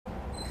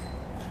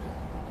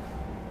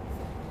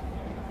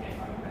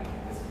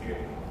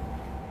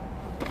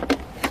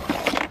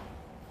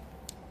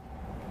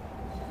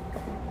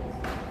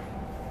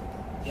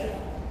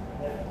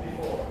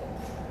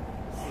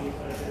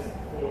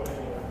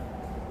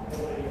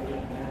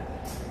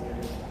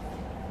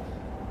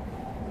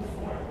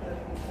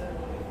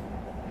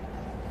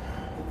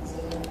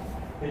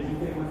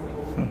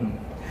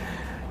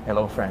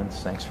Hello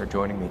friends, thanks for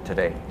joining me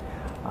today.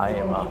 I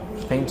am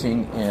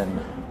painting in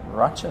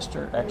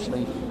Rochester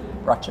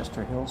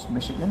Hills,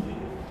 Michigan.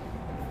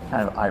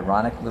 Kind of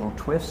ironic little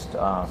twist.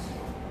 I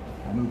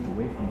moved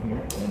away from here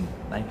in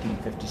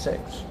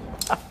 1956.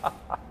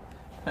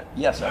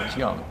 Yes, I was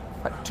young,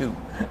 like 2.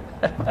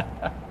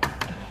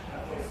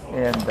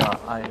 And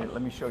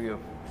let me show you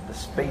the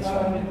space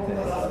I'm in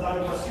today.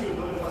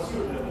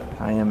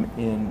 I am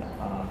in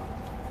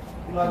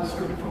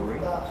conservatory.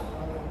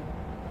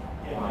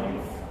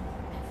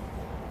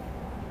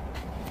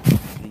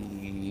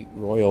 The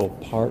Royal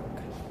Park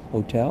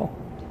Hotel.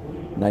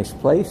 Nice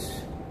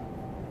place.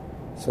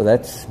 So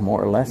that's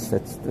more or less,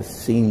 that's the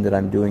scene that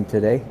I'm doing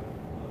today,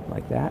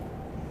 like that.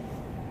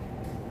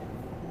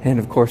 And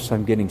of course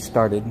I'm getting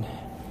started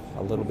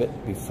a little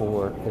bit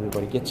before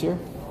everybody gets here.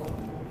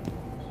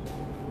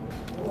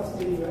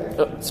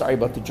 Oh, sorry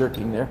about the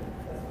jerking there.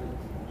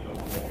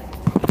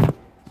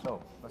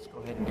 So let's go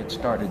ahead and get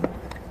started.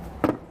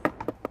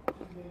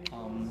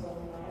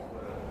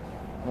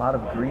 A lot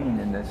of green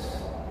in this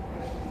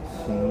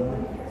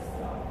scene.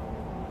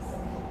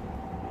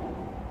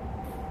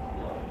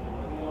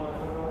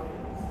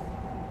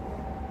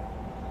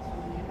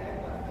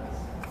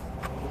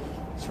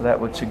 So that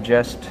would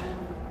suggest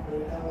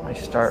I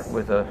start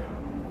with a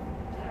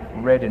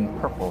red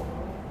and purple.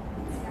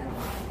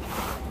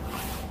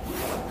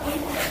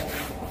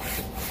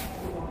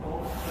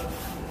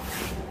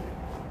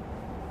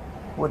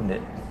 Wouldn't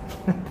it?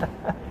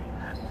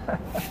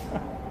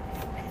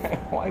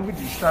 Why would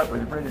you start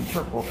with red and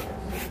purple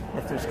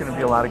if there's going to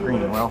be a lot of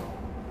green? Well,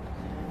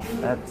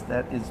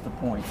 that is the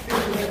point.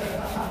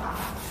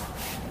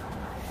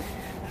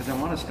 Because I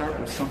want to start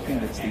with something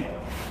that's the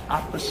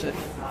opposite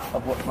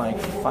of what my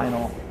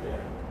final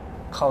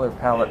color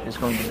palette is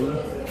going to be.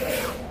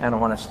 And I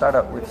want to start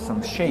out with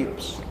some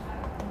shapes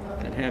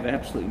that have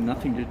absolutely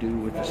nothing to do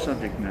with the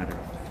subject matter.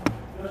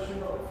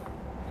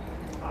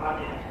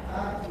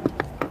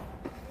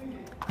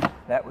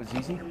 That was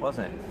easy,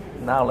 wasn't it?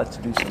 Now let's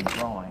do some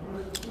drawing.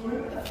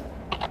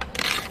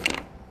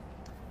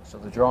 So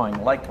the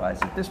drawing,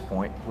 likewise, at this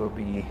point, will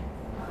be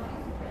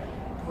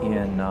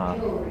in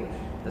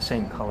the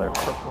same color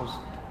purples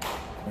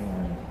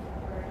and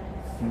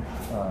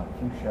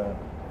fuchsia,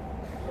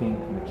 pink,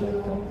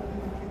 magenta,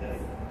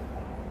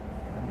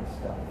 kind of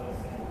stuff.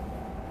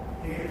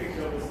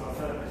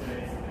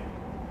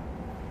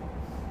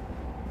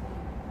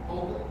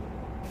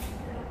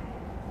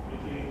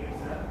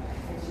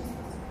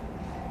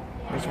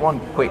 There's one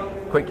quick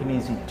and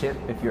easy tip.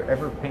 If you're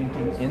ever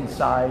painting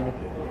inside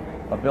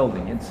a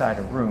building, inside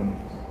a room,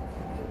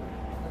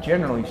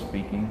 generally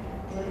speaking,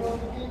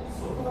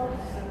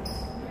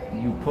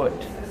 you put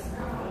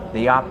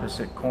the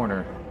opposite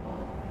corner,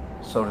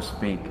 so to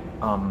speak,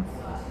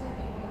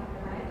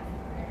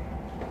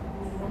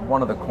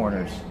 one of the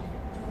corners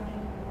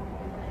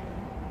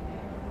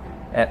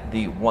at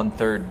the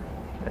one-third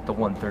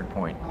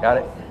point. Got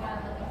it?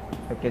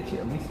 That gets you,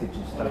 at least gets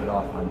you started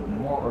off on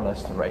more or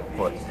less the right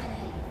foot.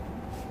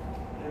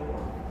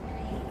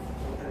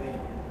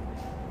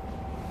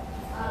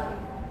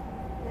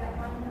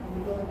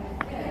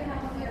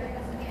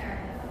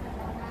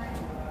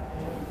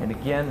 And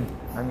again,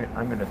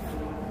 I'm going to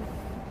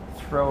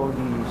throw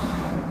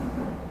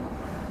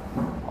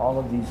all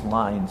of these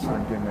lines that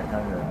I'm doing right now,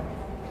 I'm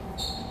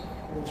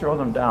going to throw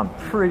them down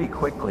pretty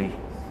quickly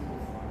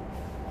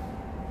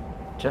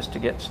just to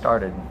get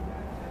started.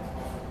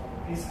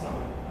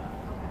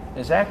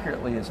 As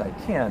accurately as I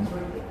can,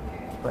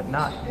 but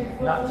not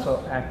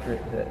so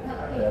accurate that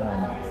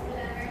I'm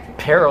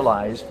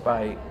paralyzed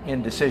by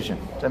indecision.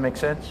 Does that make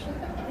sense?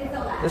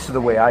 This is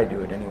the way I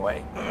do it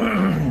anyway.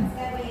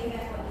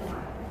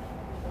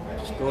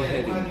 Just go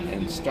ahead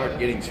and start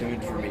getting some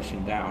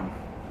information down,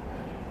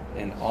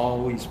 and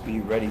always be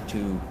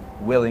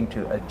willing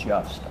to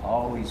adjust.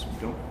 Always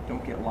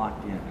don't get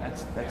locked in.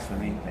 That's the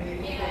main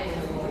thing.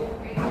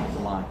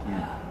 Don't lock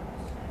in.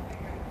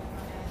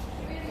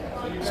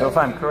 So if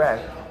I'm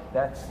correct,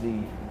 that's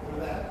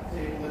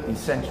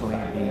essentially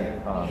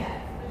the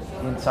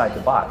inside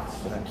the box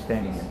that I'm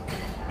standing in.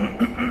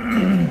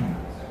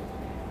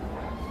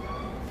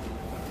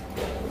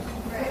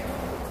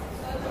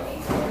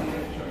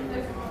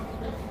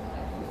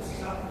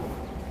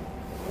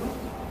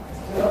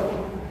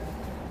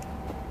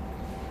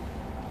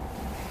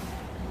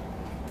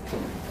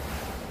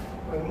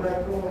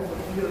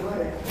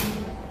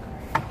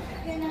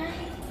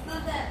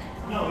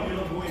 No, you're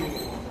not going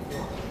anymore.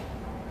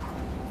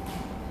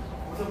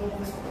 What's up with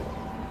this?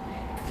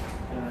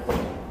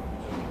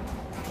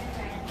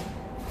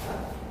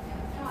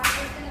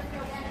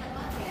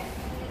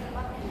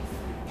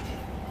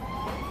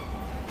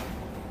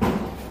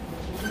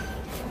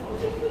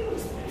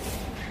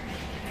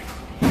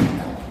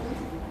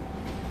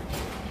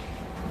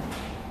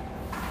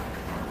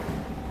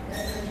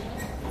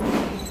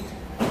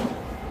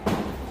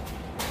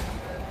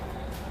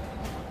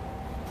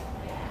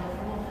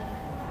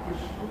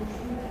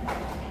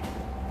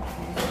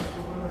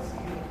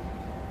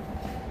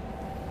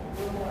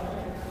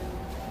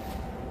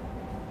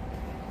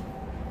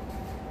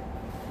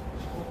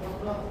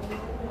 Someone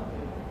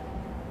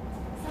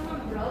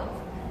wrote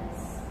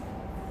this.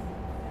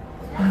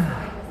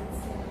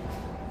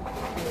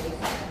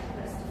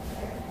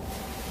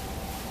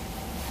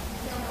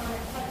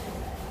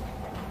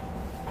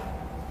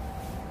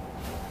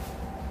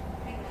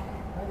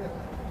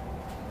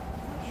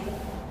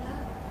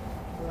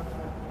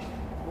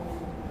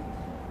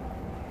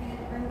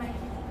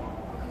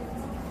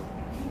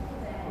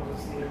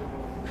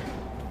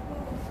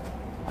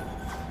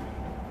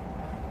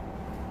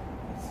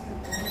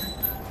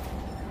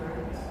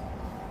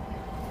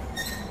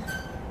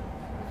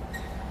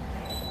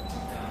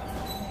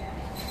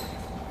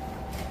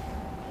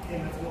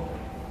 Okay, let's go.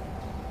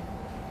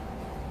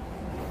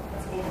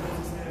 Let's go. Let's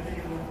just take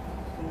it.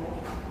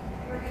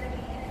 We're going to be in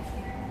it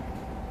here.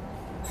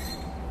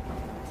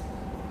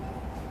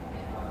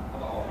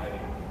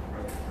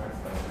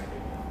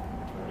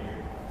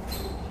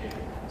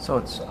 So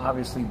it's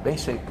obviously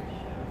basic,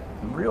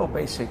 real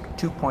basic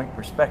 2-point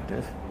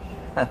perspective.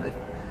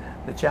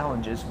 The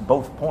challenge is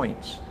both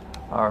points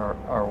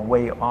are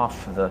way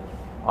off of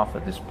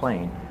this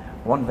plane.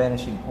 One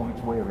vanishing point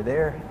is way over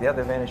there. The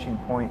other vanishing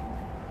point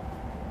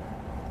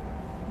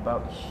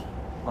about,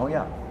 oh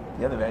yeah,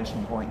 the other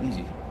vanishing point,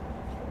 easy,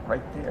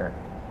 right there.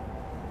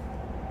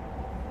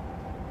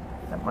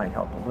 That might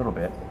help a little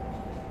bit.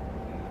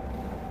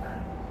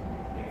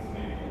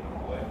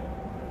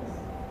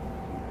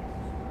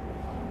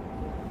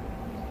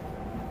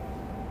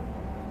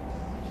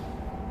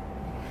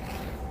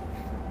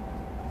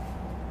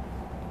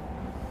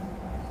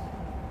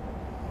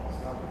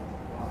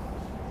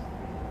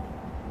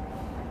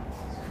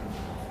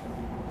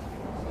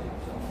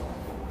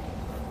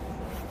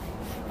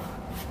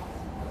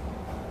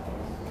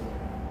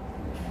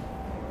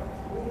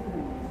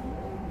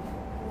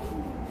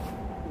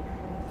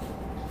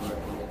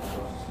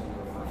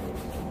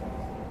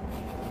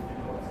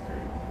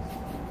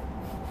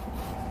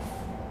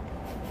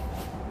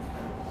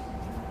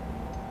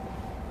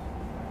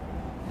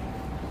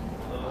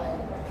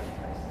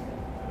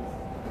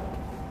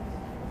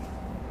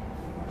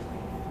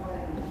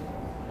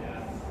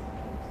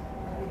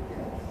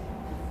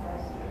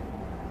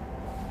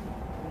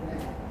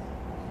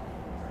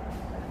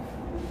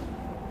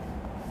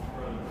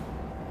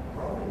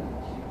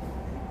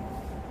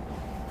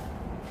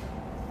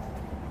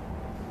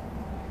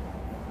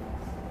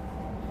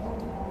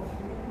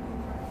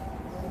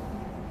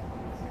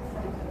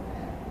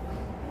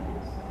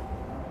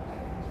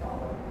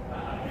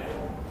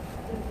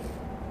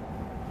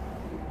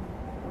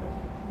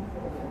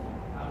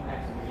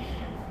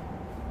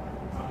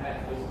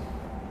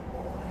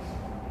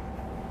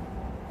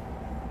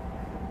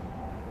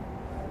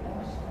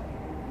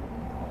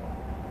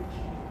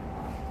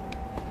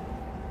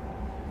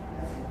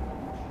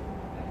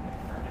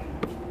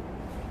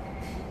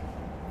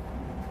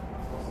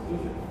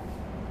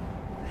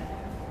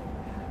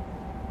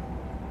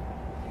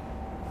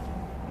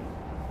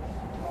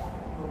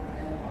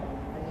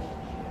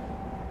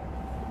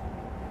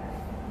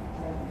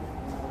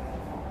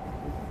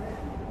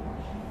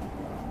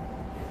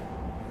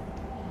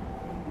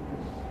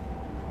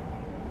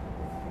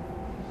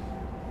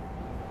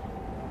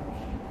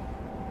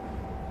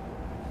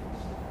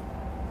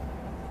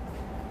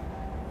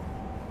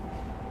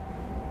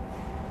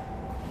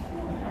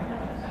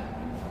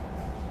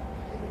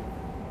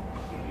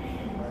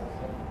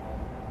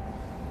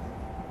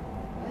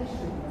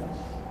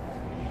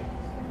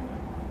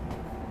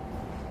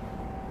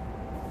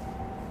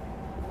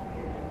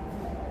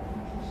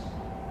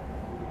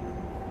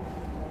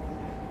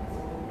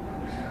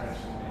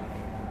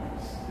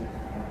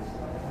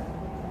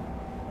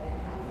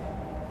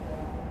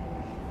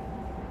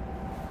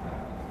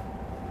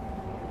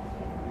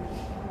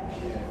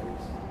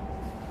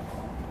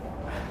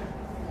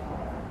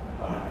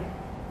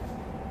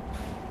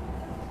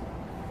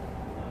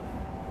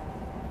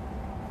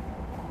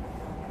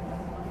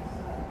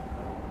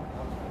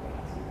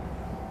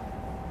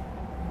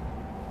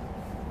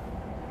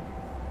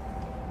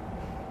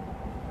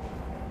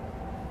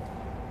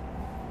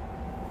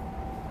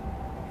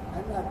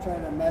 I'm not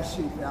trying to mess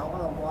you, but I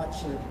want to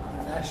watch an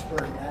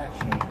expert in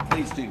action.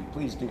 Please do,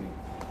 please do.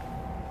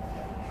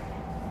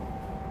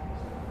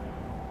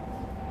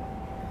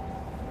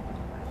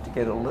 To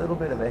get a little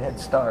bit of a head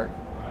start,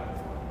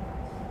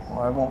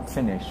 or I won't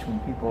finish when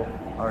people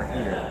are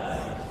here.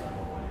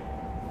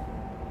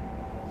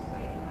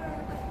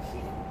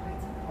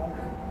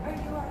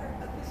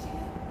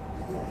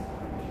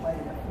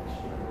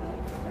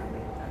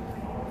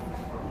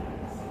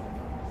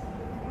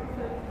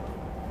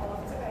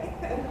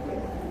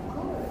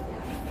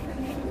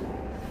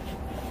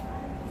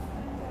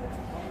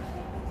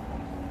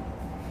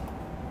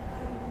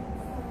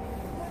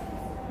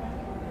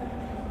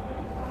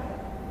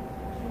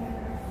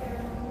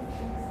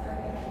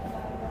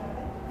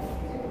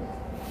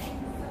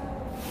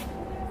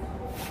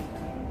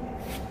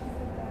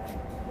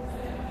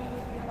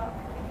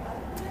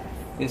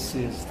 This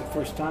is the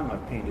first time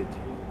I've painted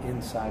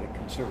inside a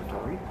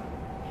conservatory.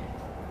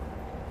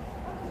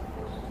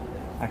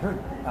 I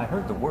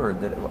heard the word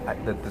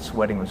that this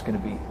wedding was going to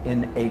be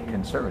in a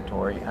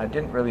conservatory. I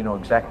didn't really know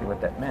exactly what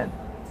that meant,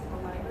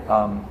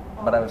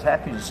 but I was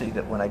happy to see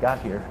that when I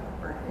got here,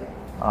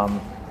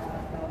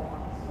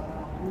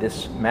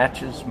 this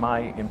matches my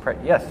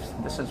impression. Yes,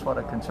 this is what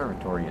a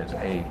conservatory is.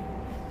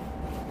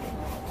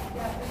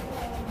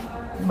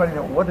 Anybody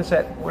know where does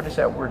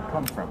that word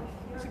come from?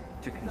 Is it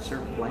to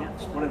conserve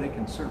plants? What are they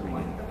conserving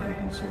in a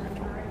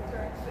conservatory?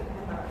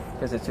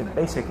 Because it's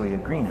basically a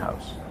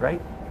greenhouse,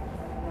 right?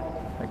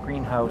 A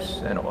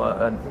greenhouse,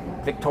 a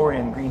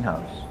Victorian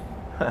greenhouse.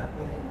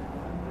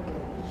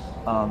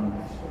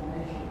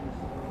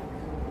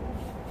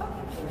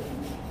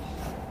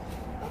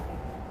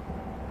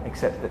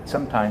 Except that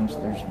sometimes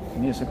there's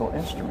musical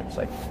instruments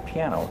like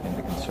piano in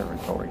the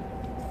conservatory,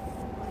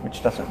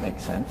 which doesn't make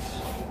sense.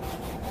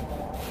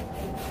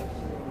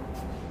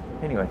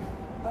 Anyway,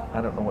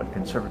 I don't know what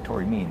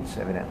conservatory means,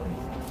 evidently.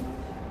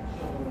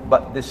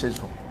 But this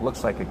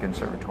looks like a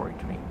conservatory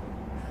to me.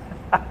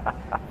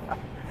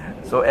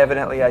 So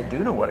evidently I do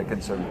know what a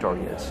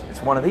conservatory is.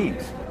 It's one of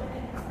these.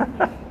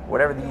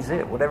 Whatever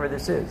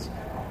this is.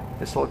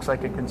 This looks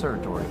like a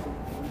conservatory.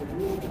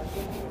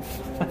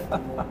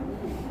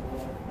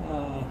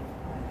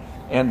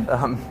 And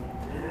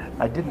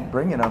I didn't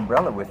bring an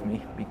umbrella with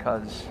me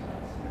because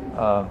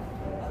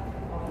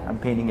I'm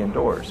painting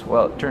indoors.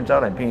 Well, it turns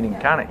out I'm painting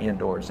kind of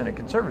indoors in a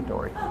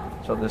conservatory.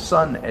 So the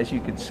sun, as you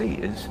can see,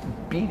 is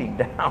beating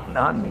down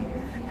on me.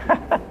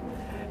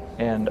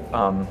 And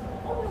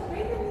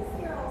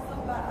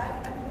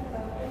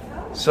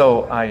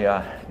so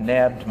I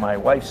nabbed my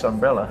wife's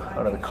umbrella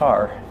out of the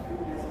car.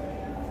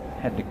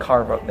 Had to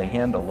carve up the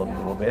handle a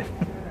little bit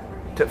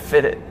to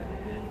fit it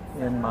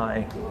in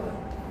my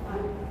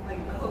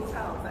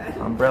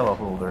umbrella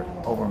holder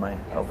over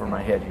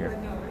my head here.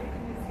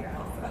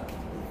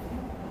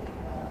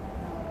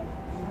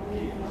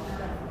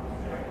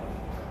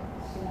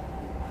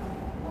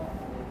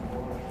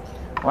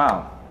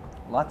 Wow,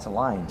 lots of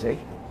lines, eh?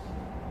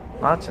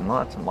 Lots and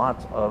lots and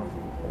lots of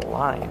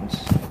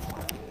lines.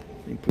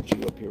 Let me put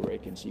you up here where I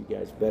can see you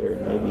guys better.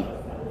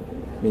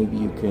 Maybe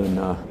you can,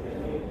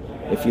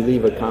 if you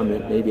leave a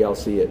comment, maybe I'll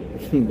see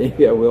it.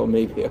 Maybe I will,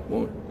 maybe I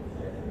won't.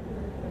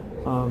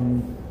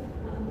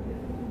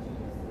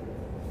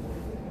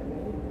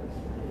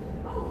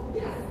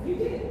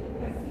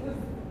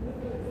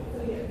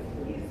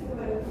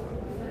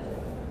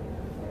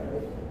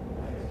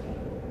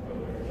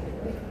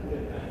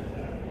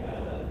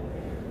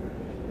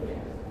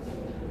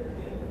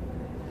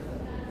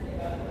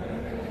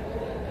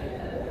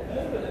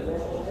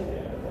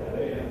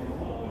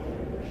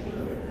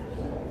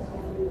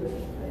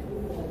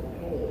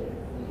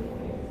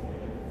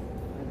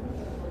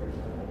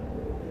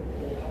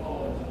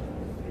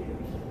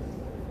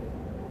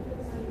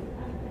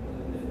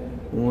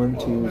 One,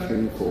 two,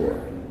 three,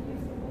 four.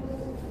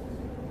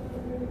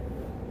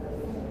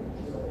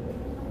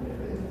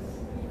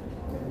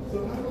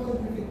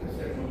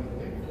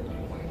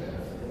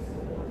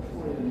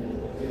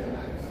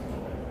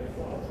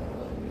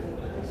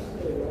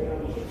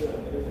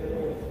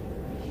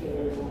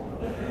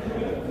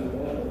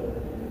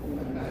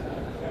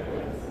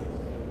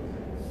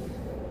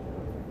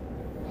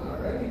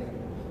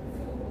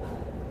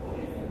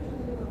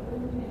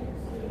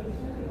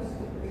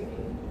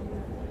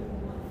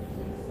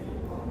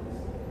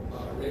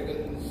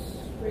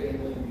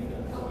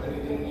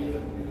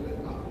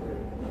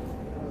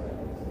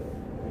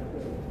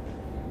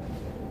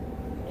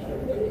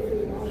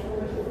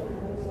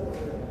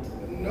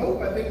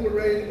 Nope, I think we're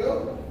ready to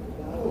go.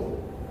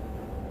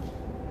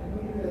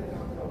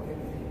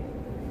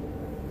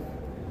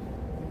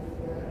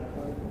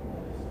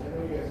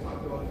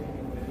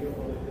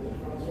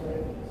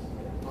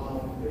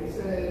 They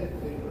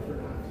said they prefer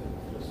not to,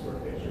 just for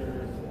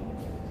pictures and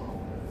all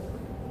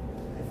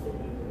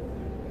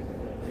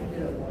I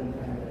did it one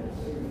time at a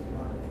city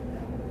park, and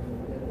that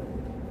was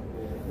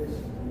this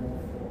is more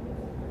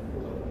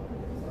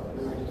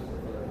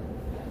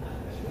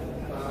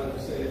that.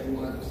 Just say if you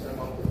want to step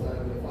off the side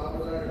of the father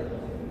there.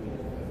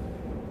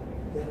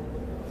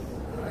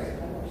 All right.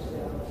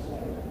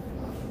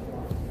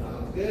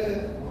 Sounds good.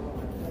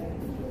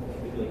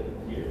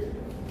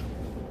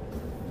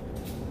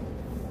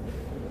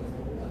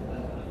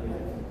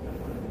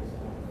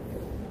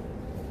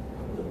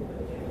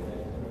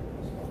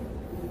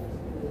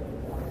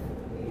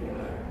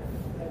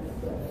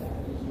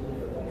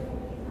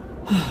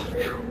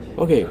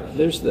 Okay,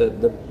 there's the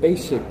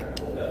basic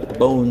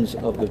bones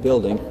of the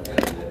building.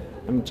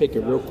 I'm going to take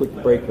a real quick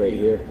break right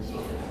here.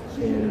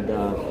 And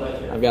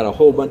I've got a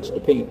whole bunch to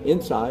paint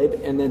inside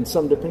and then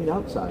some to paint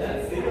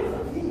outside.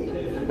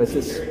 Because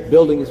this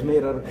building is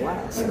made out of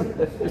glass.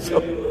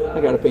 So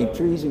I got to paint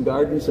trees and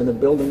gardens and a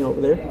building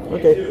over there.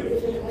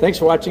 Okay, thanks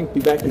for watching. Be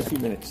back in a few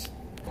minutes.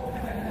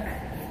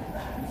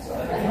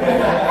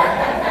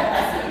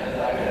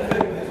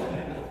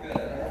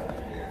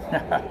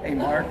 Hey,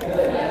 Mark.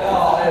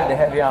 Good to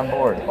have you on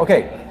board.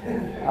 Okay.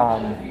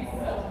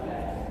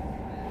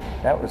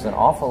 That was an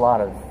awful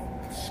lot of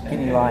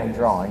skinny line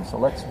drawing, so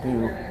let's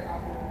do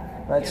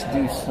let's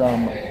do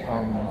some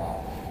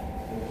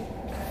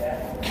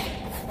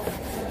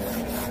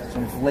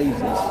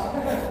glazes.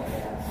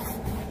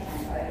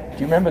 Do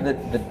you remember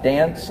the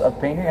dance of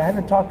painting? I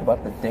haven't talked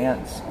about the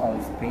dance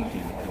of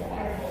painting.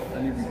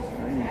 Let me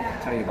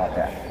tell you about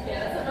that.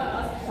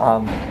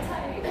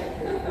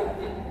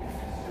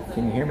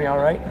 Can you hear me all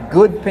right?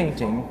 Good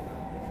painting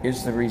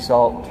is the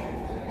result,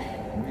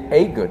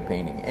 a good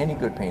painting, any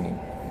good painting,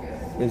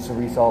 is the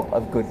result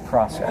of good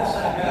process.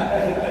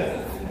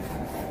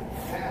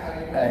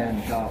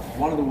 And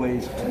one of the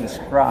ways to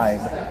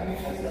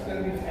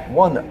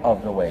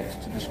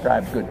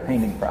describe good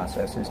painting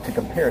process is to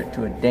compare it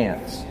to a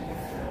dance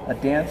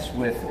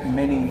with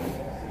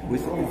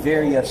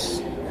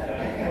various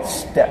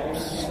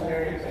steps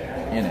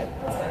in it.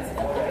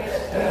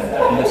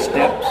 And the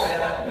steps,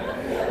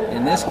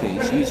 in this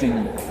case,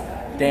 using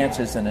dance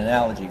as an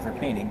analogy for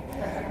painting,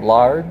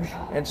 large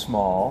and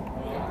small,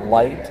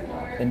 light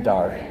and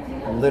dark,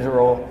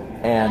 literal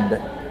and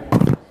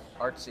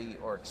artsy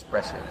or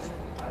expressive.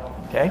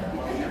 Okay?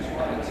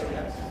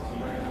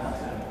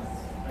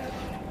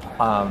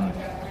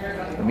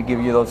 Let me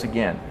give you those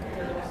again.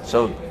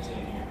 So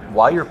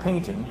while you're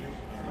painting,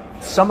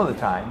 some of the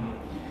time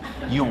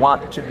you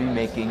want to be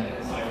making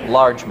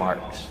large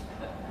marks.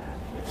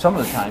 Some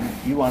of the time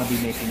you want to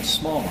be making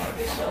small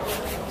marks.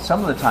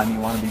 Some of the time you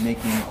want to be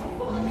making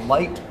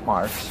light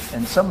marks,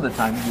 and some of the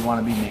time you want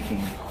to be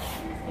making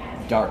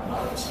dark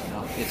marks.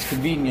 Now, it's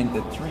convenient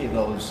that three of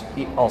those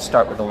all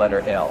start with the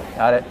letter L.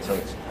 Got it? So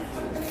it's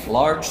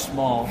large,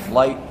 small,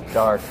 light,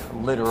 dark,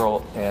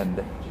 literal,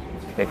 and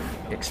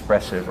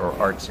expressive or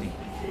artsy.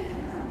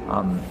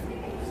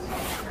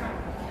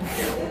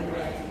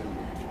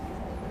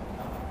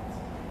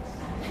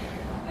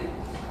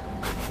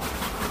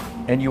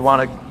 And you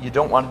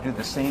don't want to do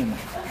the same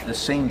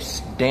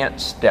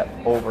dance step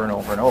over and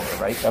over and over,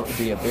 right? That would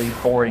be a very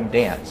boring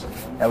dance.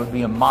 That would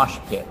be a mosh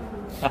pit.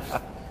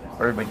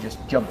 Where everybody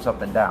just jumps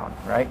up and down,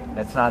 right?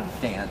 That's not a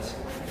dance.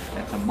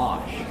 That's a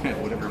mosh,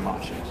 whatever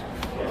mosh is.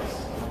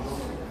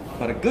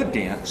 But a good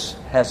dance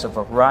has a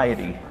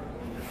variety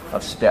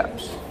of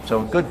steps.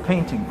 So a good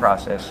painting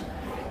process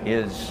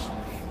is,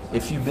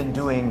 if you've been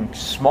doing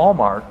small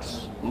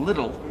marks,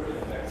 little,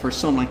 for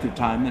some length of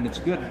time, then it's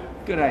good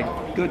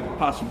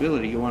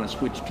possibility you want to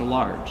switch to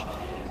large,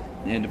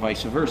 and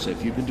vice versa.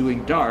 If you've been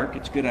doing dark,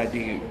 it's good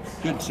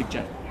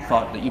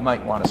thought that you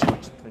might want to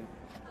switch to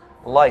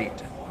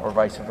light, or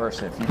vice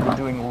versa. If you've been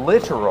doing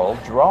literal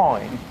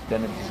drawing,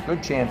 then it's a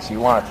good chance you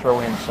want to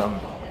throw in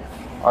some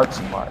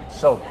artsy marks.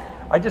 So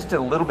I just did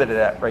a little bit of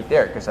that right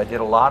there, because I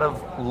did a lot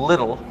of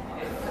little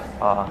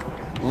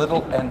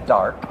and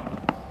dark,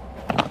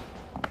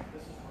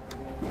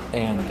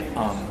 and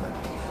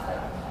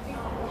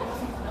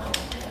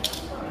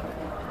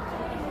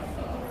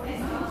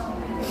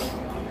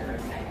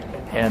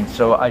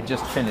so I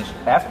just finished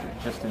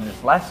just in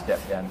this last step.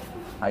 Then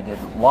I did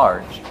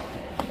large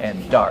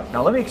and dark.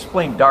 Now let me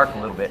explain dark a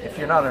little bit. If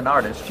you're not an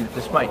artist,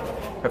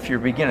 if you're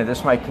a beginner,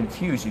 this might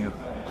confuse you.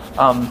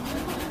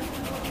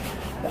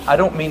 I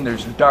don't mean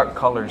there's dark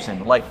colors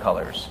and light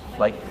colors.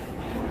 Like,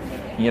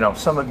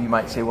 some of you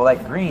might say, well,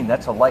 that green,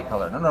 that's a light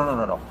color.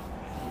 No.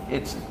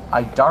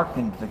 I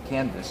darkened the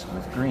canvas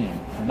with green.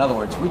 In other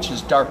words, which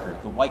is darker,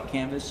 the white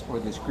canvas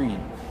or this green?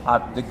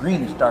 The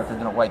green is darker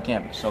than a white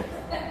canvas, so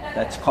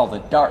that's called a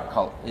dark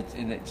color.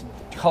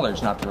 Color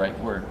is not the right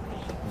word.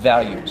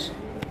 Values.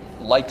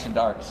 Lights and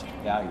darks,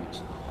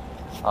 values.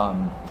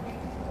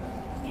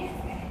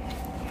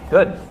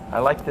 Good. I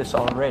like this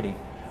already.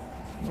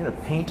 I'm going to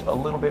paint a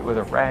little bit with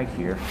a rag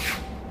here.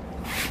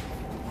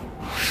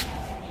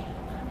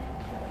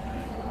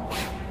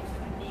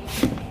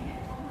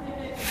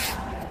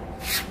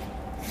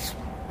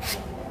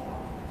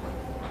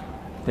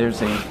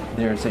 There's a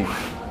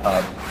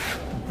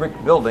brick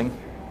building,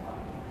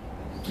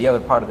 the other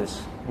part of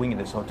this wing of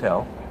this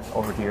hotel,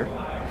 over here.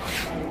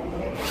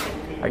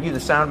 Are you the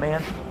sound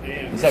man?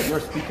 Is that your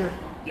speaker?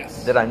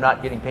 Yes. That I'm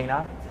not getting paint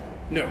on?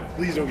 No,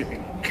 please don't get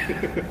paint.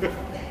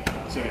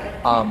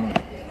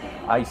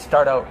 I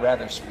start out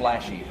rather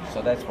splashy,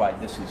 so that's why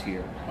this is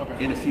here.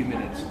 Okay. In a few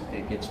minutes,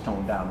 it gets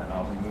toned down, and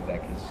I'll remove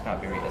that because it's not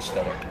very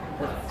aesthetic.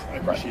 Perfect. I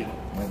appreciate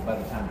it. By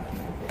the time you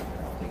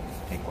I'll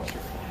take one.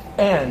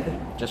 And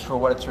just for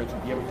what it's worth,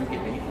 if you ever do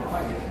get paint,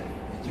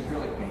 it's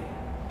acrylic paint,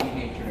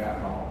 denatured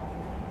alcohol.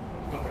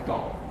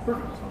 Gone.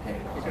 Perfect. Okay.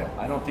 So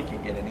I don't think you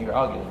get any.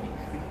 I'll get any.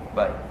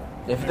 But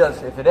if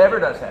it ever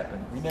does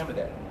happen, remember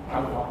that.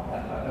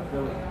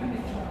 Acrylic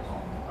denatured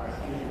alcohol. All right.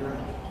 Thank you very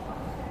much.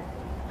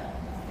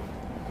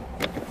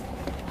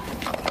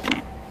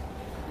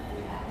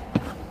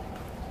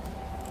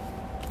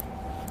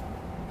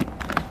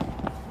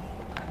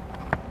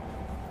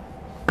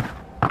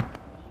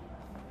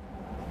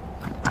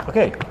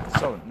 Okay,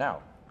 so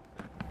now,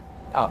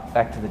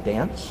 back to the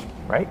dance,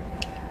 right?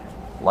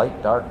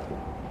 Light, dark,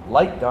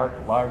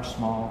 large,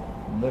 small,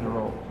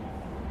 literal,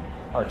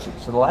 artsy.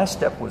 So the last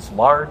step was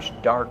large,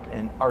 dark,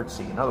 and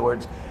artsy. In other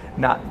words,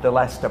 the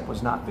last step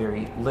was not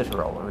very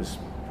literal. It was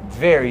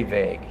very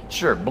vague.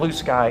 Sure, blue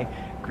sky,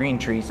 green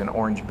trees, and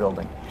orange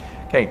building.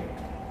 Okay,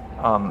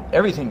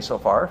 everything so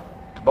far.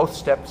 Both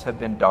steps have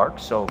been dark,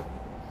 so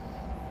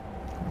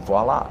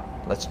voila,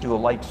 let's do a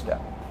light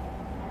step.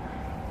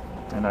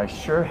 And I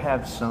sure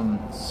have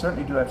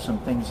certainly do have some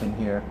things in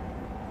here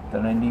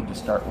that I need to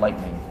start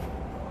lightening.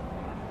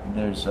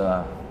 There's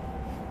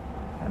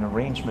an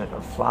arrangement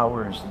of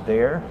flowers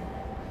there,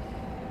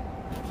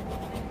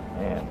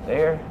 and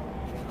there.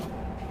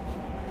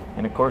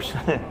 And of course,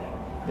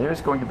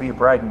 there's going to be a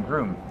bride and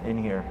groom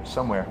in here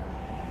somewhere.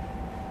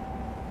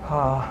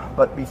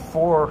 But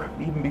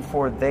even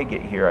before they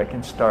get here, I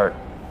can start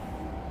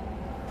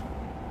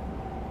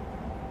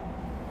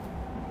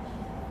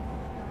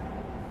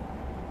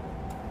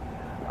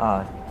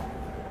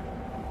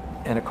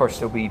and of course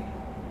there'll be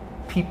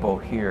people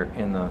here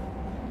in the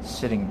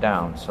sitting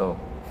down. So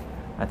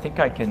I think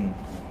I can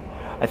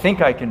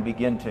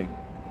begin to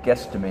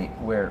guesstimate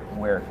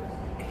where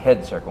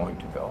heads are going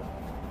to go.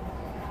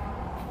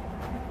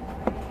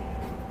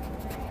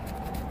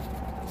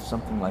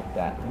 Something like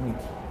that. Let me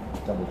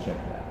double check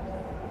that.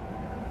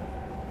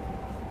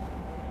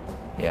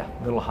 Yeah,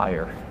 a little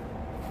higher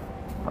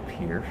up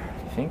here,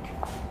 I think.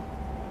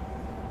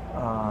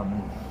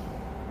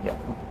 Yeah,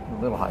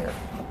 a little higher.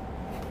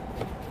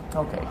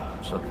 Okay,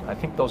 so I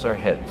think those are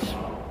heads.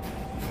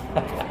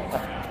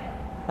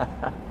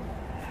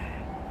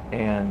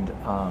 And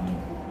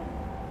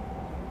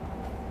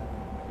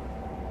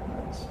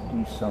let's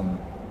do some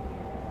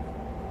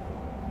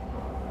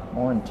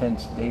more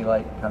intense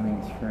daylight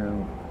coming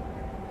through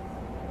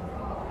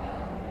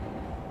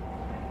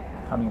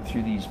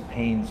these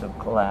panes of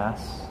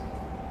glass.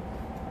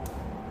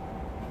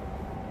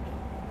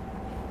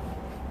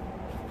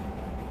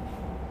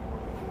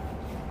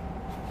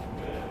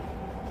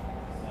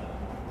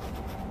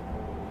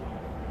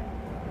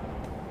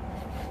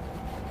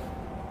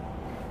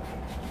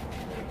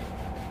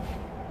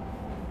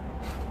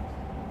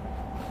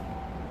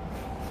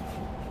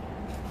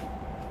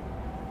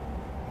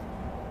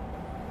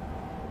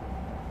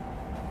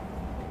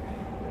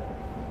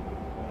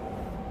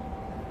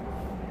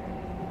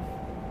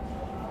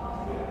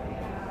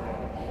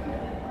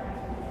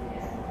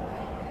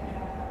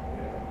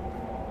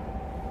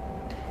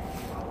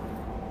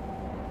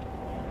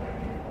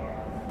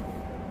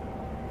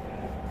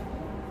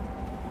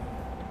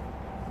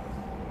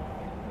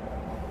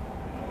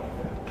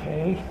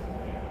 Okay,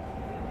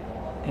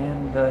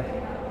 and the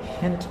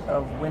hint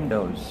of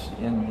windows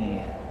in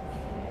the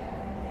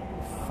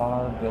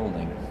far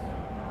building.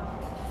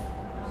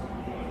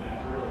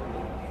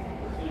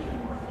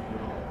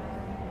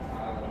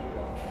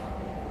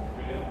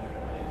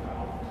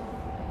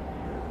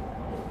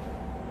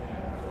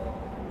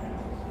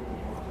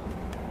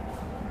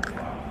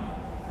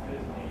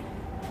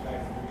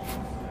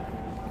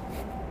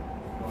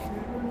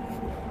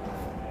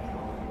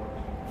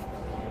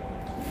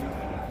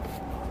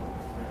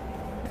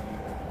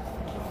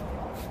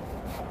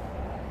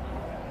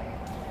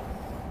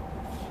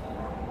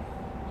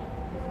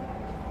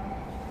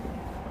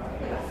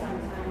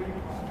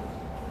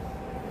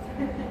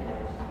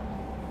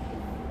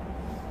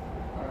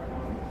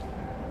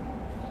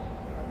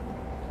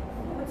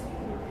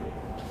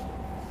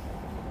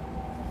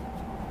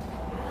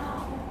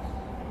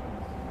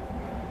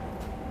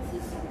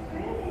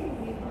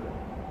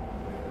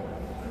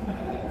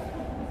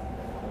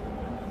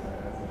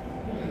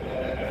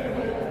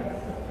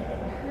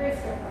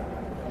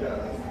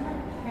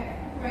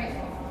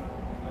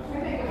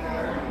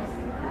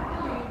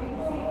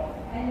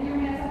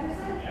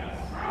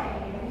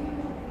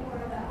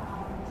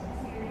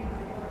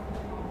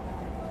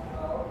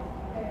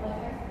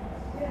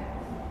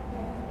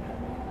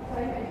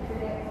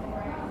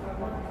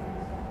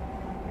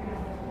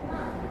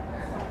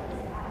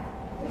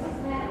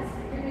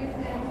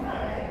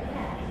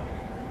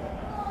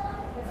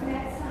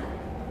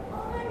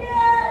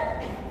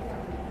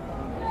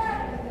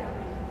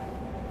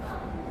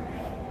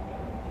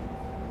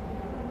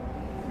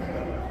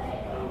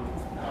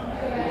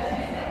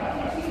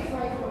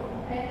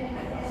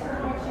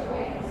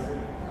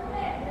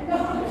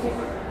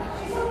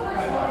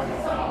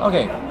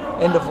 Okay,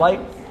 end of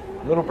light,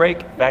 little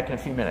break, back in a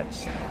few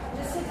minutes.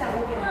 Just sit down.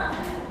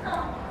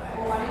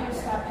 Well, why don't you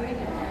stop doing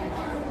it?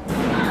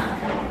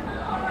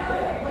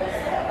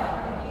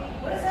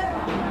 What is that?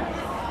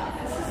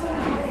 This is what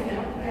I'm doing. Okay.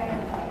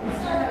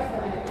 Start up for a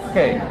minute.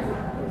 Okay.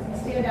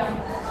 Stand down.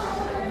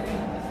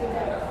 Sit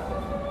down.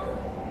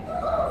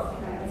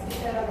 Let's get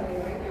that out of the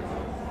way right now.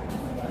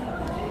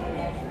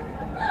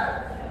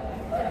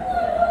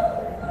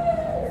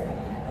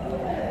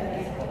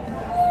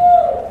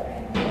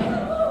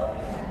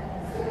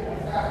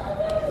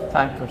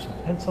 Time for some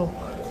pencil.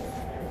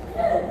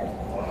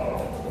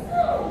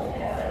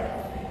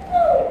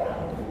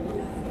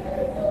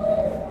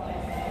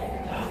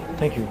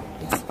 Thank you.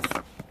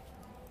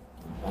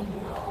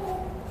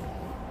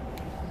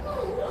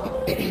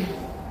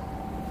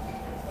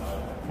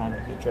 Time to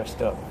get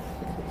dressed up.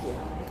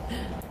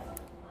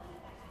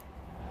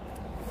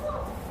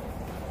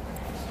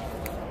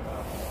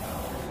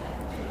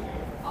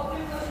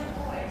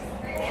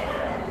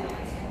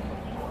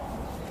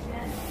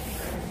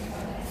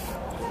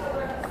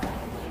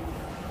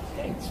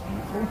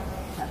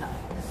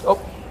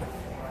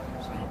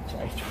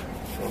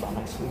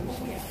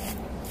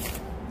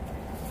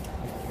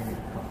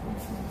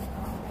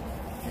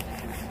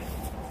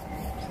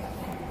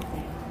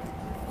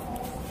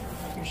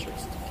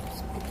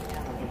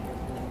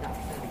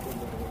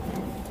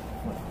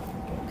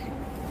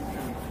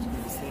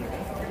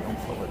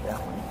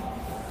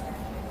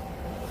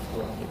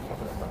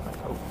 on my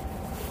coat.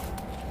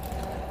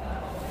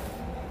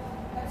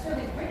 That's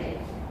really pretty.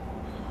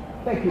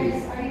 Thank you.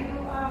 Are you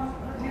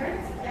her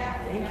parents? Yeah.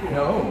 Thank you.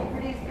 No,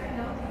 Pretty,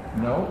 no.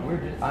 no,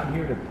 I'm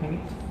here to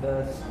paint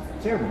the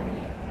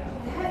ceremony.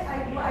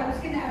 I've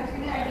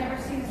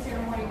never seen a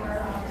ceremony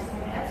where,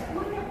 that's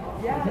wonderful.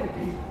 Yeah,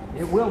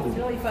 It will it's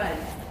be. really fun.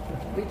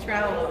 We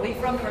travel. We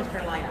from North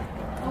Carolina.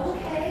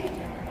 Okay.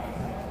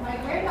 My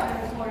granddaughter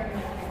was born in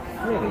North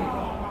Carolina. Really?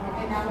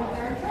 And now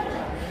they're in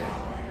Georgia.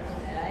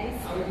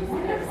 Nice.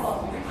 Wonderful.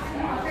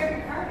 My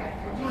favorite car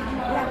actor. Do you do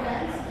other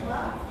events as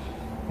well?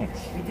 Thanks.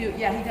 We do.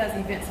 Yeah, he does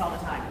events all the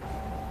time.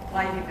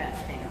 Live events.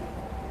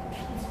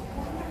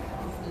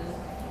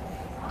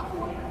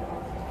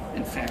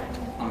 In fact,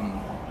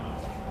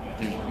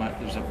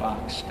 there's a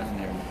box down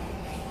there.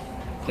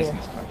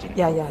 Business cards in it.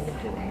 Yeah.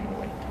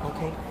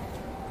 Okay.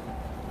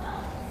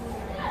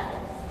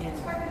 In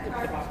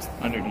the box.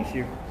 Underneath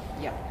here.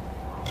 Yeah.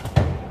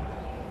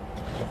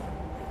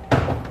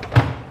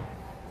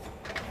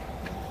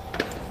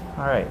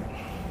 All right.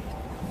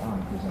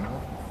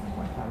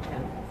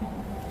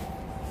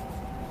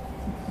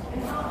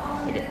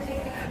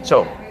 Okay.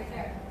 So,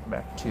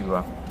 back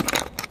to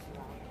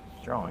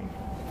drawing.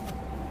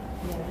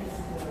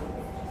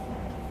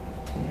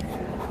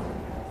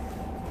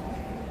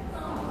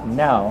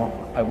 Now,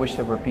 I wish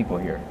there were people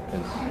here,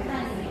 because,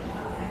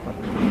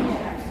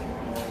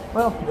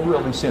 well, they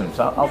will be soon.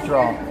 So I'll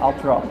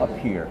draw up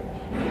here.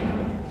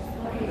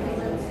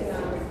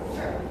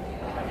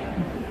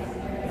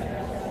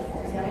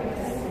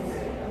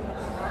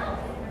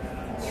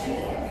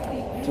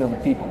 Till the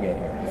people get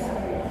here.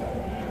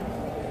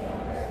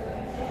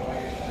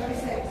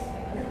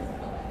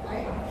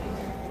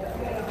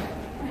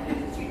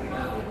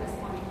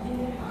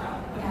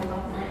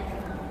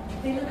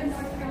 They live in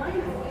North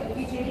Carolina.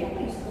 PJ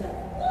used to live.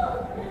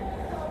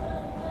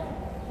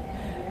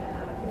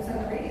 It was on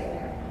the radio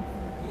there.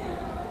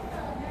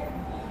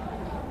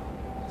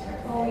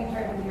 Oh, you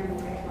tried when you were in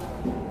the radio.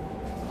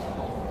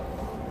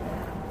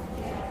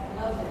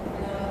 Love it.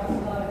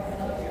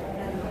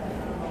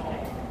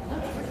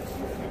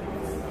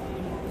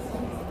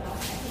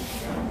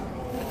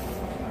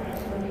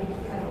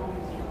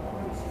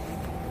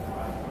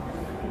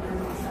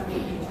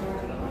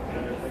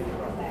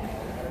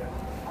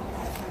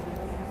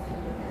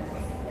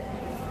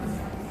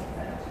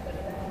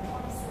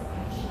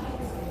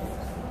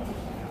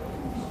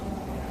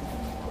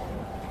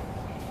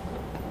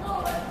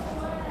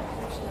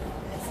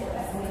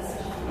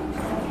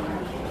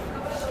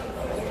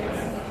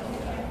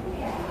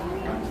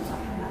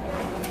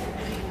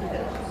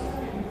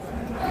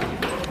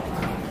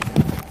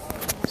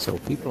 So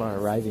people are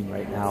arriving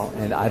right now,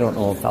 and I don't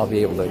know if I'll be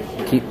able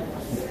to keep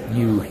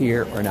you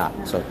here or not.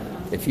 So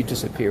if you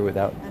disappear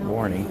without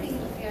warning,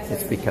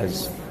 it's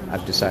because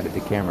I've decided the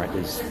camera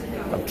is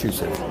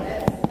obtrusive.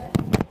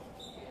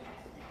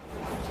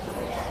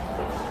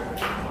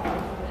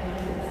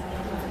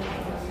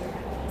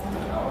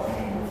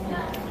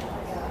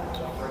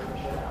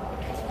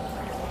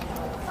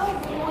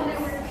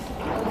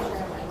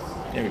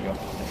 There we go.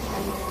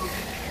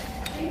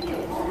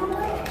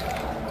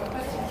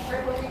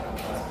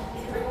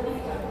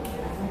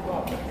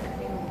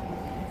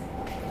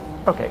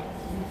 Okay,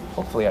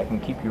 hopefully I can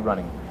keep you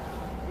running.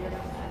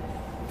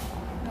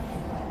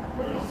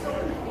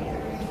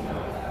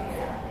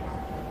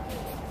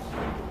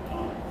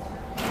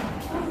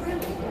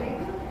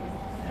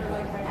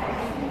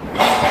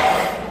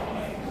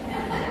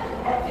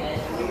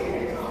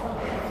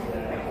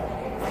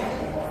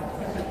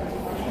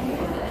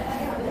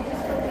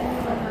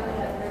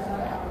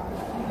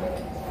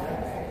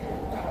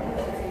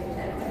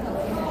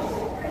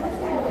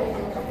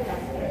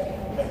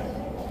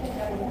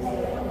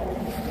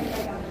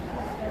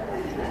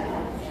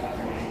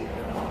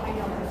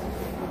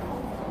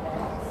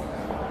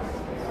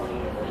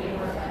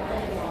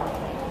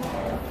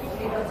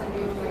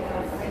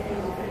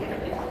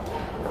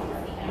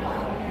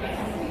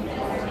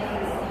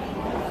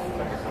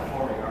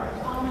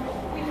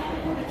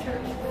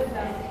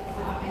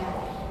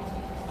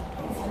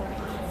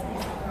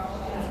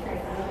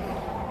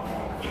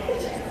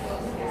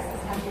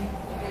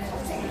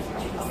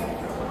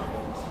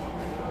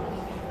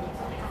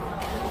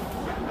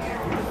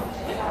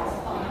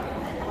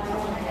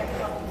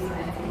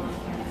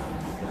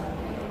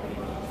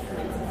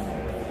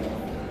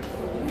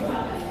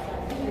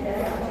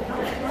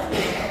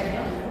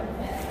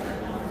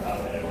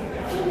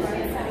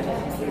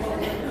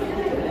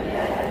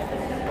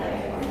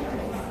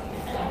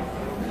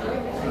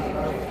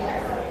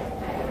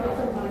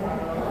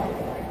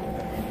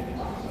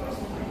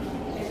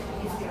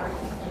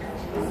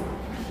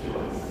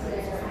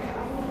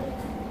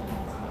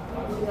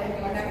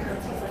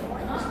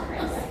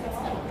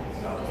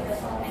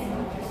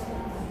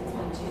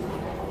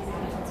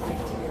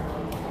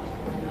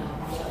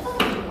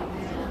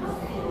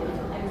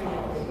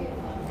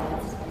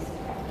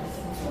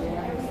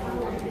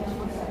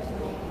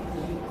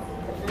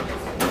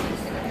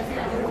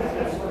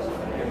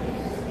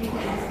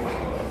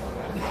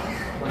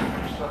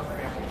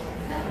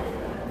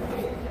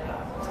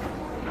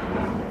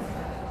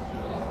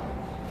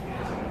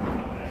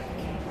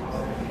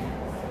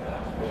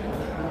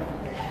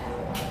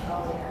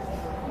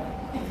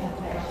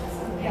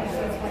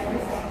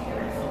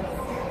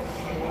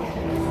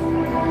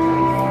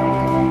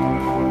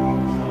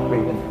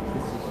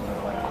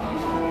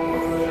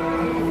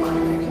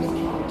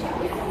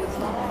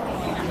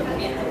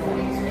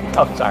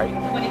 Oh, sorry.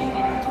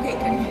 Okay,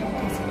 good.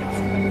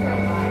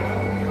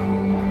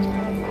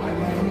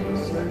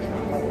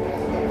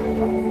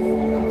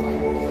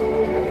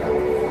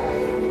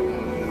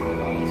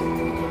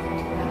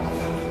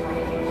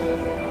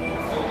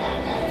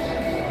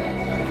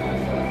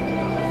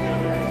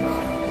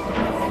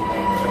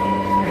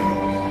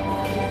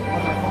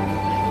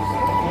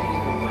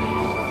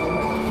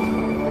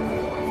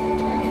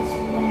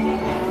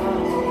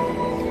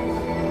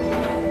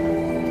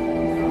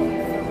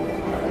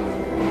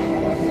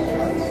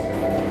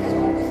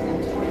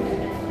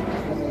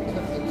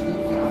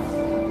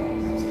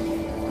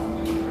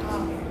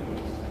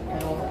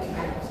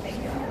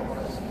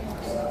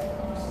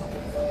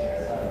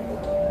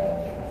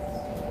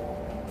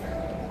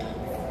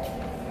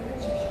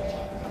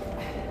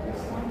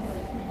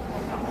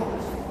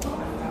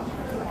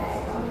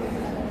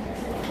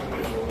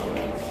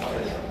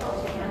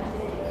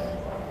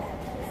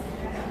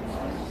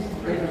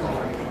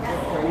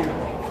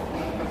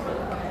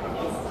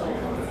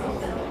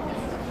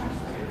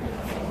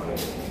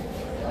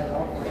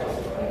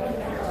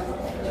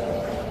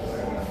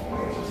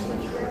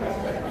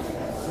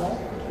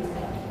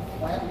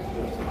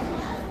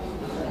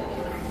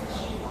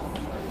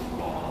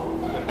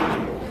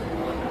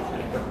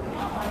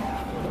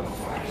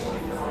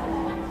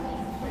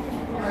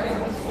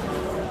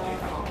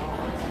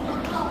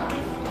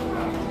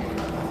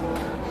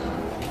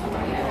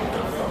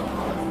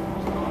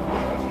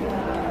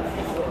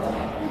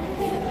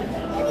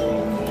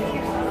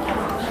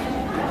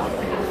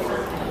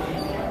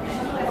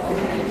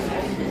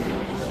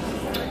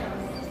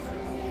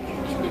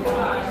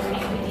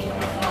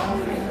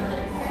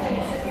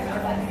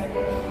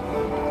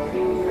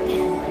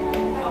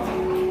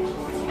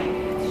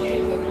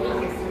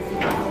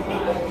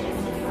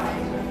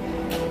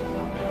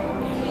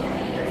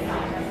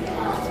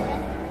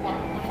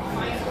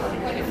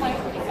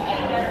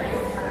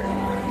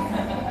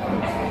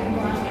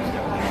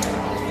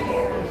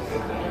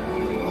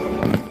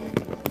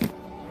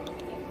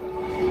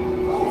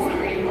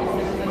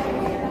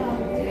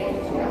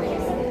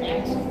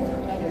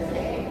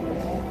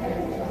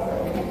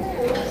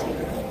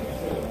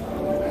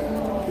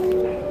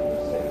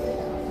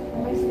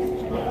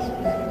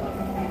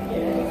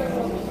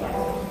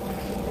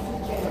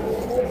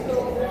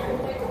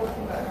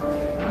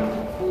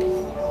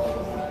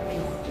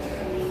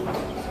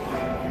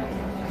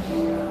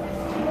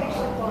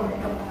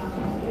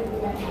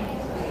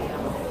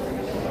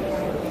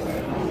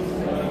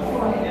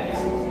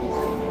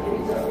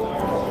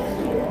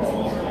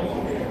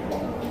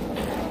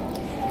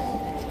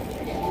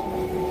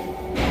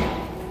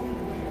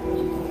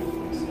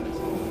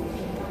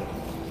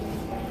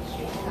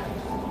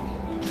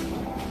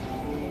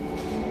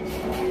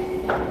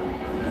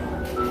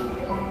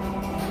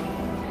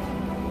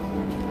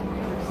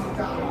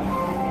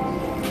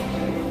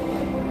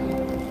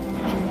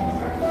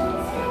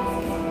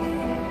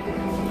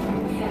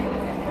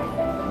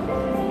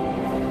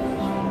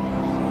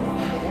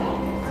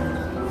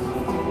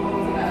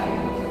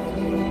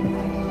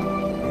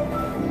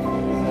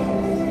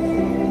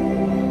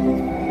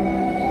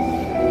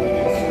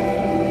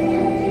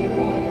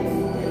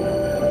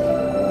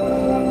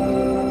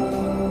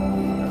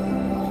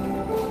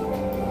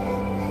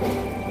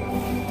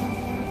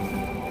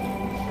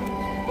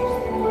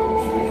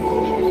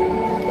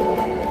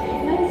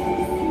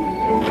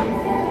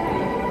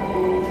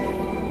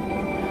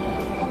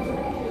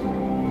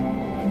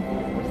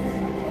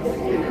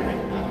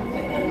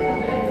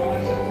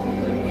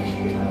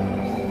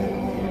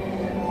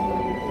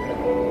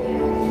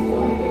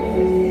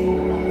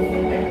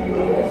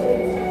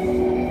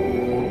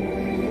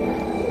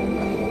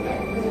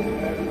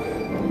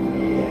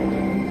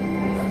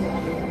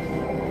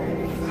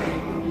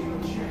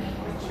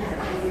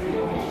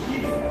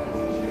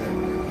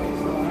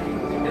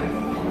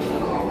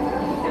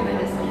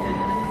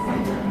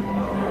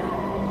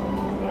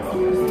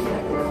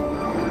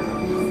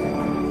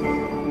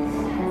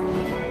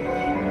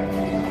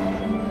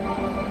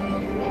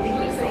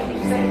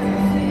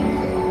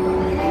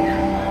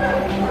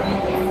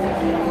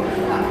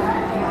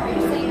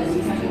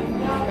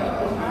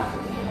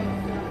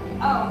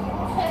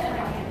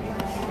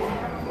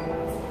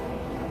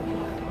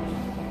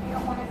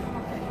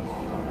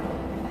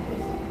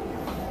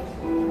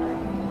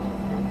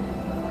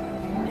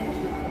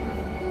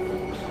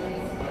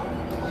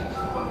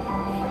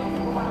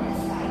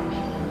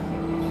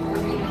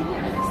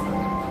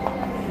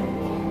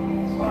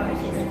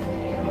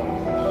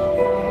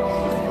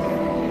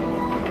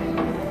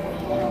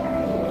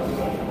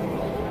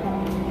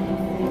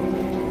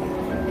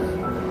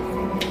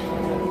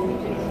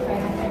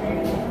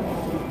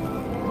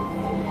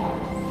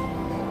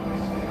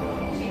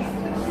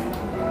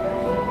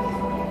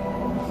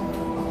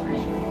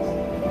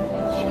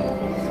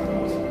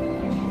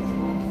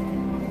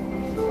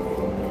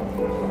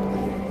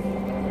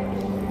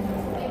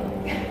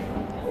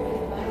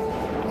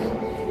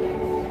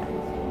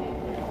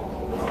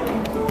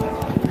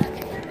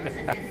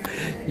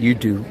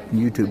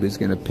 YouTube is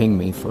going to ping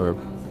me for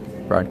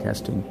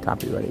broadcasting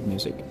copyrighted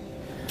music.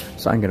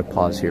 So I'm going to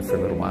pause here for a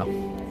little while.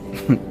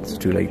 It's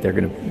too late. They're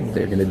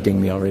gonna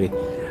ding me already.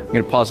 I'm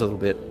going to pause a little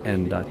bit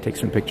and take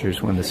some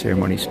pictures when the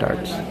ceremony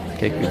starts.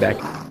 Okay, be back.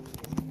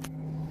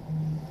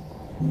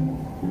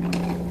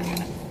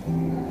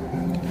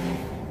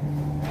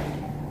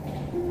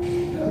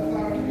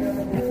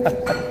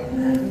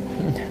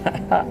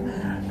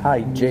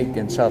 Hi, Jake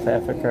in South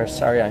Africa.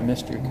 Sorry I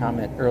missed your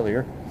comment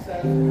earlier.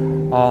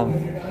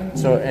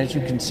 So as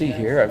you can see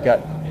here, I've got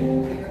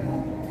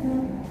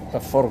a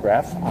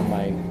photograph on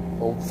my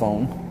old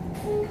phone,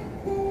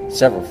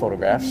 several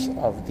photographs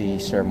of the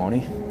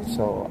ceremony.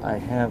 So I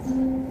have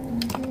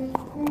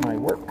my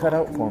work cut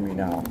out for me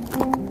now.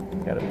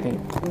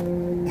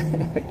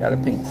 Gotta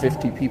paint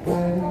 50 people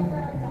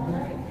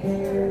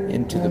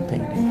into the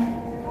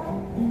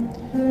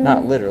painting.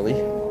 Not literally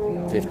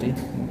 50,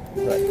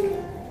 but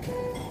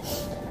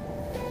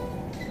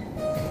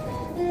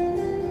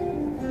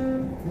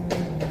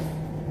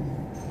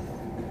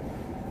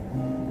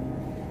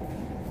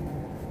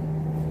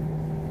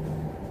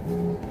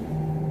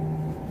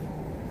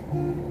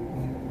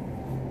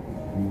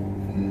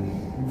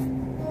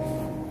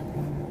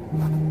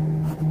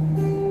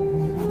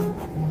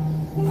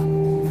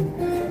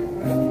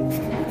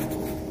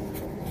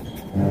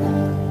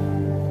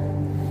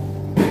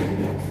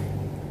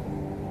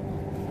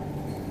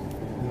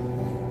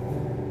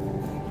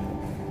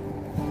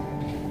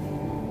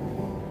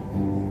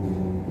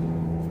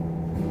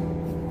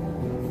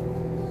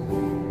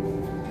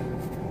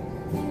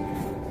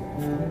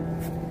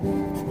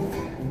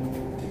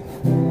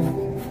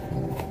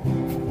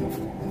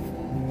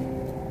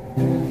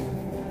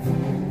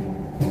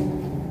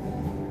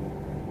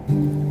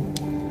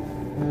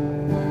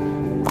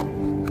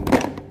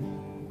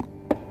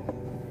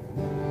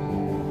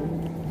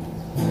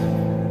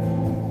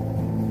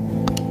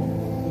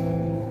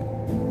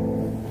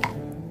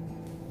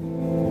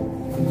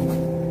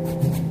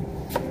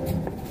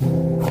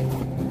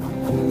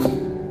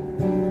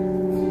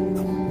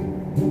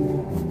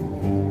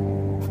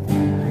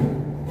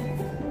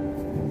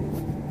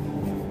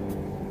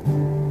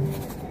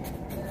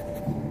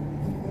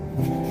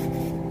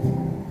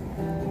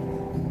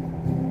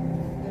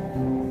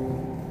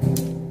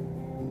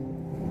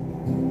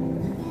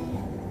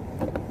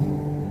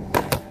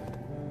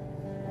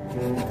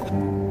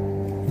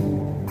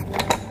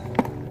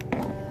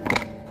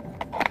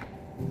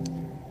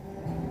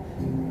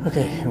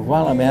okay,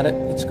 while I'm at it,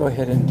 let's go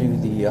ahead and do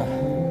the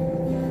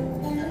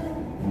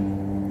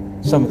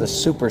some of the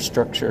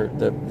superstructure,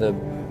 the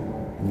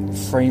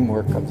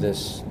framework of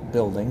this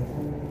building.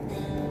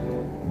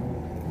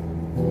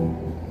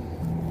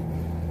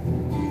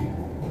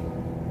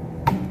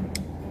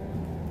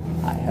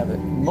 I have it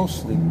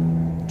mostly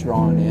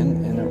drawn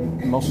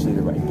in mostly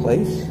the right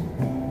place.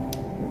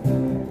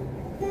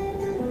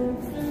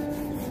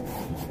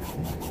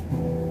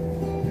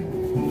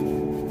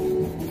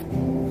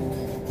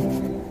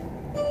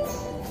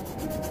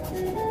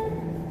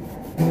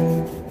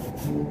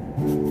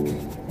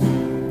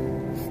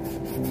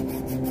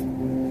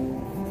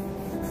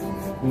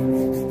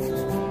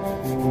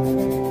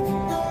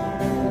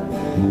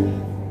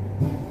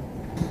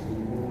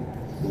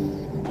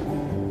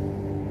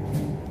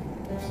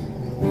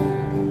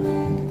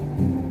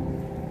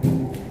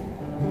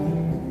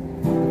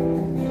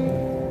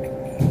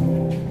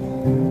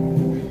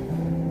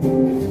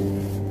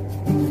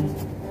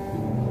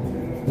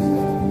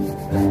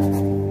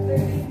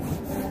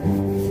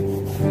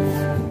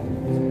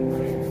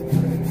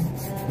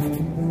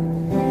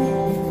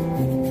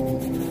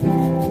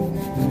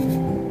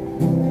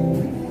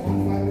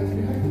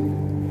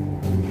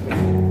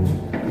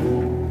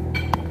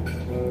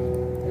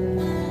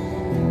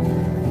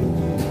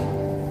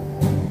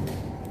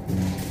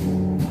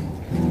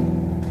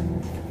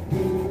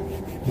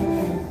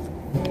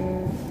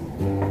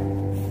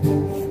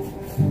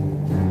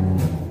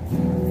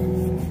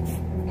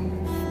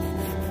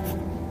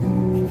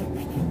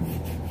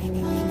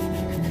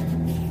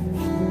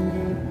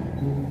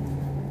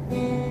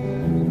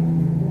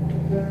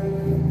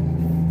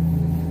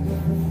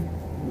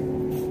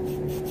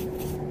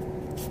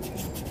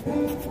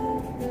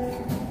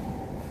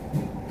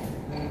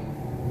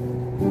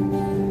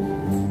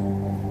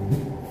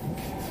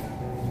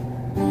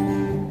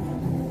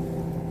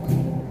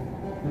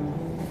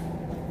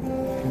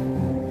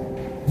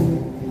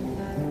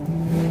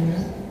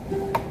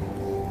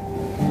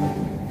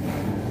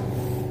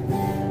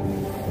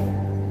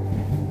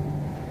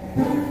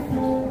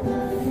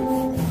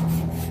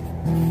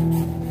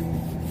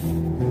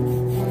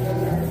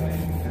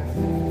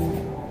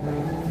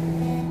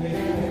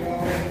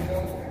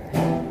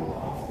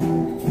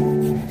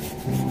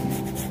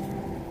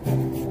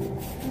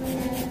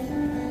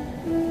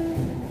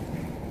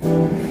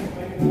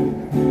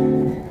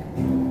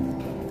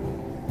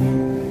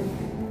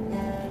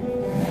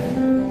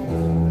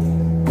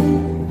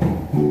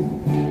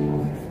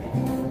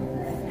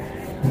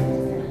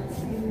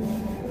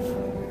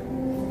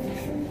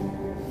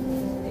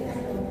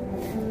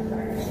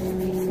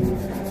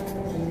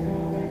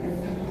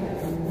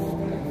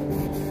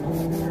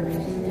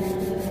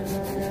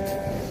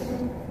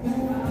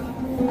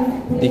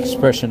 The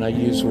expression I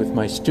use with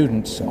my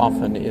students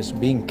often is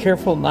being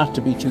careful not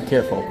to be too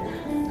careful.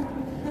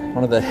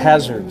 One of the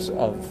hazards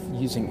of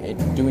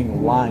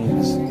doing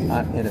lines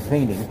in a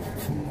painting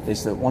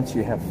is that once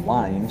you have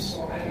lines,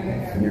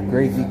 you're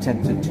greatly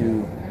tempted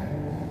to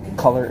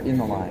color in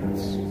the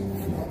lines.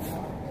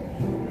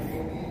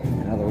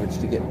 In other words,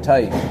 to get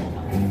tight,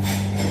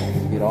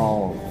 get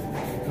all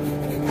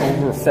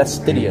over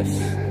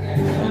fastidious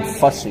and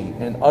fussy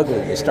and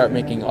ugly. You start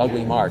making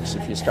ugly marks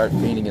if you start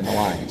painting in the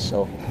lines.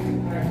 So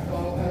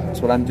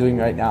that's what I'm doing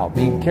right now.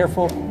 Being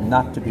careful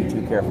not to be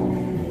too careful.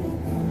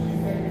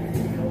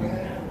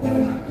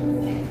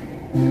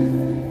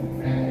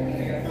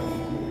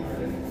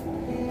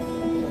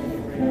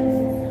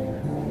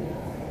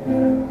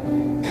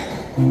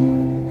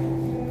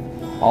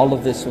 All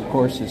of this, of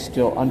course, is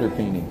still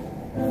underpainting.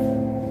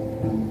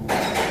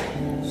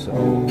 So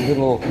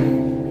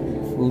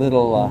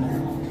little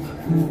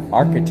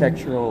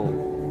architectural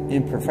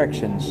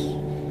imperfections,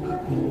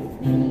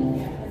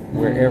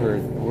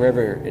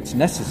 wherever it's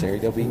necessary,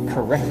 they'll be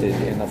corrected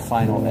in the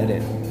final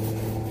edit.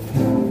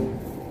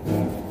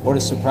 What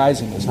is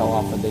surprising is how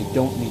often they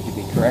don't need to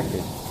be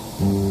corrected.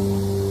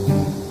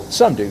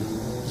 Some do.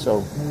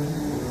 So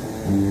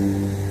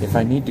if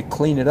I need to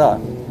clean it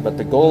up, but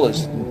the goal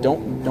is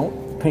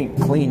don't paint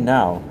clean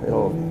now.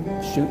 It'll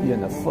shoot you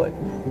in the foot.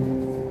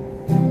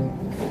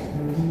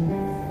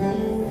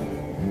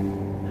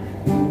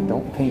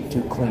 Don't paint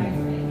too clean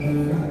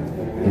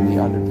in the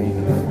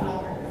underpainting.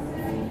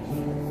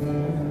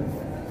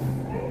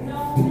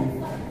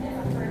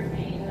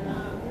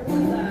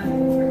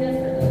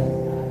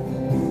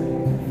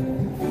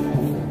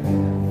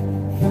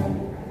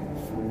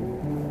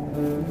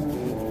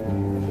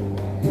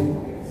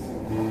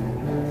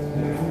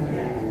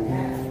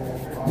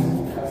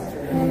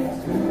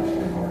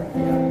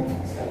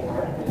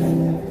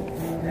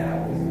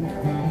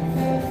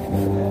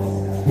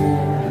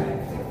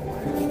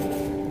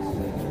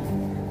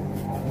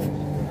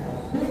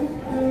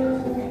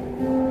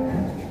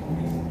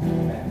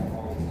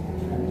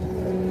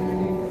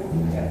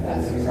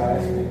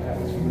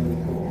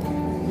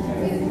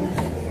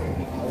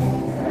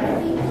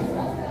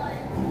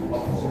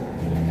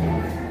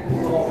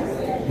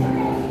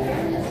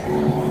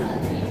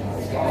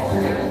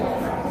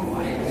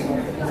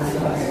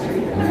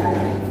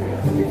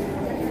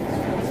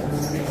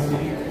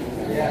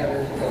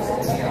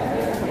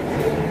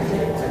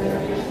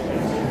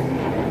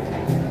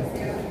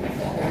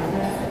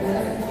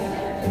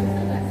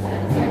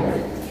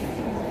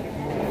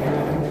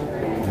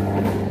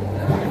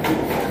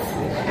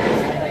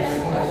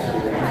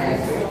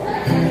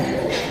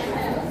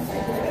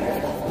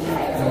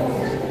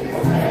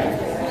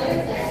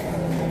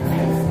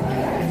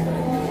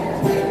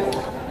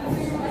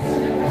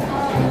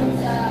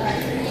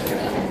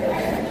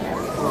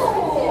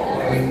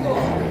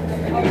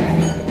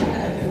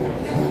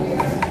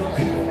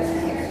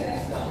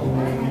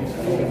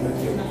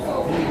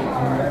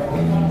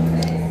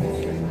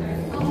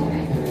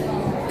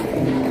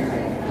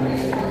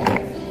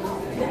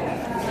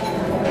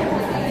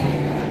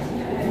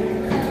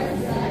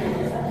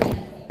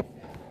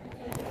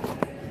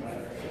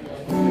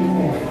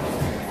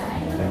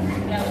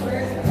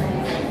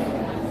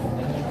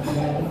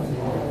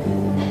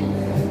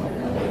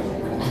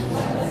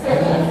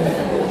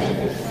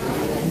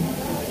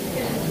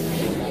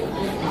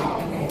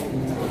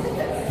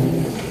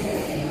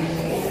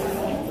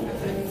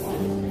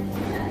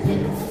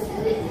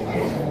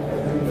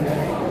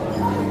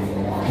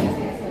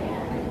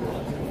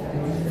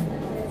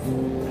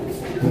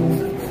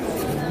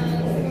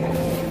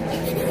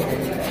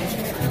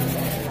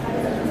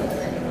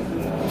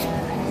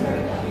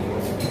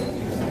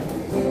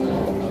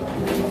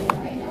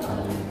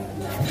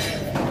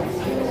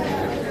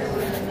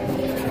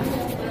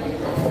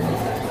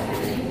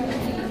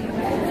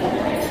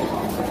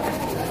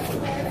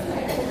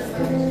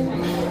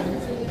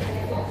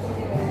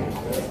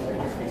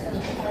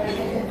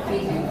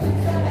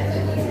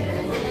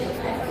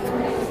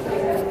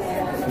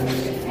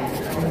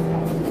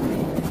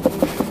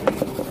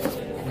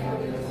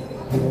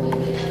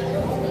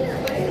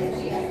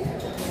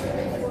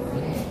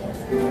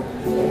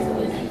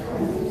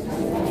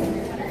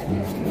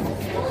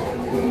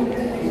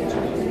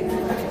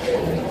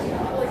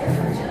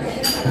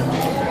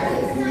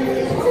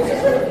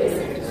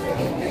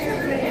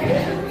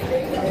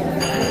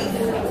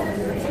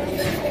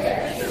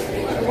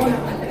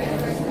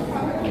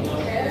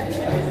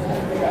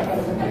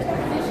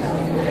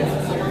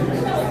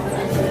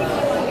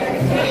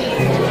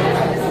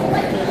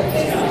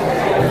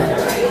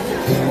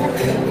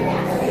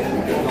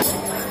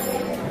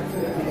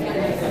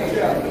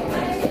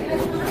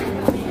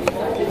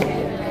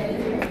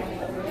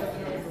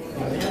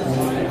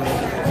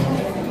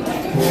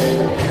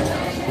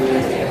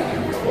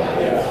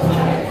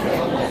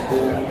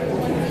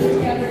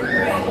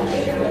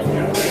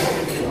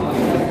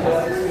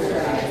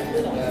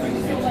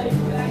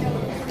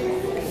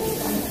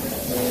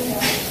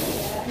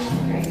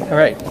 All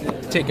right,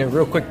 take a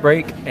real quick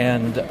break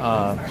and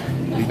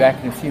be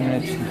back in a few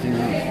minutes to do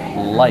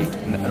light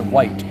and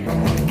white.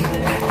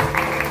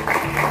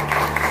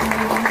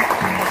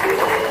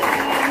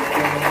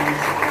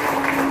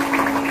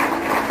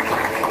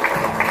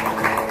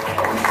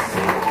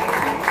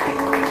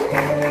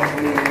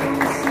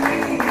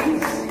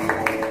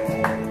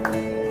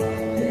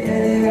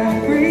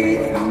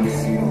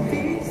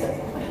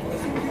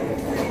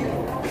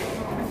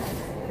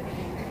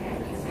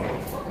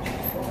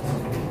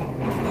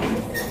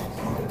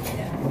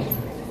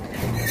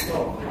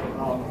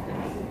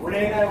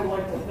 Renee and I would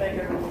like to thank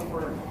everyone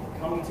for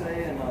coming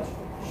today and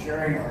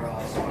sharing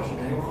our special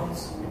day with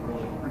us. We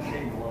really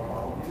appreciate and love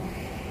all of you.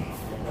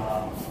 And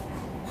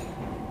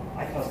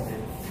I cousin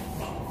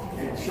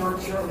David. And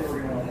shortly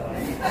we're going to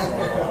eat,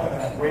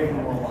 so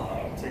Raven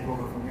will take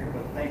over from here.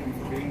 But thank you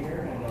for being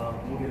here, and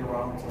we'll get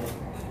around to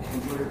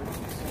enjoy your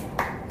Christmas.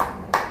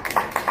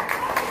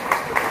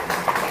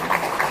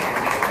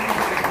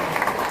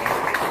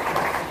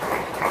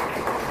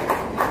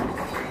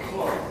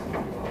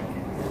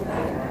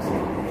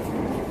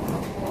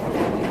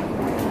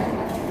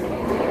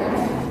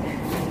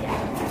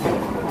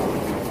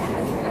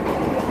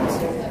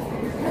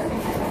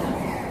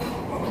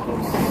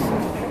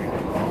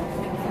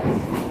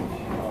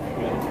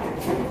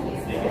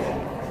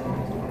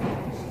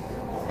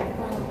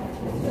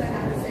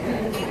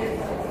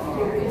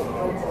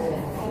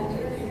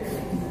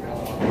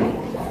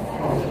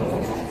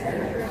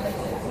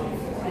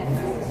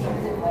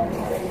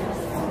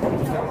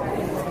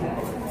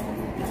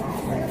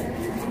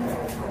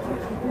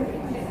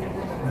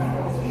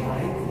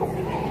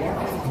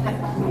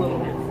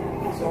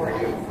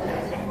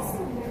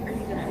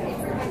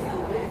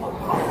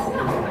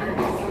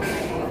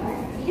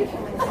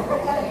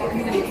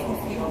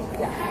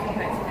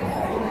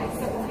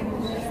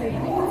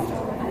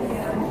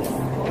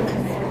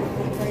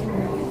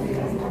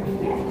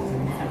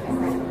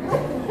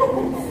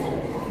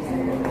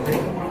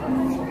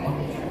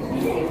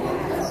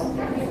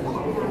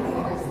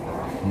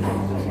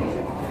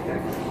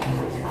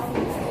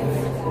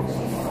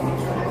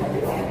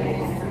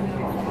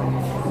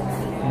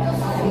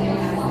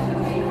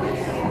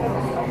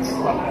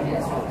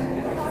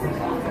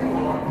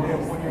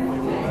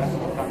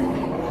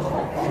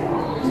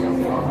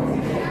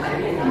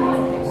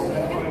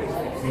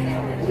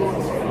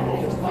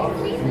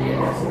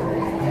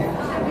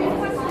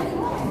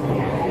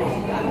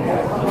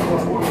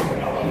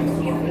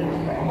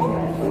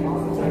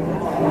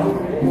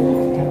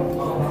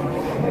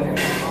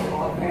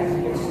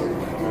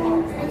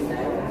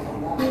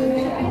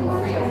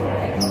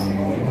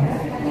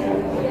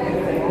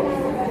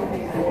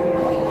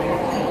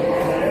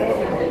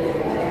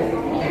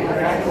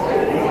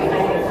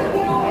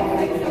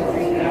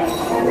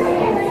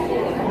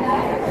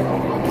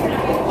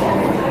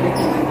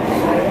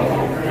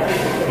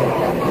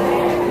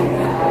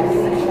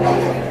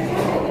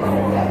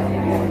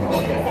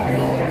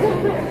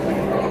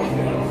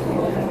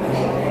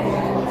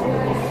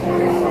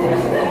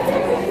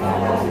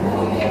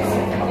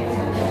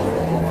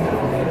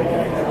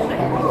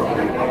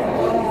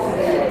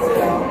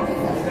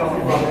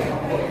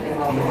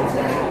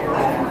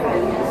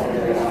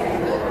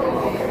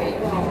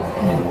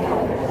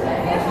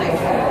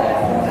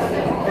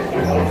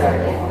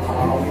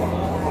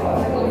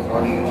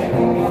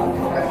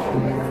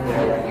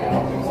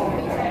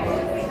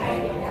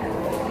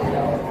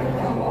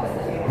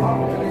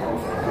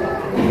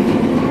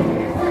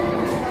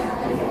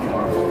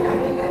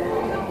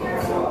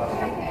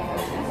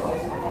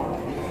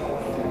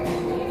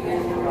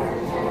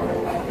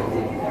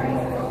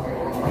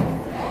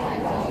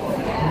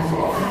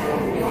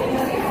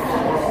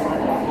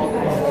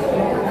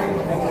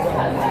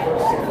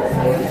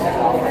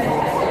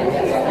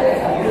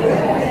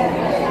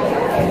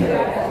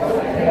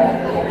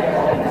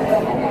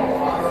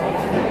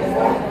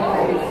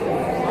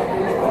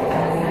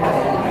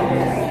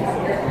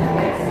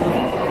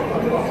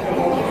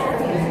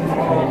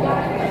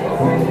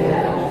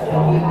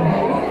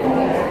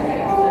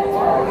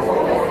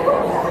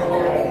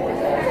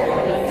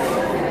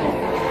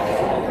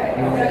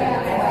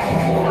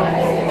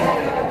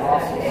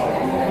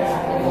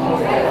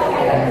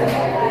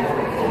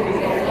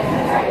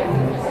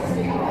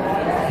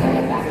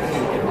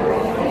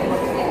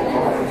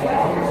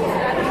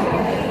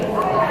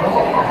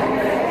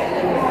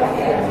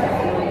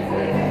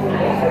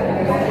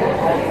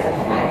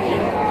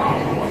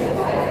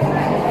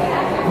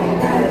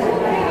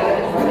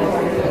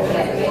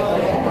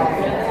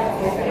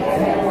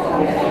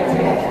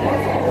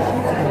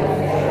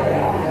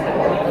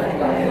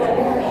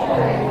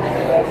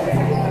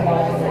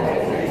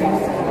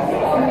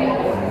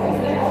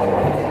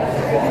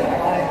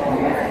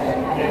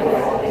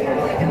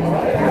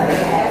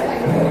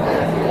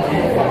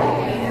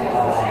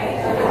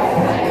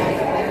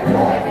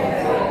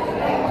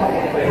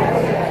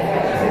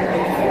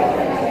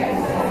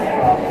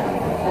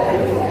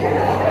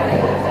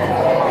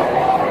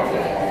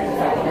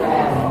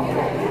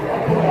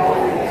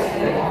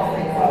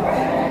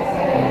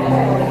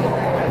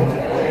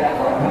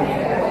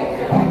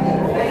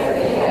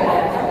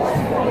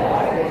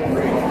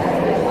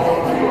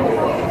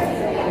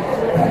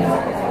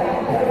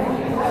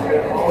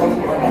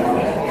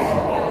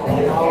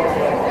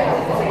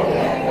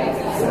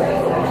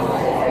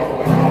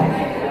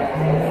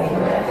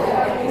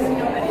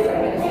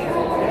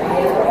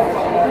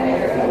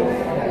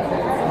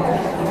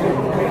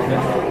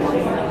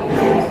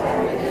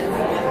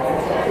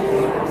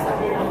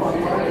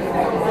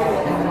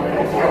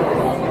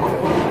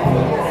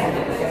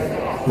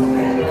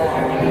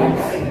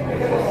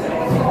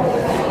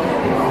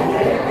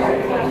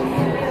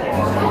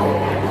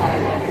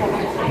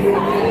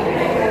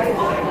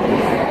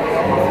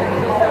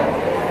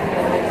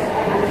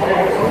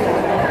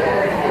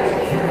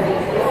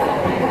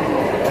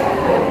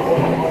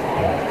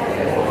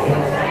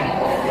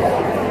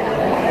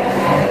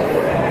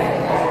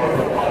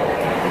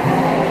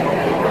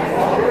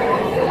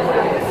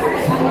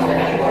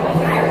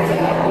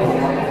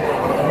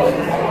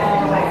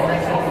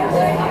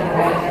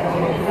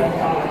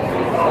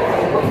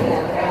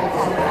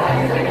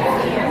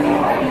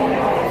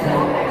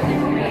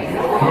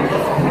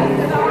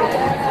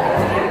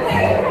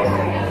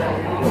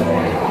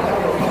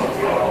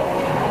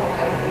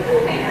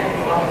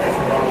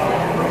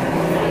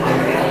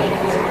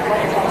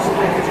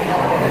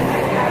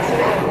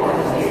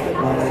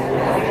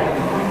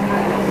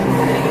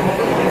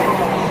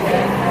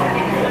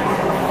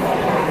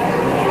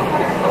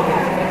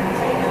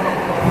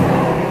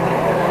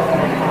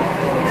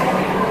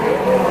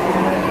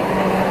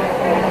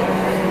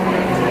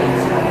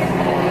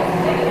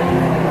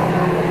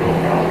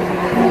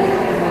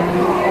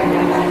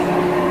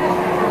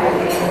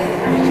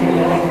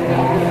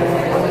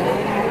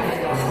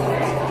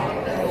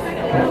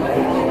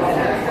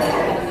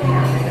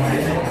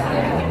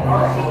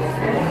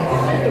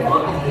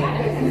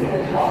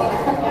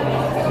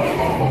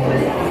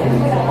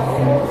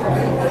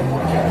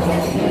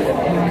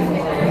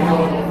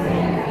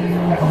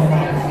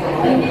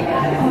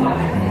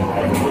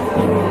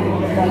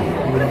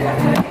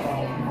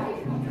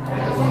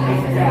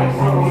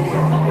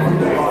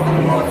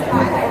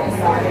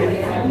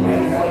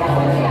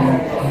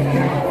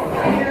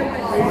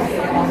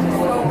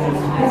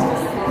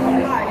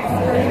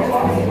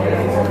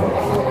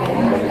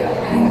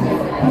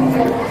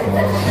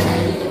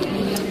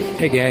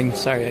 Hey gang,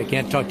 sorry I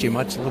can't talk to you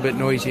much, a little bit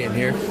noisy in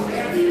here.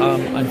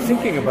 I'm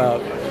thinking about,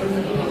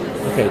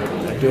 okay,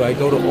 do I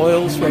go to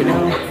oils right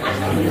now?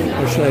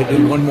 Or should I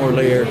do one more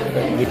layer,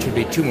 which would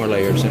be 2 more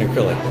layers in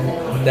acrylic?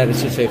 That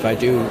is to say, if I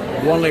do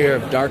 1 layer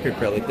of dark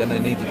acrylic, then I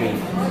need to do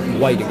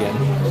white again.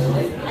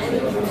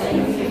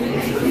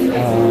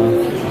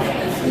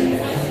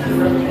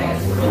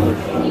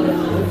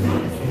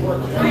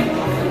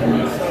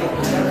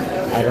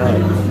 I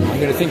don't know. I'm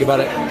going to think about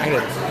it. I'm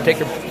going to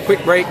take a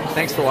quick break.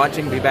 Thanks for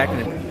watching. Be back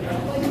in a minute.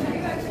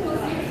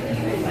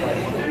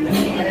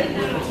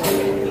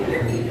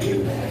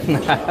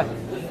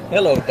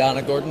 Hello,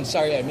 Donna Gordon.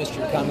 Sorry I missed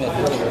your comment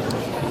earlier.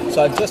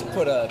 So I've just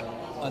put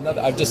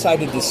I've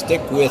decided to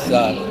stick with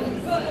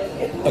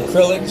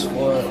acrylics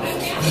for a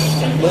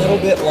little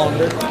bit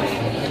longer.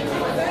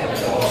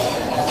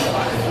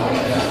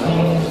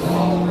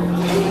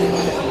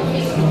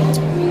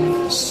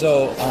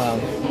 So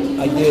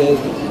I did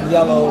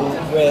yellow,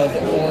 red,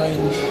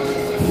 orange,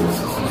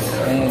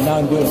 and now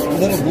I'm doing a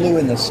little blue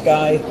in the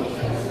sky.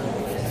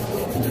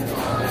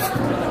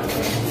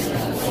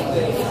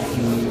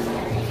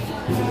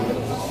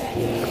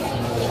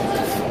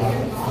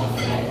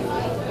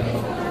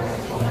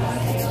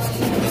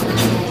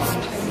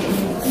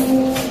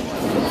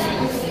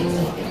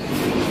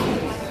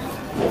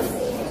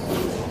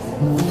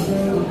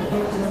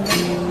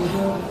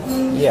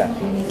 Yeah.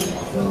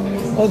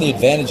 One of the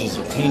advantages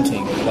of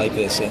painting like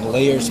this in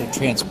layers of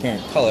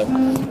transparent color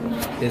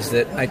is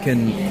that I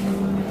can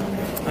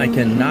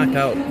knock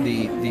out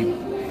the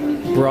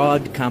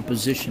broad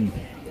composition,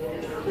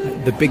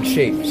 the big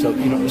shape. So,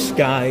 you know,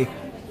 sky,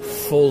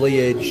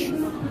 foliage,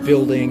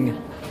 building,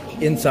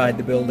 inside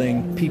the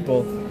building,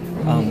 people,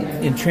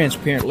 in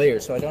transparent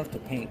layers. So I don't have to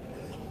paint,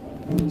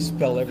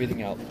 spell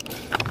everything out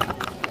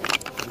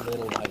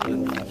little by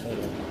little by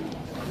little,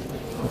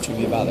 which would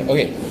be a bother.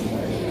 Okay.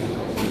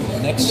 The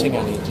next thing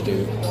I need to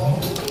do,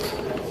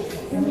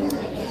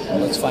 well,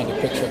 let's find a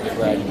picture of the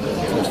bride and groom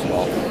first of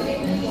all.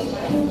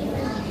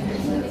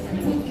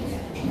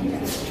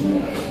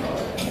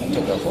 I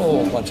took a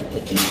whole bunch of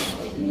pictures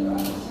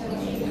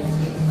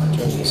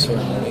during the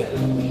ceremony.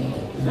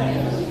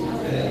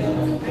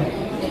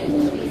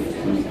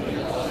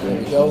 There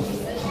we go.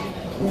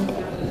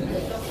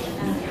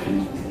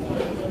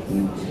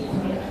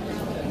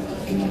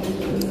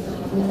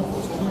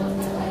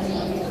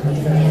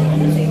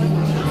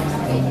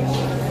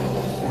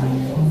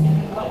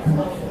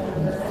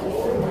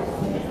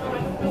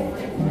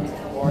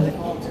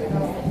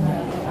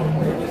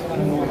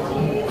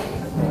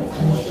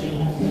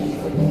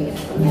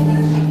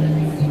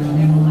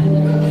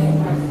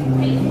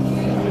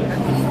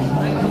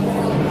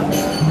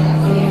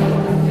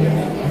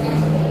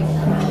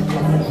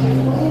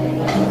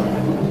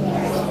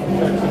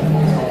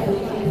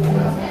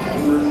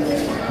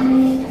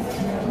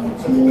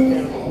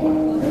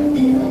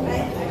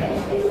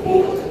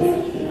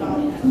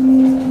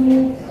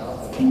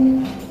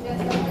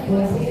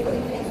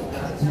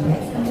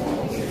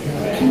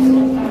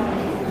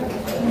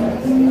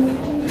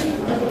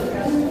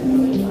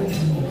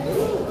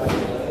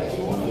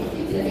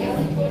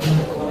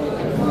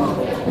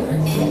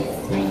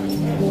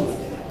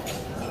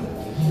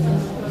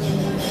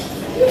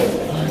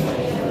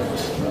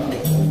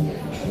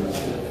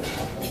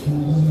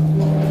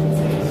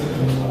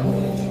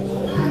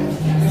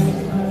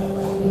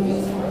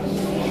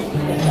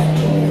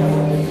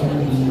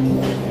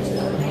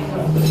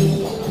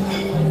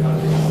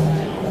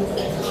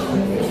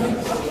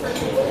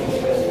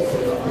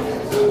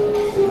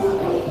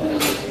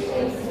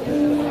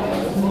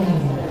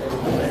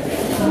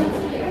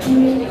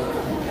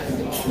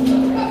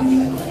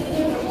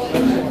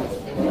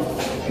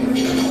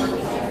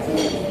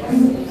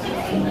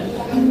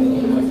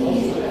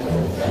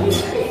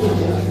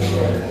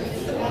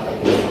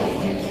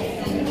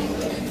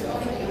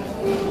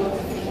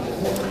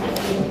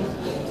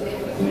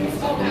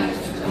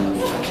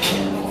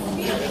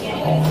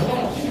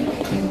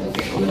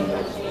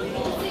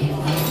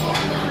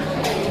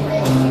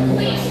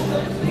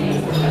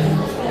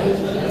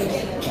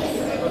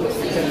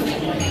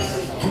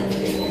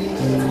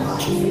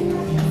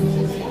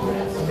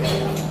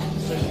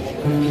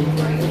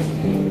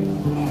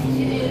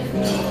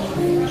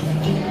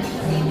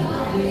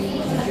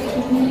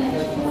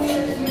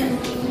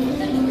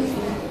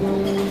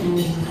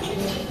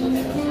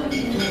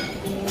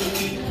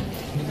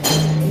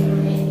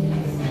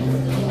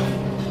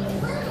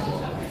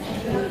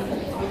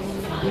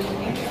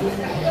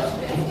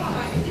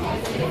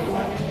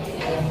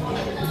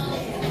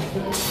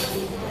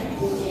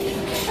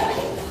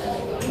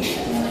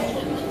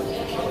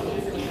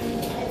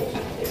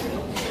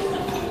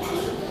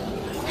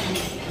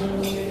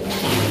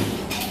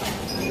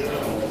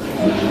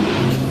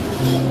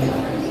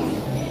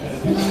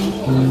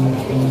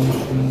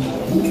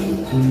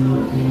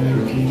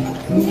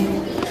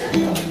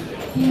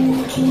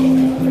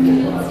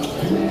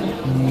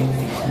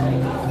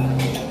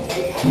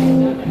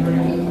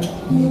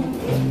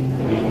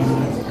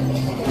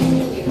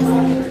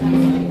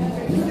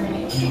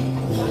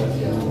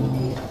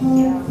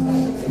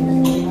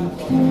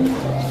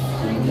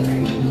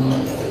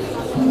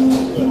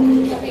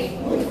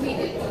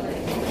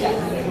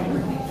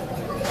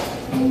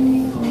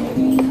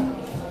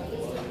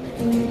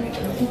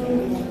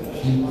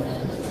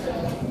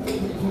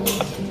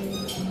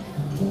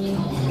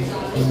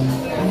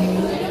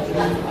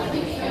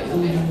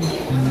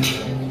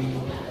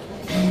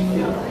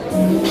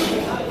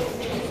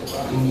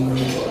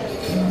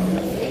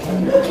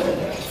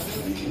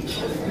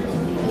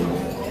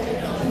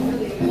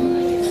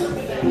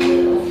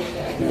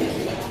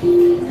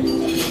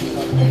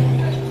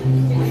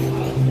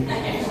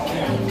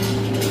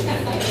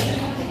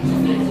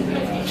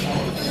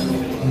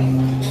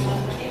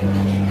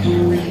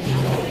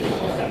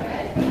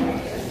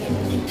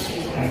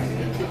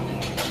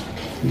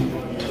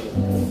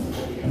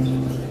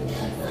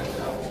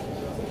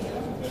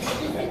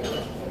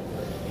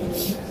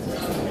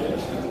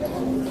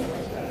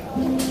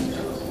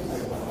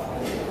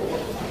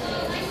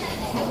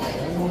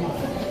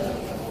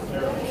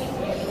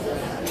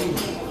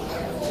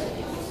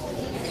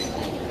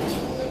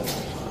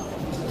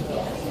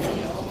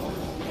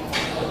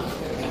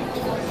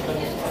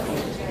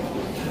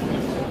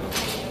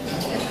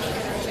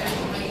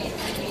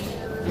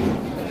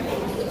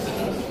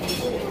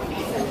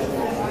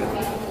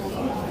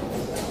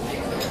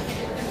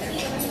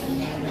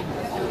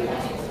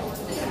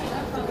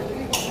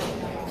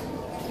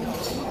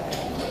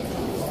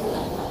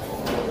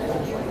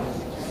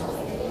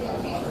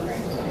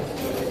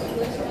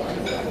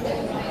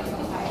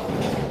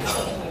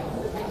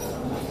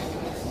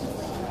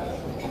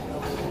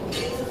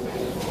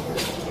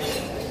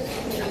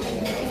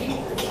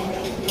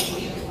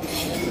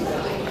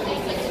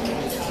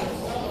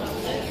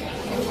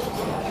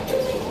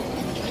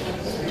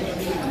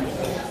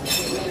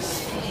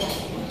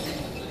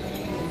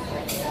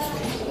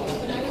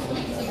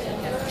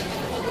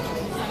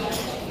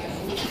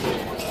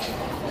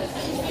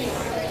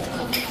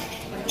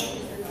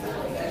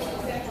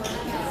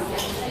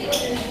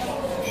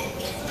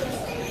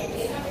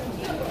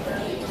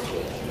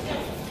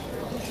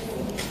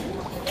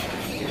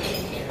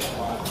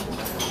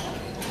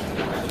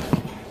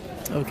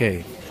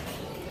 Okay,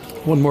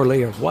 one more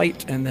layer of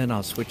white and then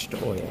I'll switch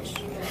to oils.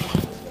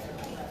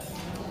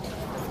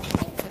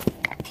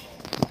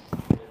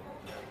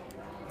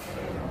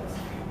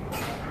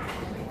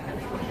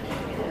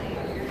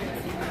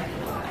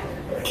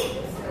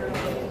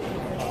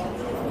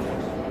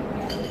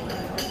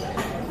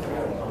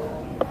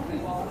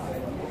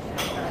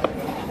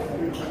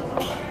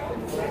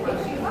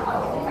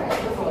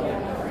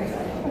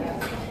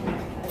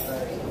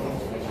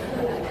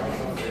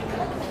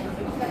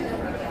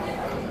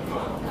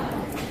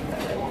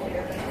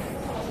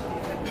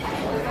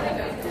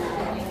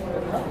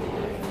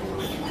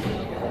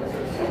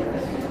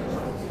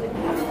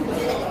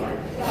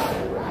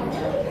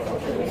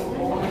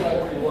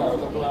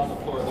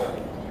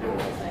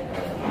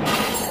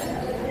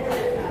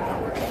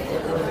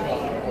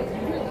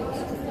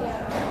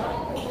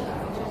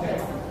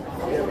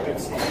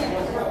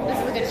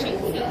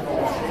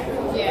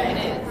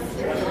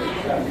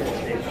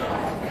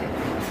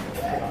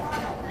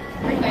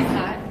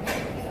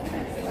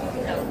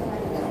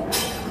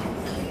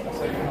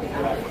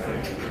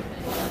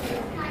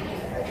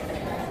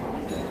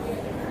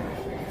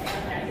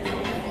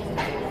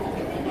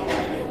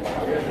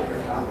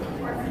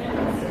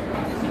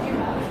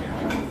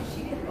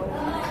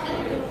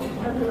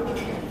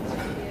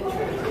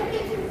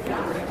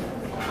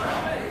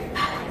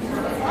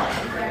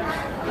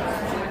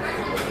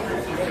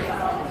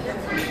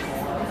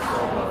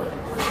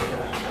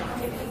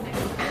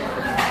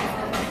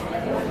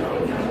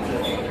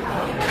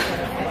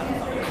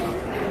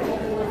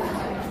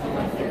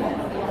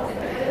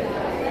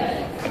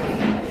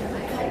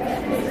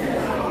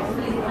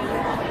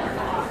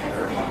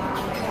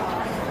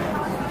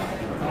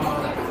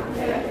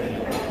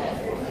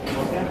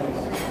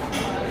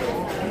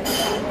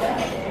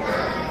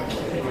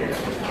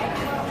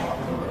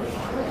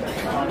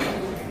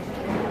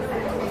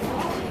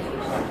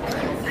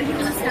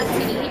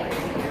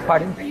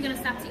 Pardon? Are you going to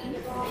stop to eat?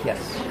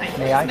 Yes. Okay.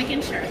 May Just I?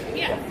 making sure.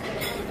 Yeah.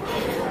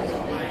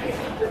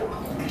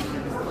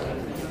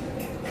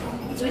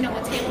 Do we know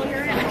what table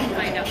you're at? I can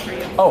find out for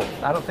you. Oh,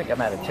 I don't think I'm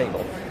at a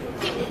table. I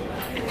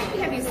think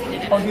we have you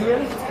seated at Oh, do you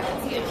really?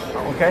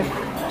 Yeah. Okay.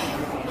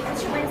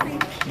 What's your last name?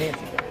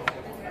 Nancy.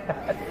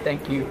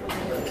 Thank you.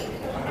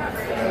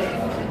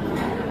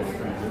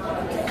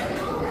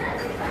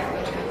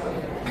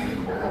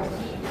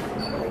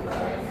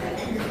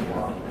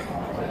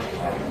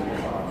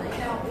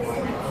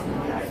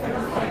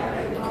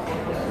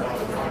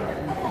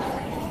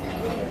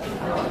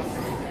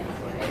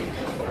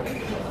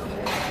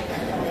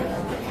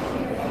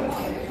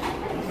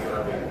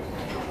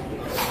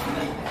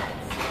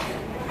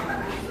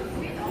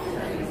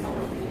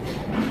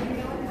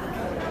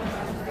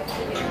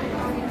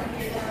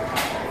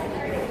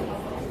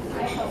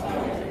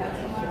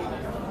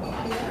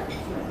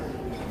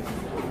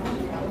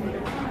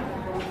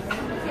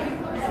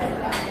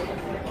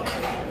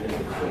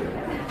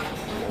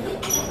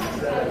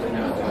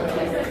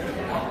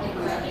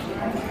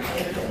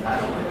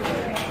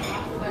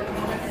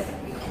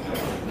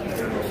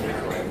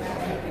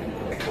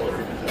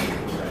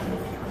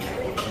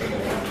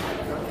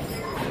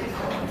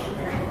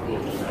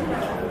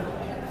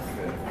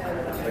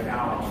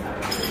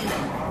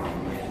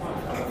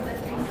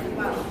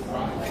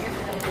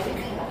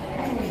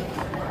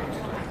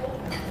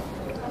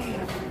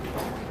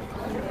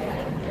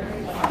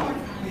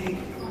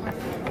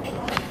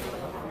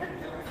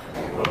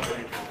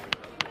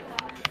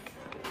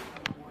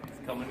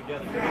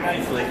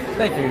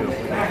 Thank you.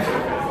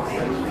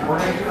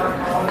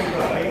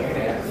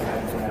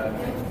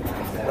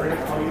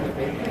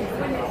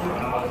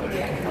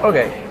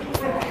 Okay,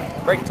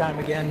 break time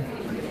again.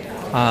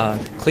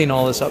 Clean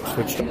all this up,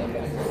 switch to...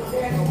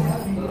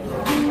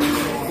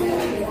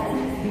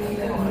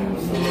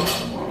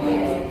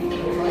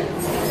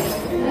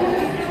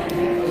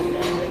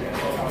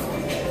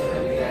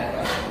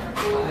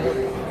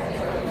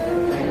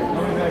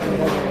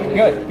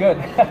 Good, good.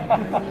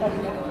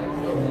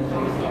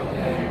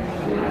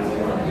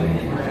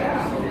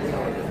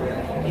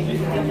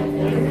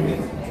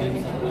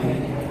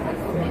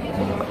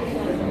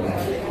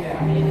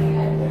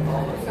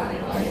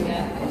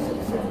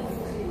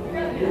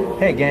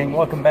 Hey gang,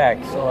 welcome back.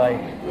 So I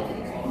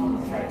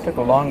took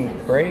a long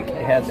break,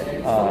 had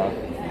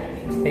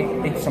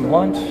ate some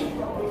lunch,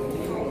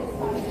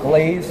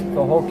 glazed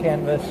the whole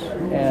canvas,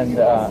 and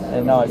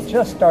now I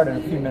just started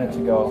a few minutes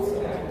ago.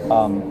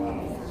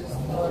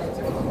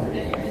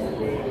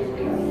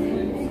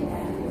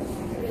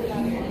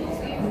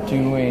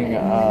 Doing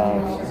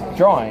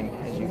drawing,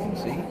 as you can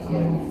see,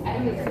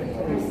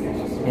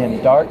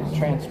 in dark,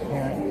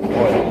 transparent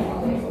oil.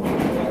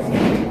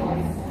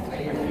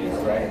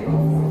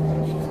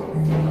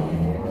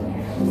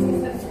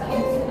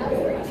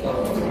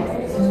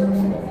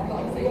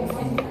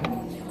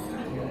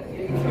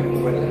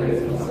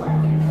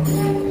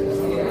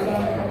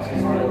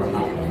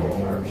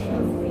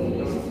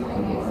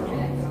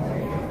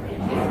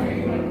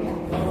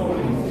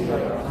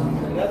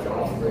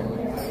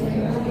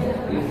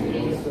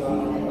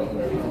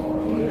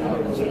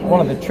 One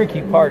of the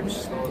tricky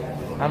parts,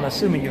 I'm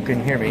assuming you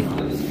can hear me,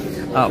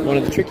 one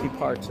of the tricky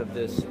parts of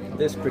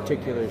this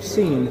particular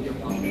scene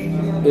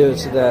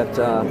is that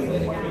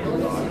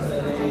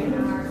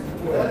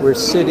we're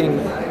sitting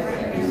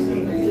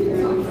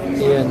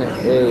in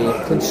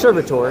a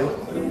conservatory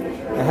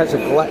that has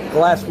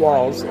glass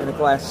walls and a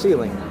glass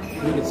ceiling.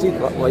 You can see,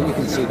 well, you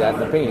can see that in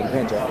the painting,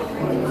 can't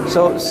you?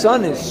 So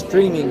sun is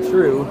streaming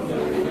through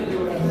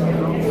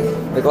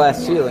the glass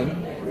ceiling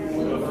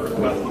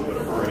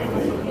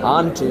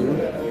onto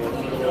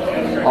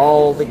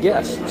all the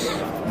guests,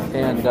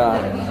 and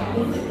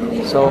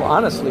so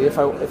honestly, if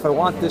I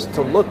want this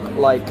to look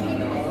like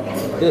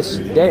this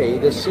day,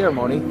 this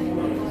ceremony,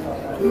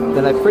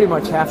 then I pretty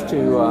much have to,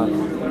 you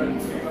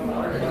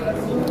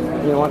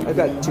know what? I've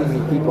got too many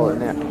people in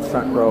that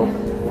front row.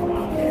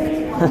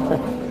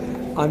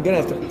 I'm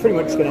pretty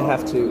much gonna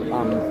have to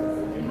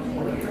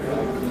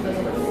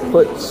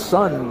put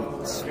sun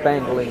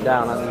spangling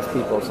down on these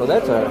people. So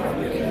that's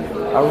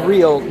a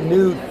real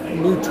new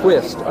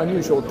twist,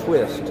 unusual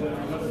twist,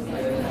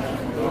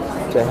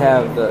 to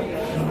have the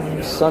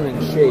sun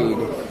and shade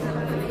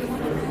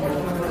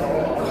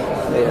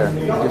there.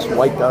 You just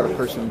wiped out a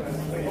person.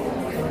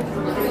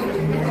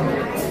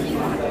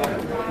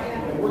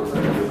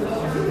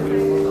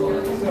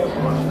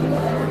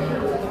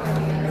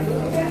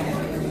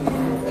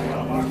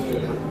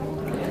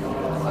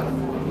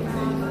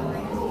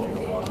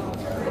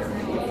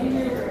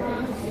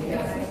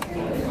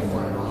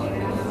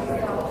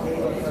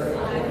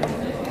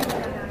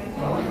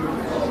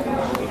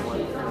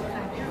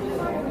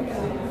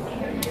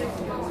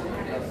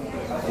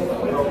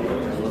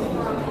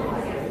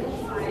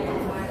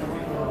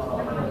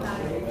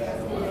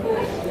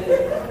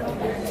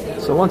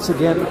 So once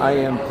again, I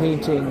am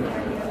painting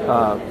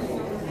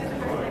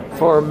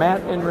for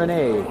Matt and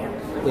Renee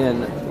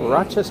in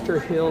Rochester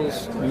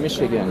Hills,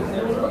 Michigan.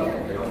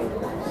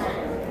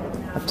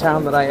 a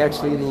town that I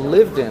actually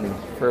lived in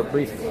for a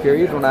brief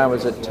period when I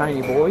was a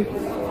tiny boy.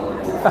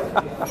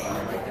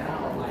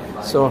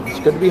 So it's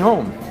good to be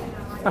home.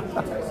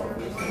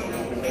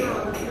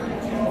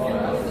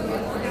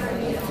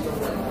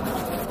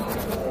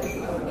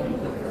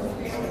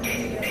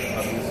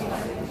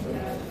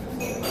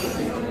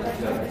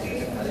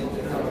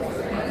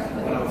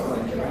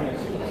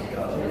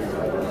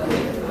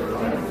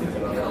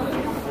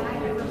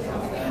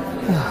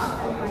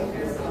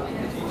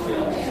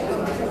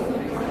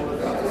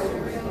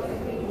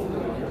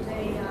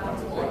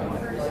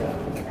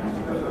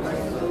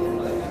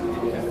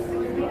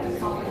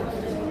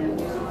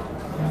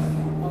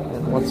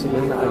 Once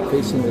again, I'm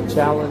facing the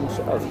challenge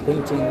of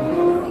painting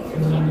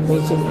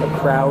a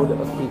crowd of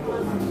people.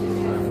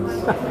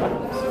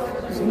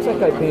 Seems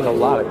like I paint a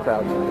lot of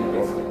crowds of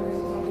people.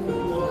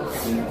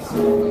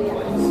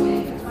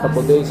 A couple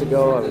of days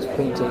ago, I was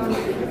painting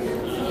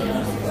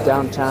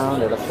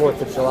downtown at a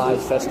 4th of July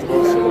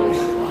festival, so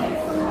there's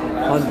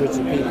hundreds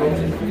of people.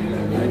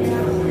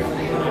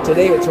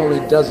 Today, it's only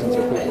dozens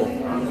of people,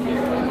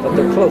 but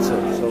they're closer,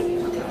 so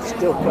it's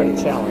still quite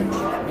a challenge.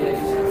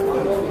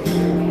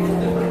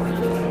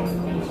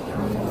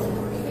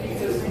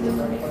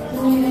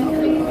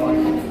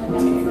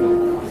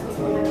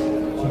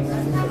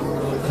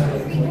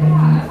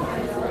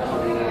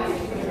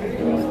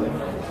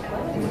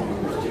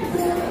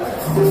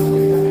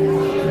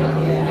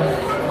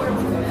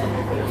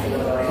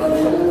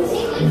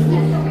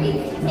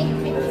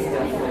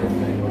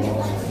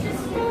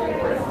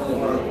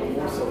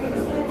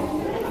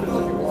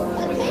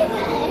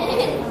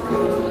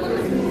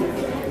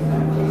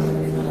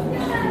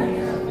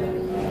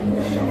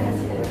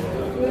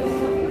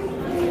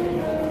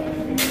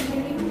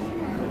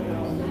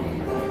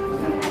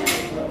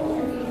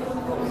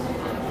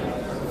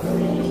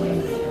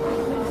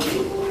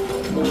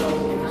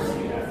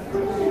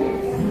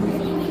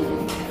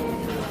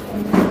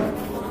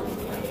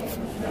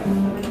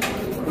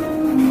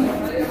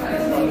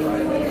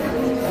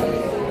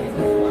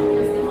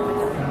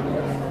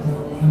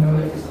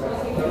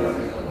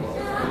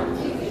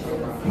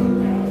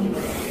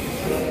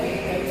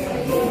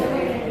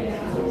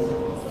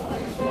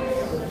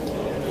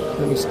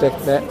 Let me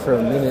step back for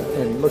a minute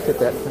and look at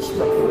that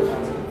perspective.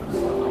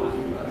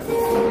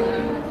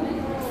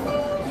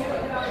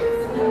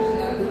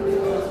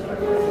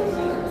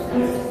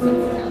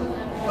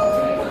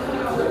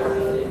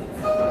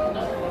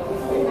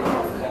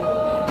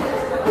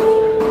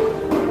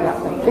 Yeah,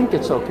 I think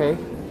it's okay.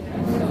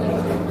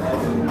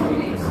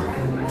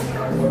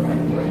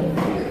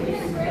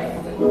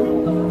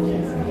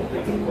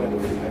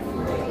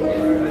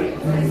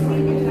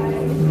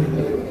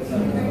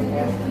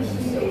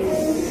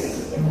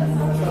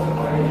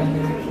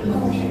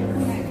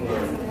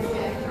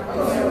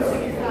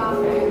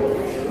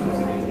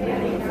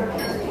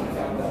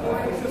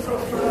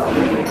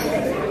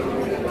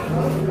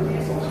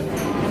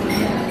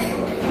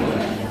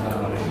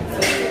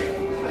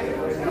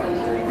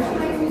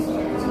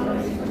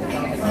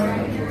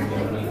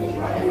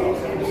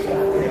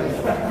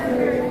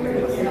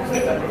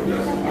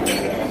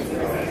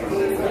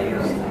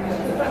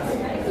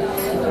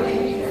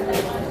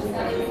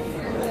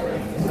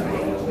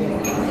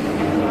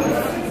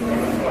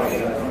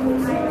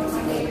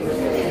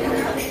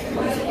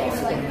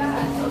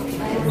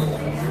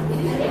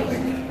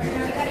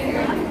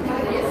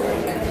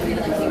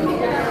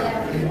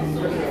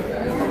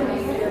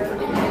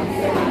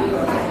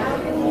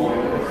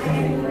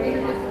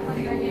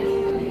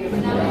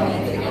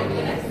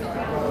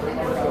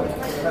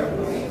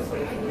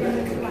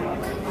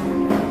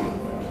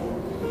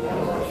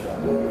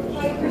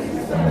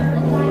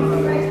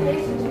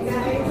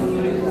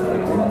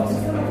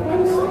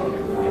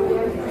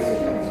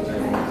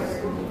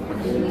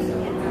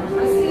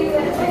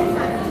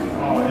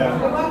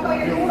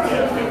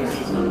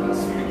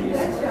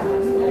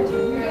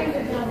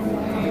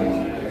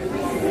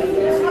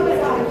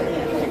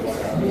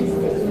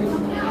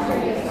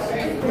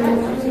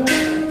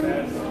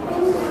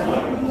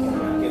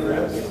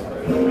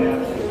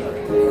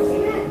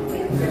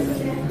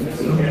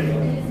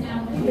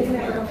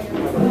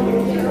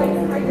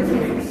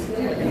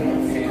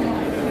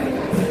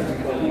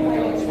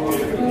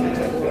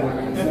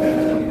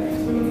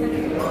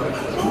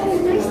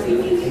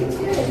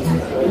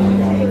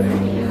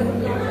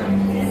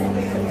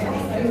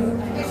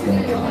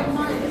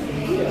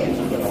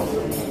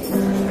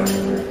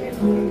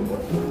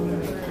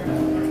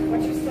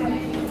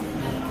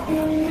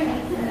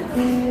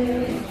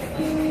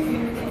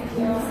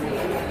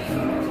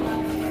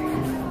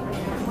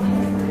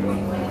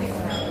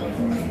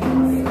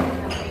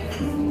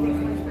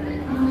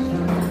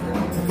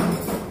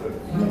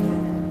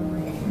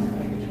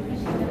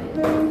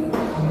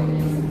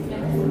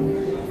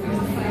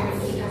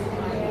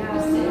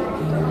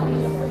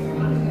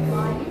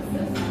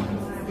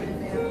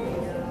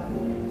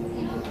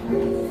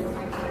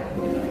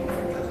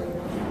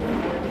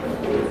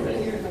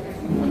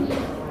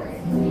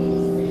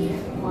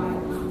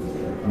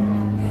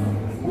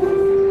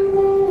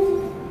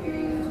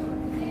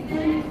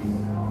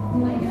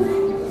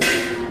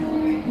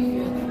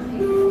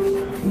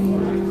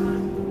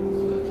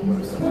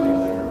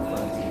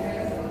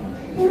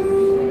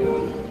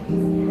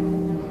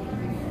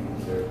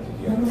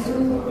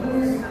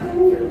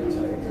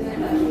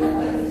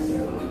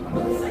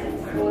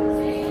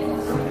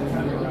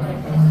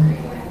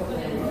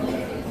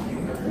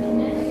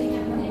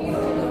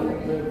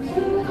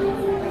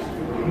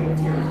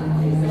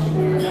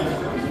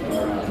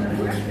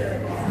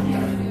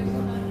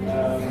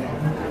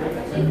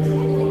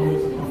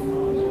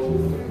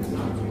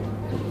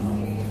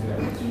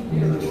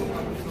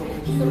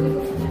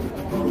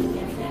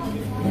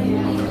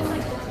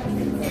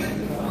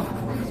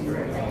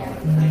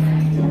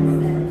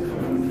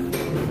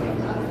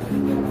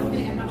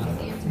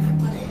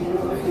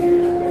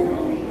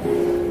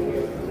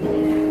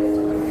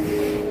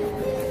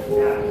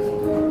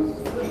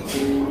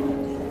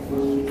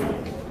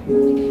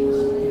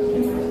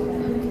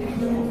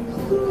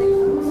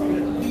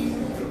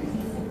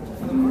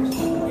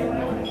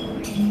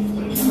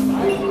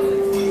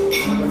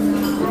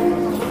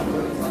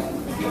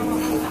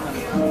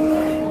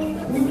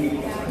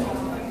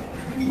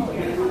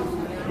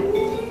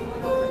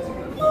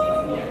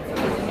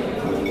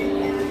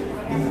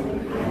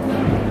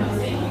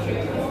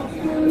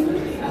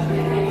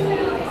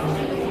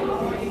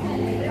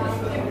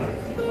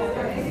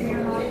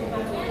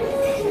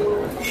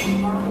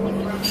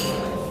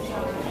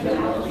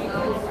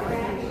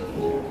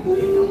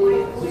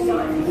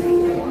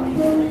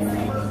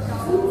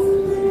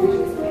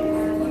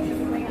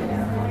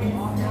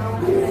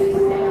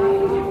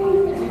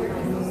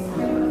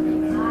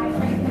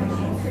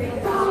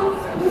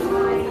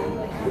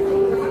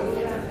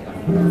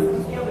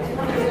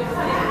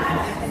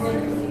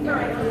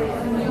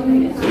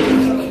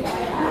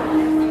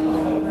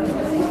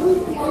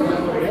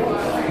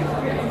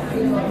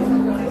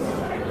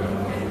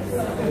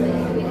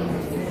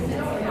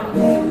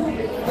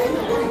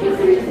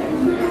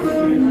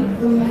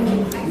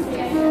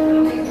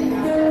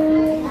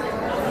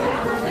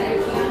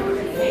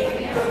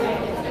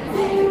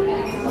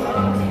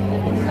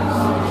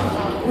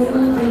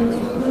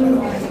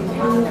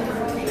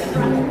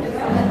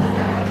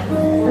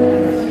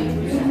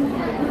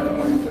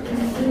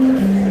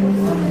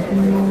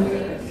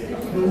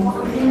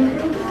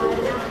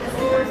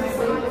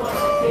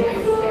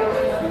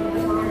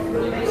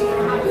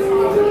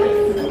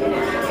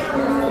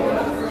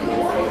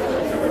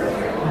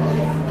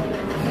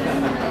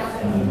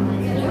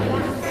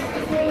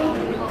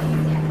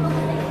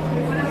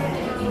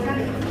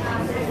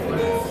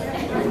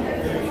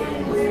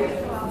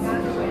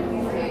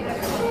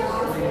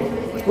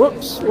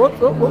 Whoops,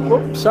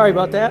 whoop. Sorry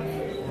about that.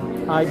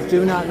 I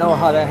do not know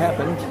how that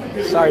happened.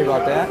 Sorry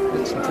about that.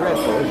 It's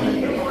dreadful,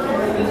 isn't it?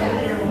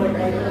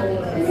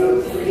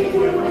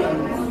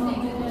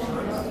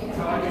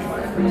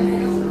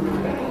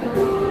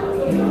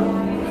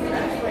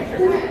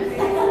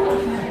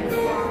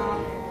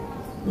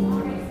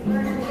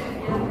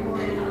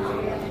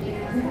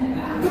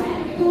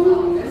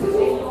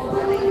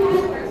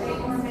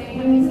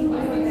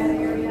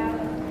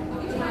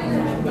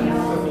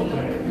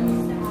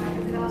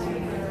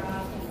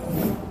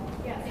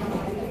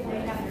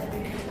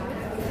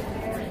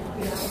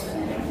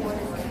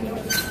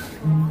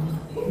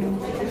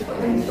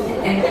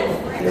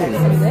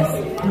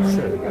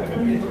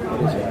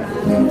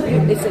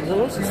 It's a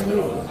delicious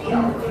smoothie.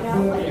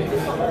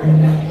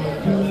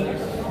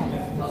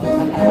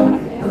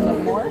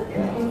 More?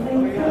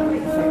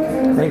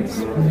 Thanks.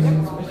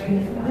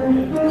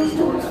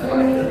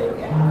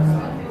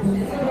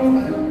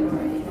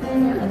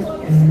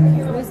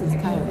 This is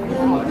kind of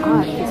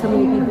odd. So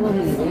many people are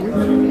leaving.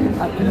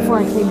 Before I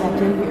came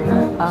back in here,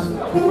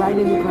 right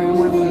in the room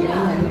where we were leaving,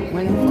 and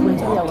went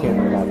to the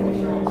elevator.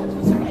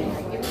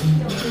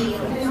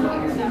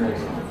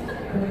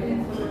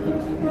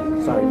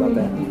 Sorry about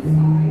that.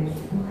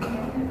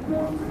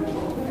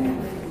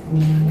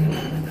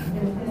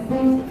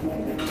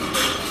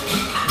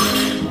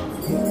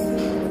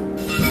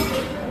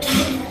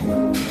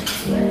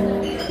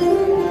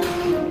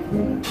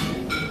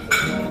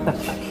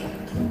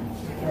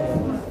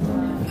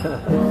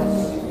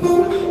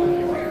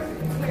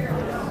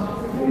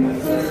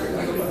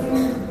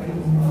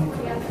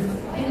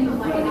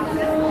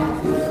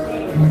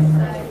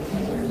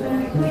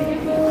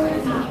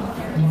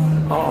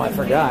 Oh, I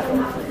forgot.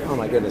 Oh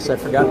my goodness, I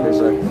forgot there's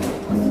a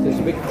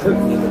big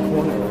curtain in the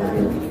corner over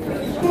here.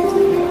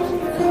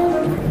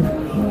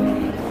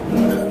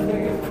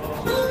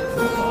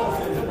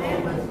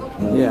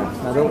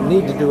 Yeah, I don't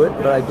need to do it,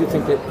 but I do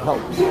think it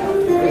helps. There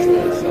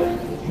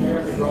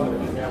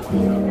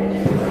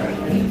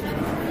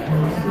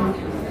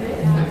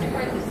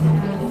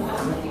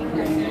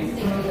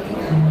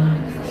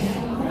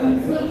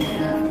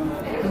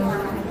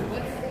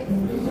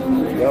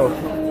we go.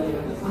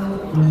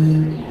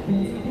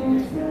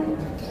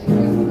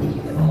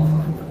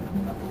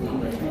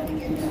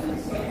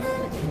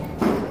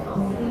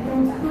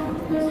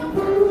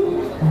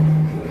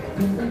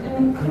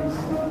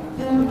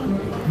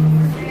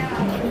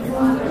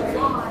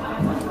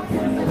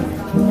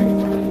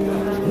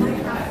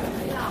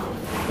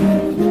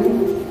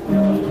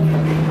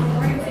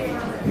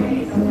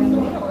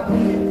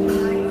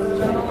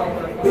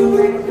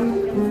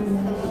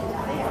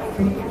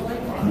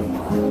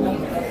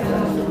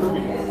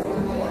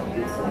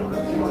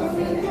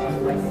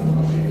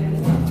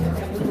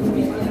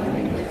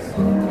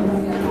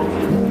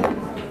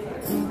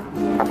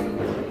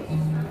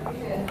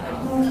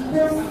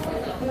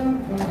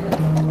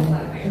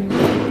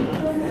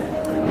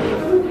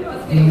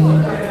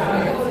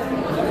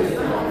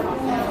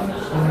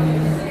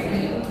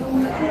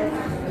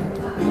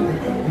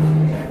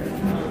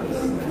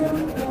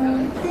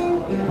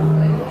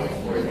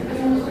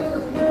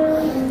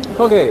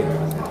 Okay,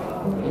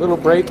 little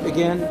break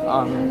again.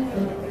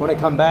 When I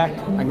come back,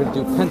 I'm going to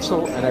do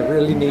pencil, and I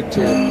really need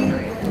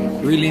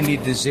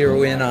to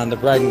zero in on the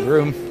bride and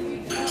groom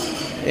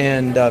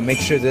and make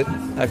sure that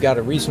I've got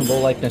a reasonable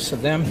likeness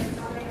of them,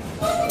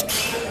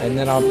 and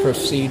then I'll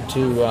proceed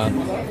to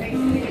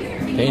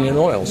paint and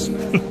oils.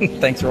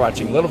 Thanks for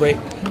watching. Little break.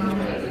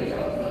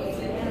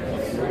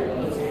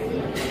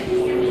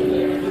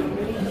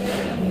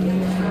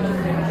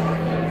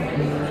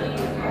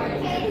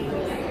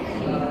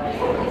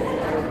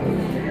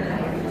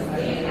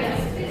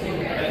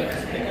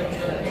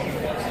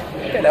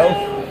 Hello.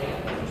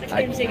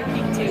 I came to take a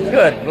peek too.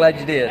 Good. Glad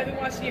you did. I've been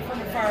watching you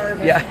from afar.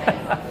 But Yeah.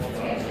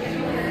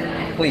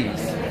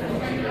 Please.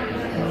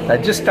 I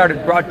just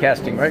started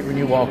broadcasting right when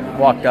you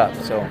walked up,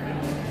 so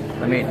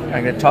I'm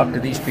going to talk to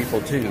these people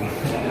too.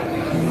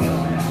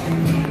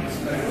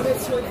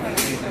 it's really fun.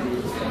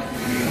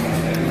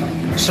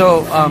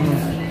 So,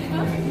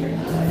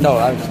 no,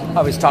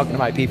 I was talking to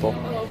my people.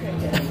 Oh,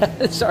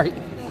 okay. Sorry.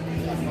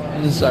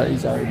 Sorry.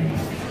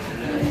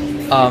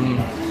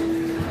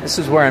 This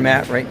is where I'm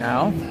at right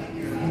now,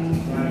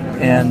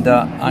 and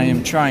I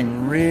am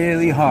trying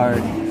really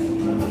hard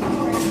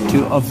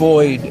to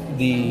avoid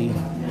the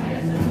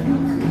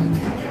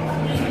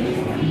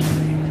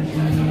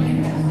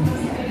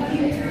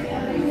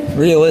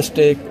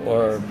realistic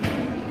or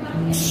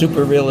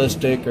super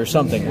realistic or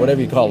something,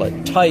 whatever you call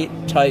it, tight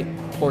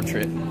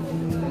portrait.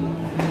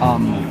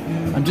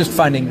 I'm just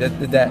finding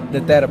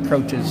that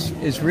approach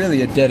is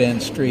really a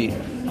dead-end street.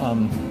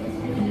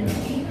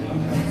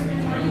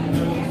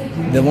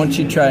 Then once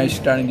you try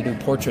starting to do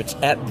portraits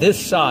at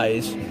this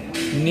size,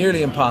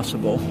 nearly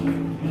impossible.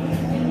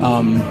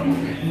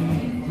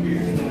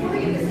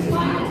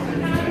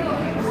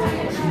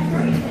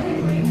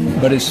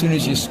 But as soon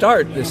as you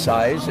start this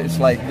size, it's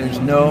like there's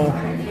no,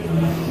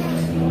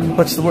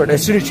 what's the word?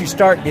 As soon as you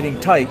start getting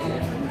tight,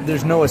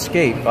 there's no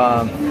escape.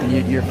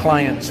 Your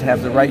clients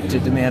have the right to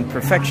demand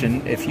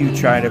perfection if you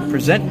try to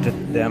present to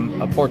them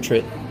a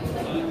portrait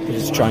that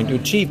is trying to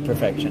achieve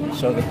perfection.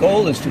 So the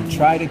goal is to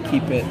try to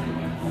keep it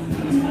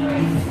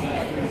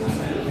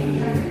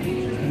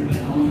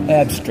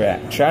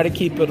abstract. Try to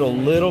keep it a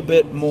little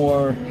bit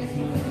more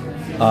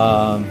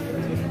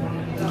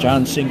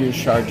John Singer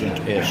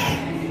Sargent-ish.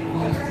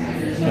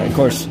 Of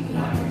course,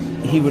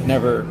 he would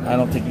never, I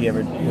don't think he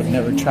would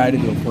never try to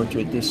do a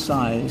portrait this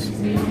size.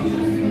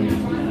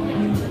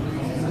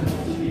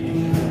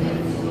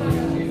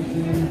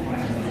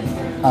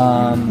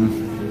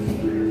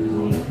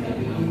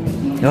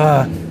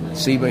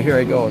 See, but here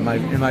I go.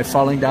 Am I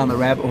falling down the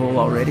rabbit hole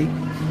already?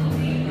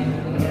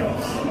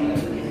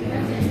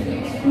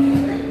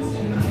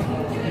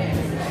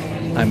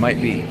 I might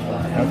be.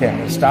 Okay, I'm going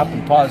to stop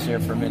and pause here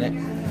for a minute.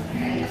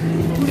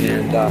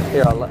 And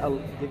here, I'll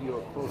give you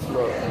a close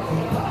look.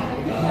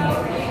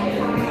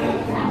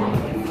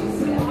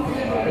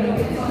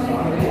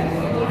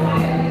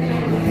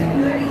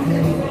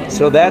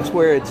 So that's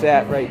where it's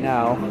at right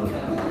now.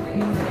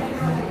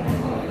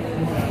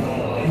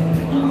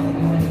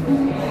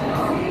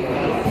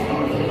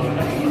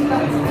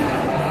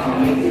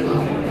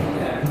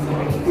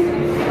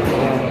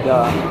 And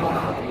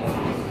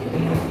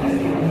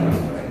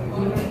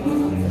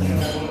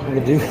I'm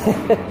going to do...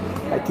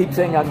 I keep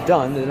saying I'm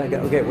done, and I go,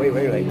 okay,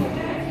 wait.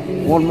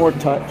 One more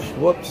touch.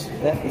 Whoops.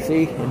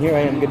 See? And here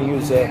I am going to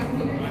use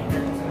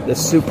the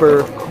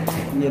super,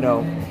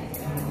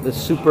 the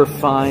super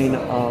fine,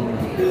 I'm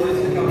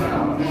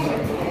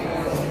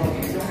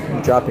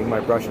dropping my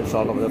brushes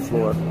all over the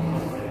floor.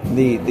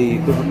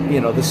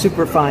 The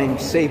super fine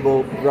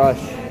sable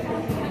brush.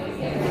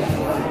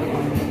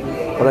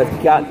 But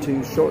I've got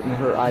to shorten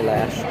her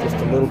eyelash just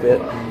a little bit.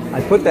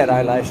 I put that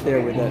eyelash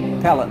there with a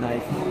palette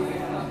knife.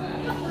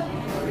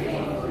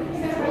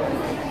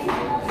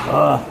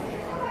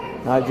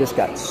 I've just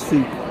got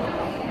soup.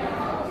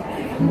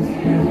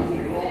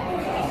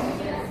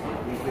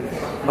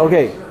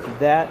 Okay,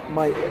 that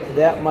might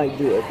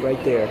do it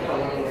right there.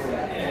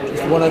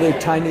 Just one other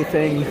tiny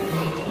thing,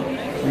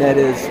 and that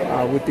is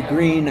with the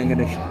green, I'm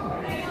going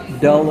to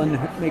dull and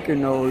make her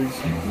nose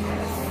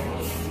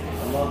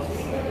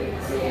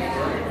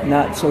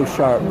not so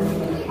sharp.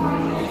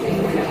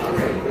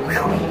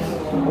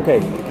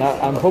 Okay, now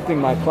I'm hoping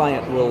my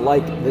client will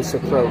like this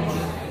approach.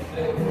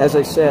 As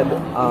I said,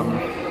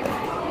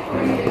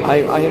 I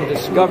am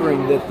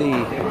discovering that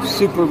the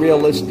super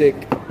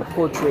realistic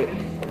portrait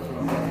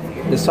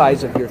the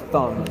size of your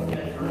thumb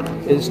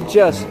is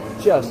just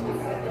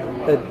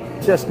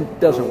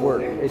doesn't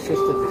work. It's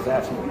just a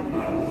disaster.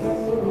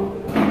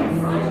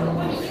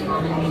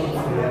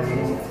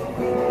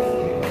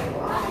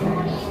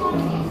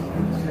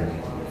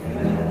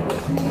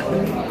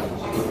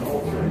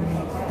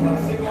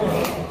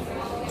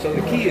 So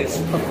the key is,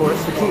 of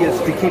course, to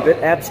keep it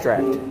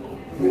abstract.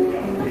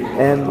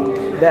 And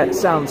that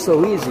sounds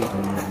so easy.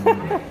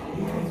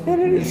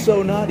 And it is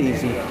so not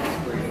easy.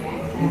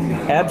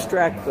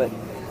 Abstract, but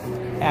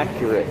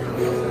accurate.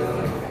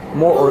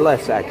 More or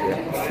less accurate.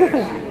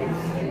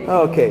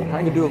 Okay, I'm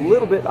going to do a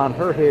little bit on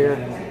her hair.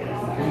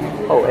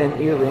 Oh,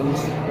 and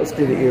earrings. Let's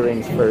do the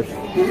earrings first.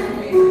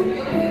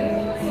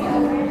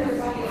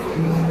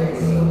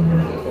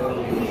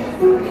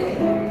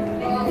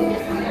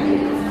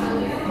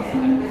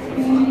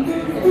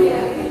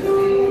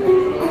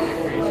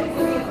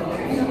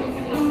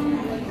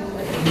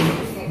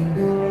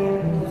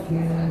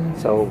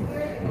 So,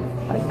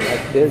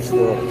 there's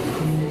the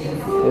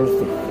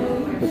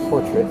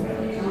portrait.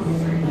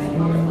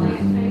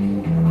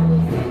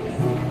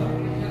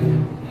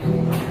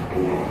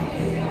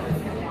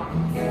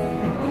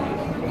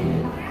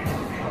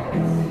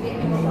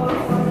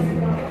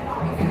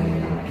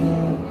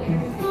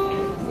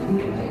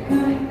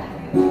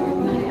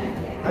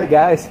 Hi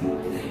guys.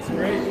 It's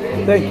great.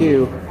 Thank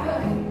you.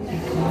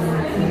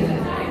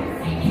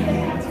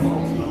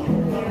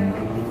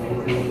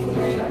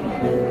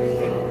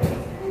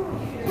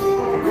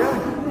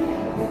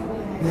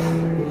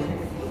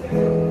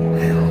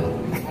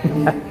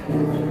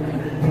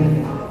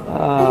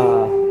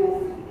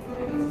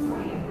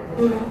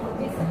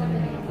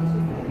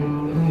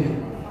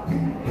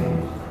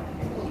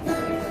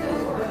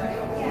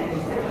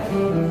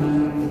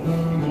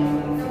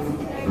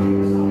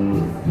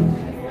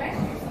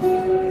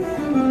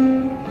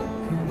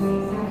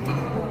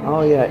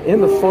 Oh yeah, in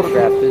the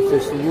photograph there's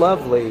this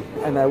lovely,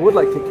 and I would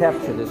like to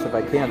capture this if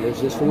I can, there's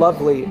this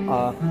lovely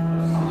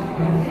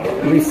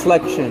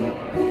reflection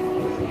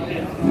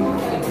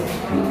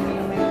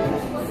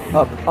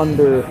up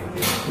under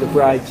the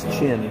bride's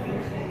chin.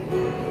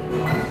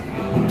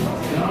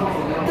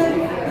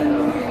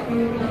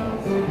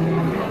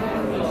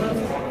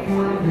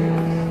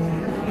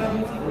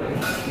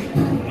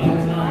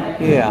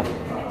 Yeah,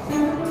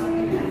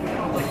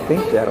 I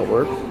think that'll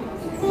work.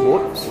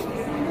 Whoops.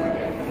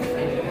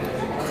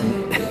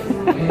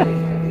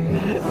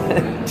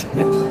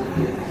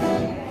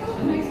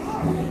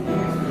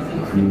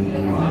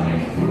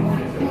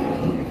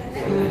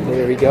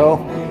 There we go.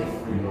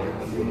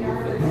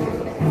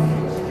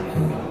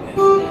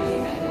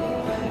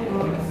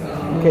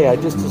 Okay, I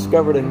just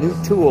discovered a new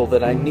tool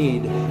that I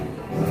need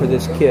for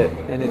this kit,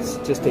 and it's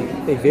just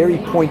a very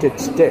pointed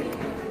stick.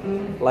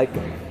 Like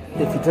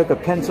if you took a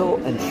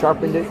pencil and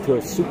sharpened it to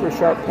a super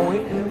sharp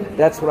point,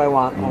 that's what I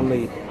want,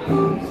 only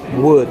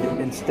wood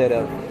instead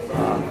of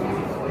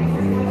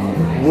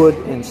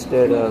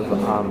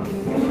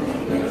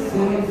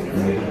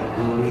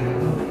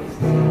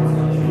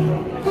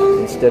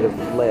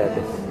lead.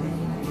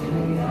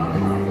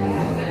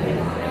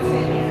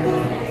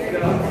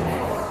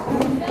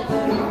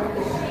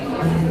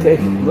 Okay, a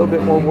little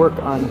bit more work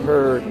on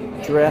her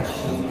dress.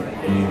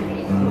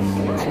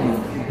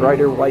 Some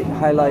brighter white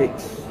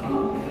highlights.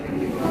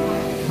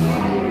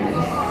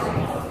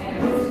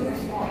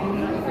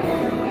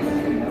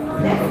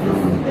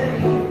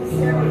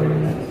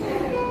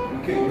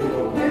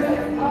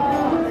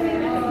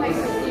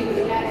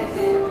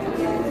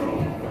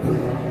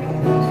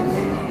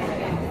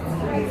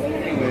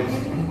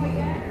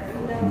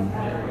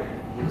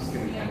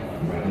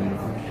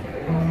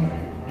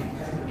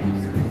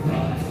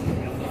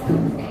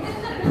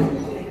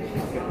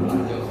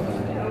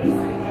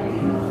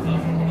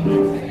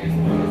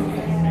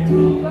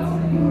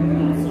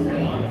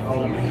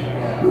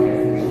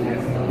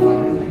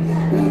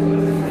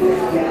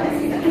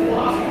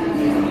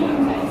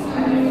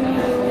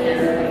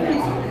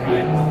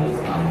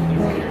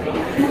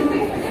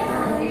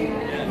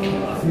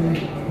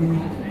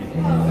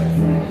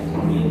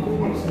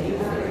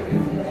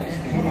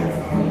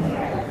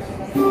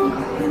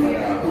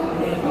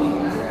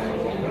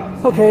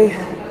 Okay.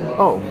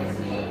 Oh.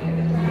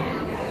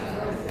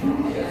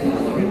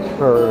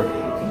 Her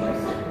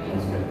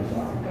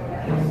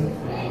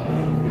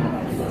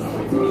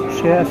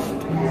chest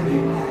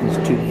is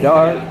too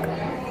dark.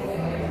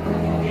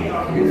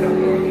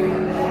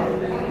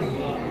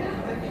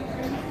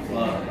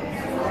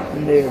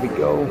 And there we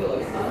go.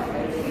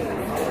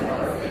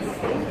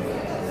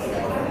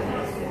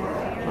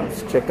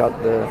 Let's check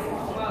out the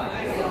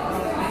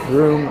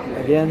room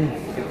again.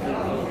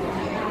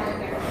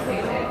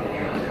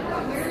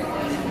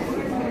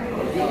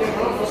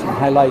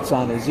 Highlights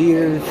on his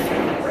ears.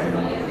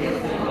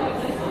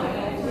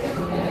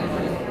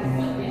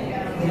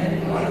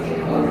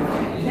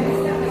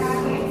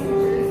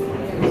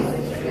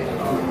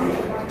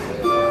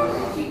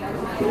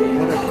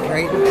 What a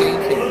great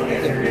painting. You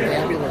did a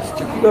fabulous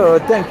job.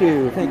 Good, thank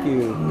you, thank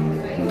you.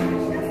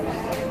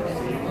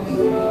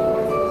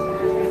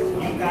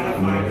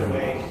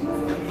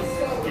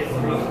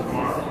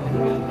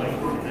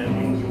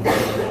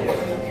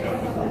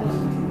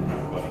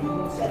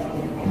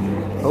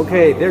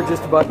 Okay, they're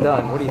just about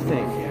done. What do you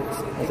think?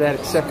 Is that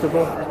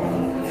acceptable?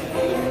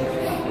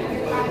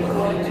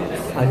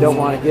 I don't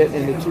want to get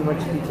into too much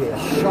detail.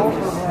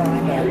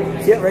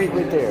 Get right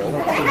there.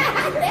 Let's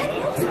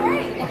see.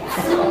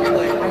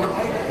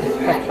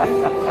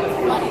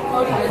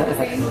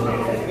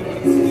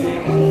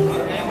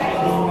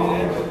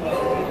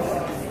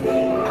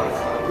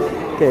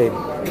 Okay,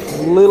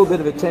 a little bit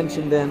of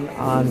attention then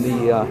on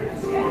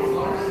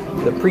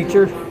the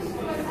preacher.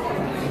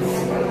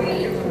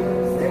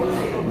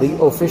 The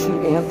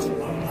officiant.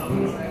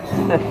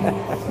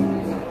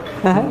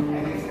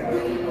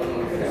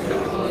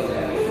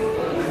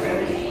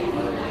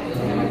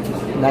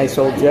 Nice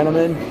old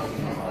gentleman.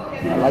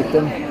 I like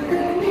them.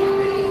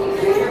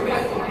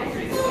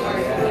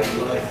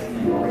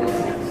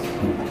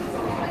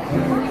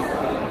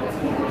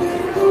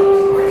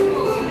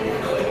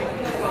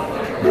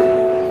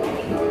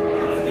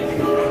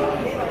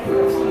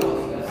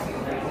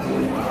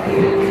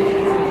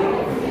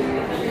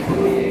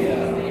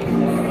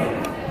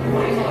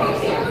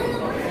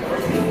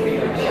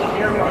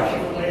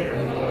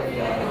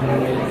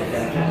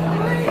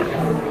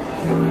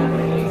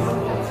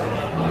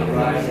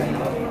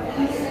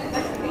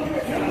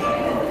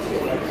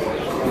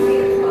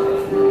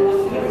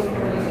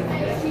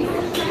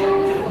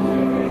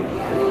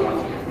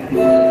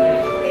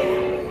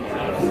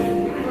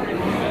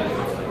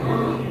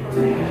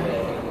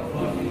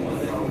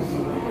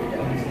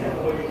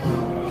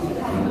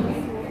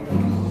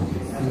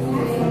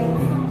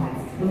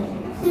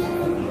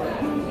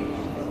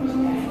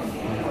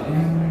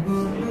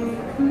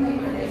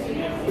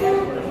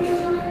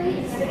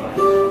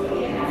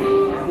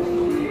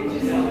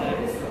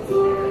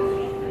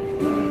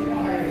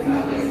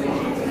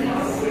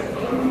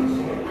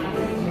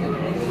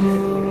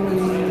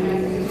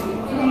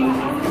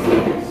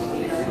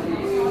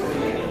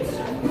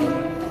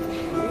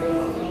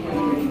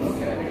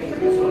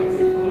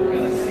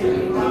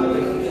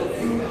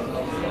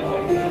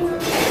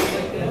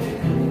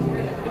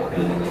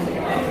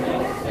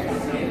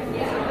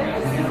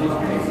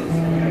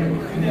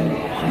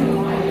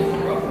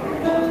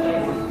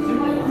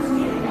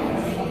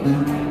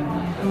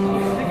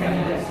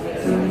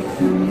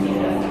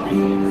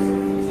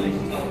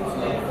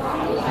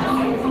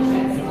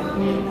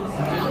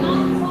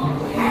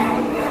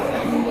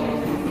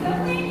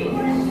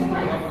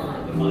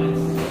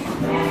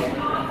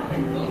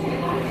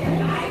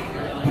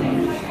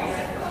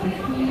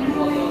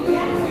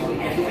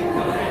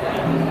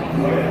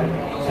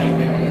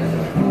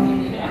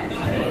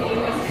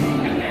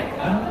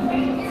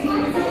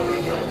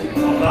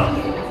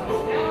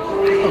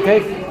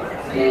 Okay.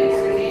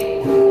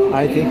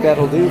 I think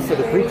that'll do for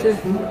the preacher.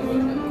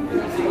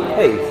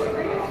 Hey.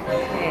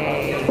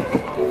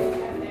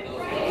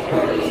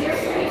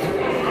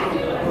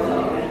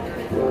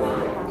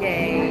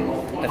 Yay.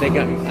 I think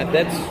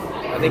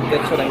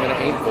that's what I'm going to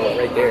aim for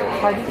right there.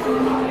 I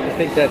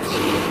think that's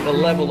the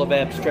level of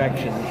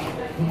abstraction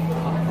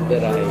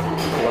that I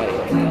like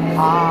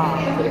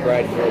for the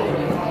bride and groom.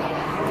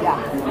 Yeah.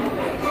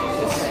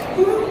 This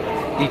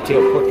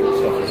detailed portrait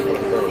stuff is for the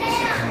birds.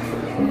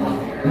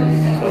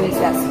 When it's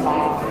that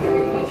small.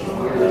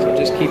 So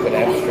just keep it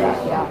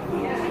abstract. Yeah.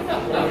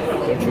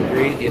 Don't you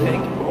agree? Do you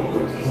think?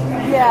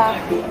 Yeah.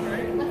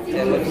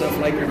 That looks enough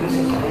like her.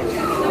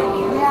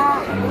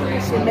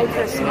 Yeah. Should make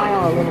her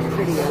smile a little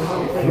prettier, a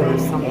little bigger or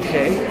something.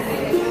 Okay.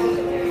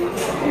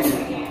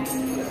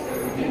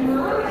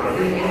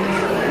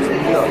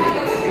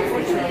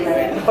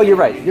 Oh, you're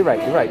right. It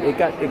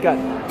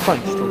got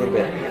punched a little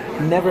bit.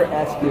 Never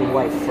ask your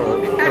wife for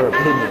her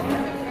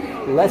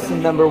opinion.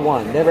 Lesson number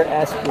 1: never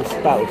ask your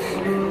spouse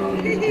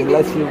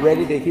unless you're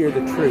ready to hear the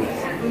truth.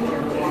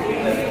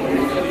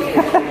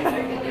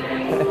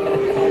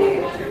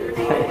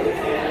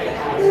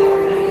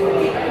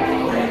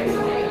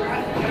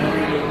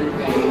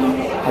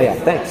 Oh yeah,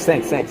 thanks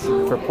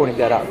for pointing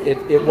that out.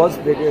 It was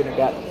bigger and it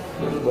got,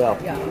 well,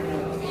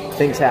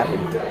 things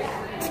happened.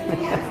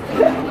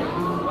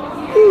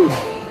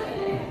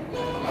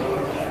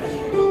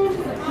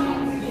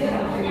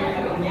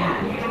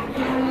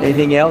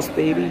 Anything else,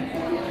 baby?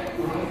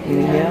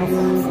 Anything else?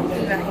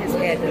 Something about his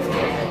head.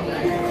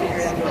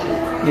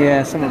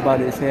 Yeah, something about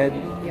his head.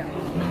 Yeah.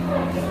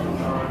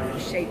 The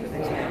shape of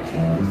his head.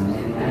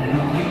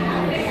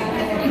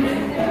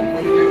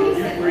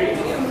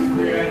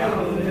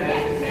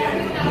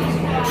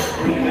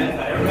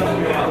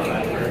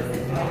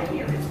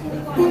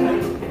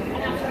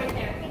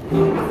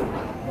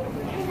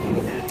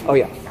 Oh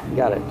yeah,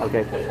 got it.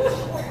 Okay.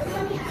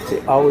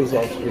 See, always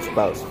ask your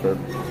spouse for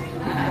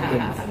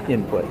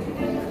input.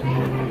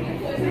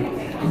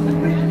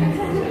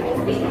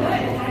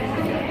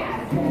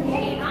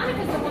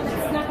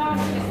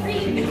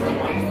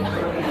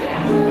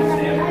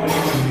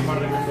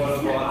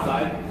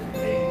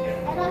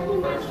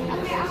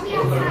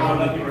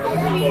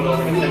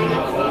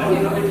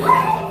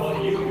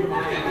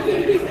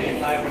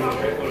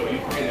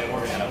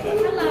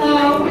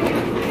 Hello.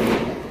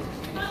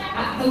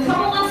 The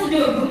couple wants to do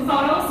a group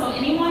photo, so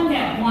anyone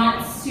that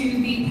wants to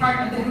be part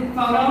of the group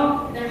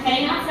photo, they're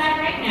heading outside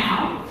right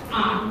now,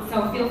 so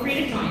feel free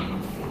to join.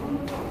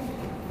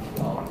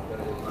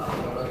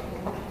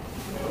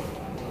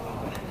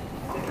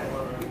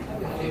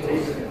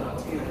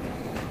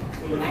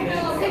 I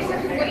know, thanks for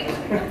waiting.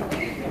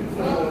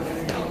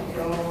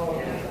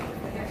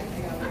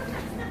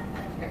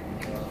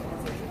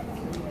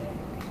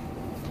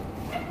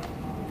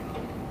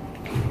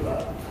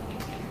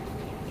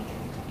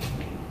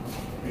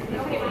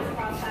 Nobody wants to go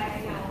outside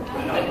right now.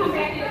 They come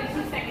back here in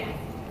 2 seconds.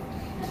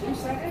 2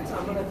 seconds?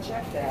 I'm going to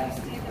check that.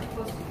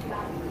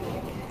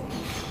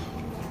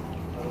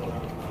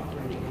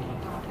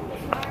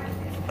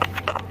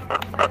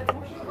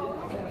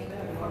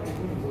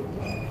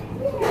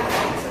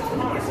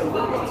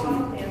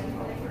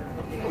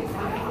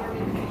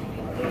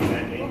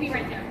 We'll be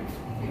right there.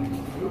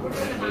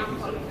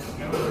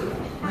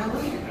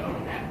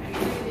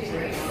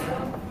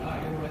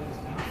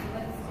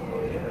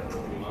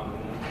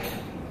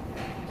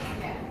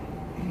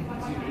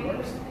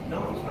 No,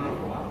 it's not for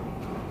a while.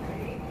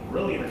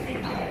 Really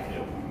entertaining guy,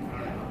 too.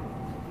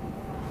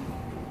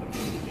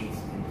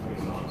 Three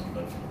songs,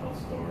 but tell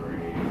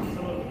stories.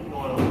 Some of them go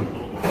on a little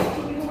bit.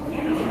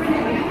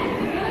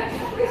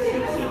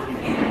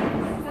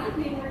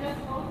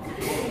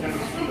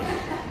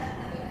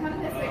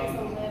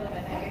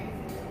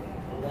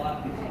 A lot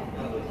of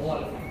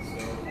things.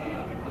 So, I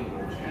play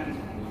more jazz,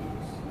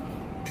 blues,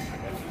 I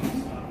got that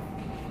stuff.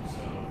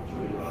 So,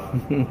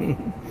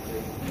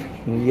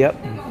 Yep.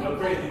 no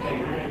crazy thing.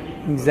 You're going to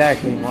keep.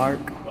 Exactly, Mark.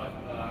 But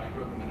I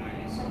grew up in the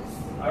 90s. So.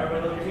 All right,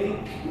 everybody, look at me.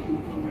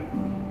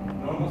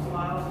 Normal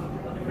smiles.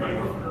 Great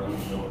work, girls.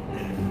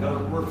 No,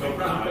 we're big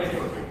round.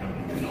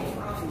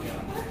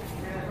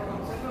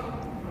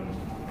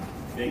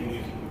 Big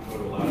music. We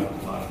put a lot of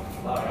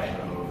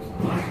shows.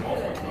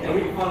 And we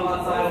can fun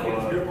outside. If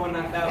the group one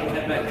knocked out, we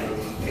head back in.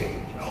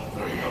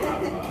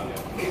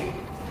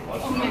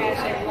 Oh my gosh,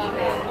 I love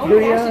it. Oh Do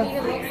my gosh, ya? it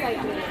even looks like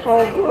me.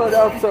 Oh, good.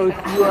 Also,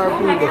 you are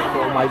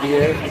beautiful, my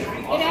dear. It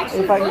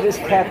actually If I can looks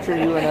just capture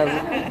you in an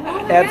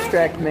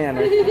abstract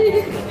manner.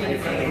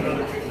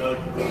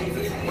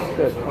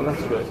 Good. Well,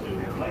 that's good.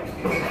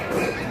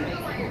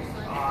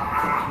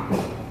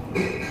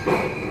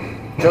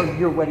 So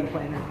you're a wedding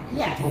planner?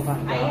 Yes,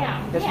 Full-time I job?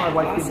 am. Yes, my Yeah.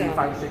 wife gives me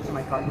 5 or 6 in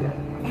my car yet.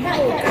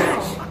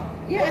 Yes.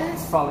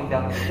 Yes. Falling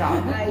down the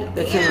shop.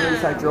 That's the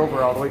reason I drove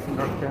her all the way from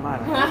North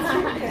Carolina.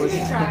 Did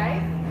you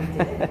try?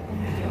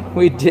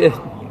 We did.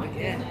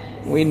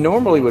 We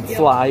normally would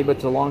fly, but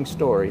it's a long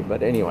story.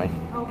 But anyway.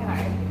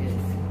 Okay.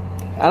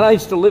 And I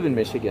used to live in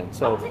Michigan.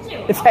 So, Oh, did you?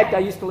 in fact, I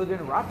used to live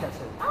in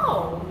Rochester.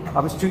 Oh. I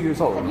was 2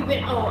 years old. Have you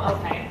been? Oh,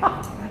 okay.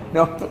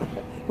 No.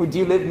 Do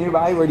you live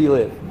nearby? Where do you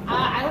live?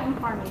 I live in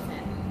Farmington.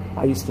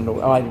 I used to know.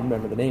 Oh, I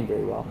remember the name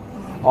very well.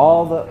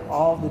 All the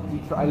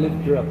Detroit. I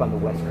grew up on the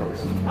West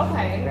Coast.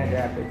 Okay. Grand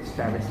Rapids,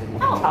 Traverse City,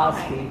 Oh,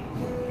 Petoskey,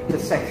 the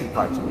sexy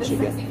parts of The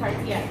Michigan. 60 cards,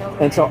 yeah.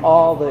 And so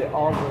all the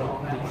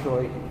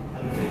Detroit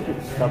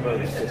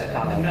suburbs just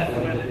kind of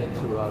blended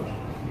into a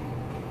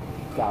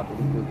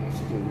gobbledygook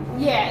stew.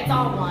 Yeah, it's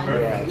all one.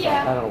 Yeah,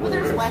 Yeah. I don't know Well, what it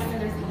there's is. west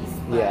and there's east.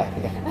 but- Yeah.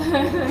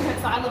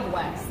 So I live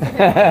west.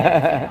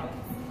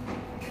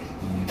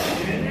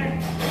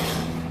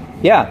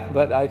 Yeah,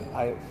 but I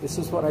this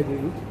is what I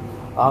do.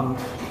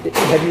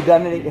 Have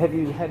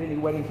you had any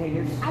wedding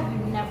caterers? I've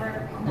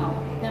never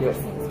Good.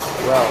 seen this.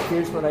 Well,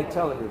 here's what I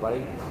tell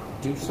everybody.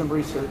 Do some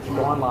research,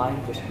 go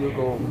online, just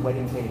Google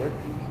wedding caterer,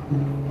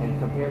 and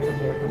compare. And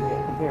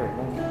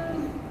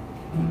then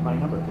keep my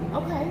number.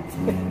 Okay.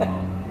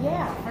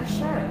 Yeah, for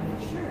sure.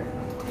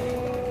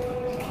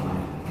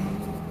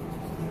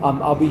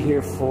 I'll be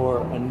here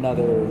for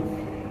another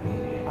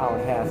hour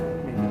and a half,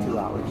 maybe 2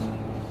 hours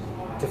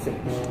to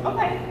finish.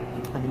 Okay.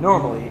 I mean,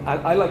 normally,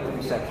 I like the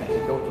reception to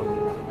go to,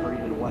 or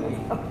even 1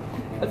 a.m.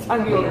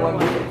 I'm the only one.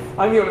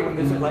 I'm the only one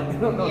that's like,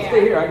 no, Yeah.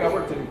 stay here. I got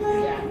work to do.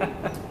 Yeah.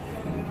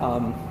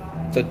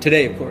 So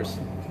today, of course,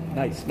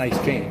 nice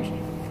change.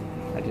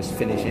 I just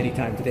finish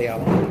anytime today I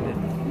want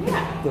and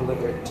Yeah.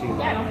 deliver it to. Yeah,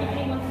 I don't think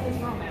anyone's in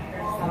this room after,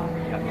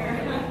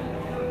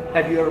 so.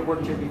 Have you ever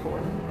worked here before?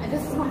 And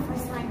this is my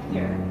first time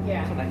here.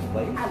 Yeah. It's a nice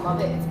place. I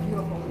love it. It's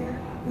beautiful here.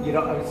 You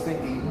know, I was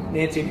thinking,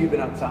 Nancy, have you been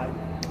outside?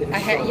 I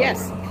had,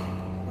 yes.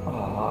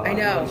 Oh, I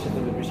know. I should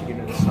live in Michigan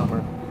in the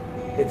summer.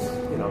 It's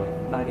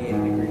 98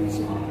 degrees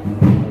in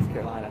North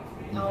Carolina.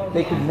 Oh,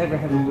 They yeah. could never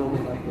have a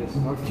building like this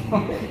in North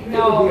Carolina.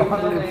 No, It would be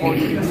 140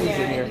 degrees in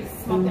yeah, here. it's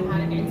smoking hot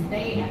in here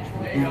today,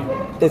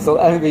 actually. It's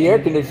the air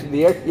conditioning.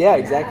 Yeah,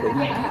 exactly.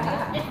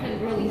 Yeah, it's been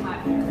really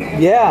hot here.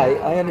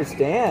 Yeah, I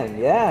understand.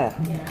 Yeah.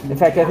 In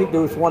fact, I think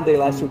there was one day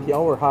last week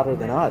y'all were hotter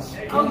than us.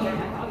 Oh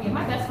yeah.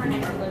 My best friend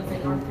actually lives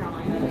in North Carolina.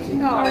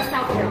 Or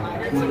South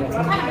Carolina. It's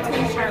kind of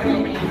between Charlotte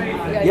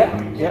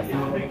and Yep.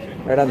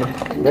 Right on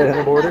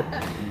the border.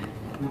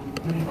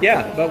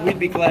 Yeah, but we'd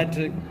be glad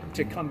to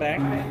come back.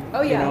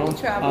 Oh, yeah, we'll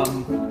travel.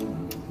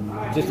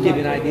 Just to give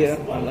you an idea.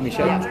 Let me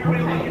show you.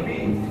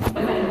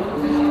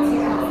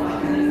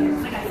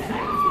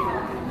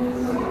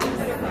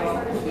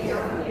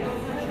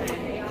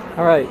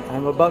 All right,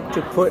 I'm about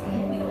to put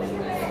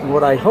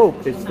what I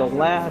hope is the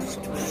last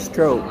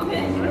stroke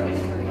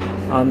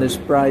on this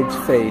bride's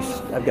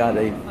face. I've got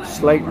a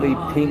slightly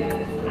pink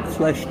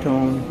flesh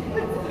tone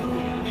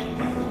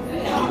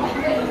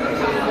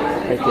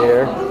right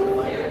there.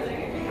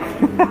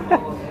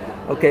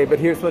 Okay, but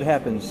here's what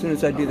happens. As soon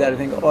as I do that, I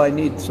think, oh, I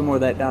need some more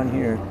of that down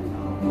here.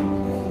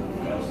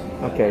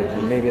 Okay,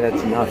 maybe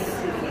that's enough.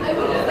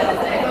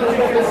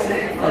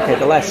 Okay,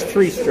 the last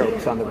 3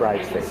 strokes on the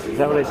bride's face. Is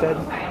that what I said?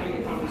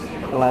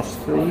 The last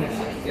 3?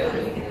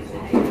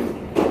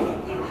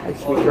 Hi,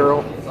 sweet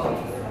girl.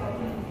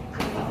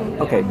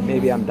 Okay,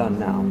 maybe I'm done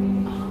now.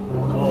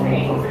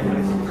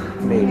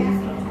 Maybe.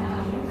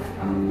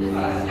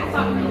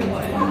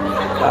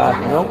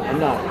 No, I'm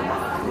not.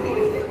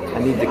 I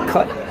need to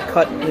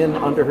cut in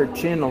under her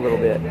chin a little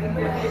bit.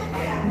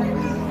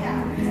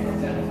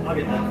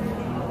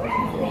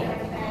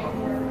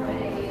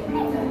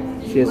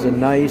 She has a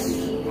nice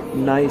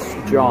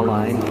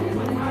jawline,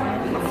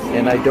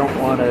 and I don't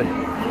want to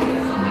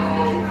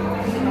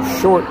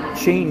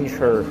shortchange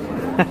her.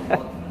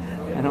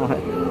 I don't want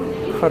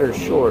to cut her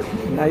short.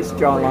 Nice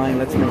jawline.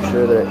 Let's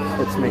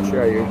make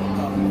sure I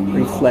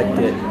reflect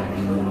it.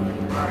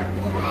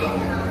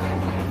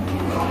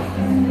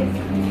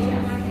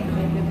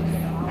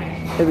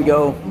 There we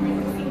go.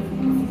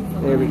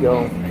 There we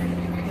go.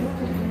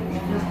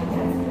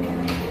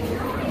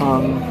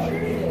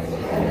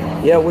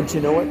 Yeah, once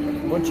you know it,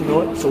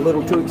 it's a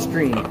little too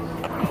extreme.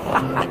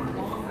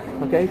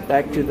 Okay,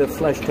 back to the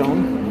flesh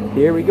tone.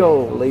 Here we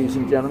go, ladies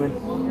and gentlemen.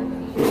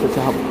 This is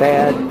how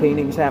bad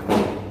paintings happen.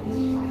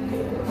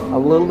 A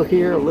little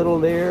here, a little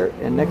there,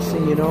 and next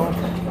thing you know,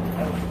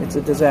 it's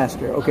a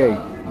disaster. Okay.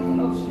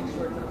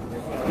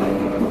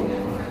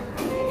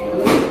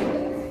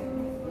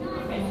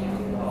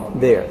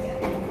 There.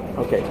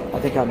 Okay, I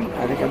think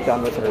I'm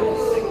done with her.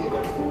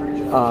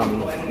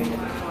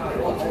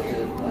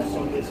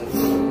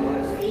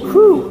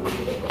 Whew.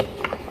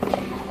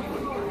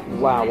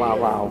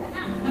 Wow.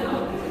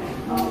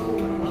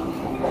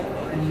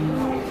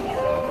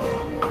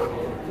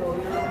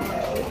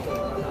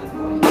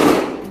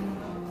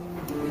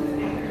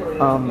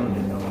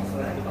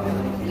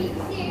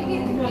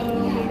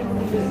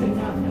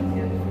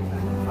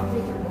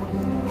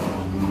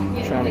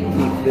 Trying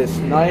keep this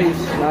nice.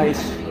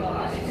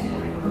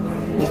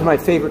 These are my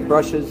favorite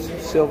brushes,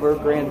 Silver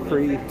Grand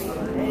Prix.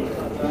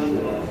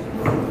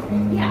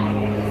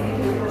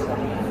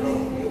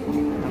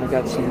 I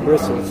got some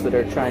bristles that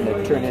are trying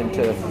to turn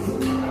into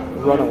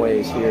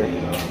runaways here.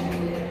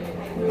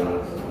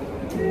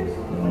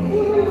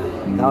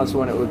 Now's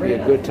when it would be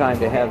a good time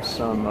to have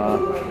some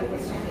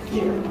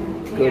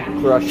good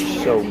brush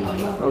soap.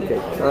 Okay,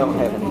 I don't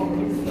have any.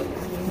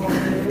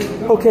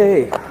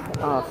 Okay,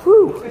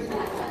 whew.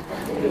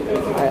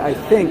 I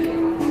think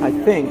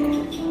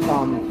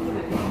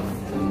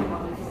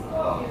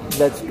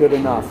that's good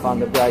enough on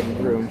the bride and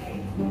groom.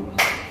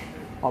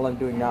 All I'm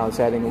doing now is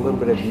adding a little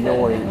bit of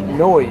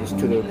noise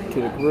to the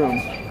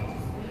groom,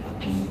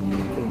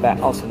 to the back,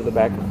 also to the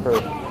back of her.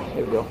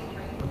 There we go.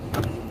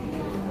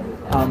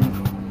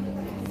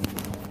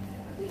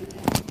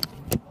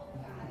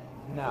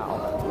 Now,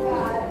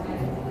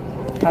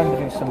 time to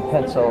do some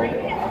pencil here,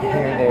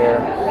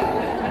 there,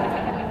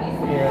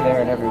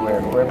 and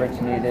everywhere, wherever it's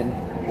needed.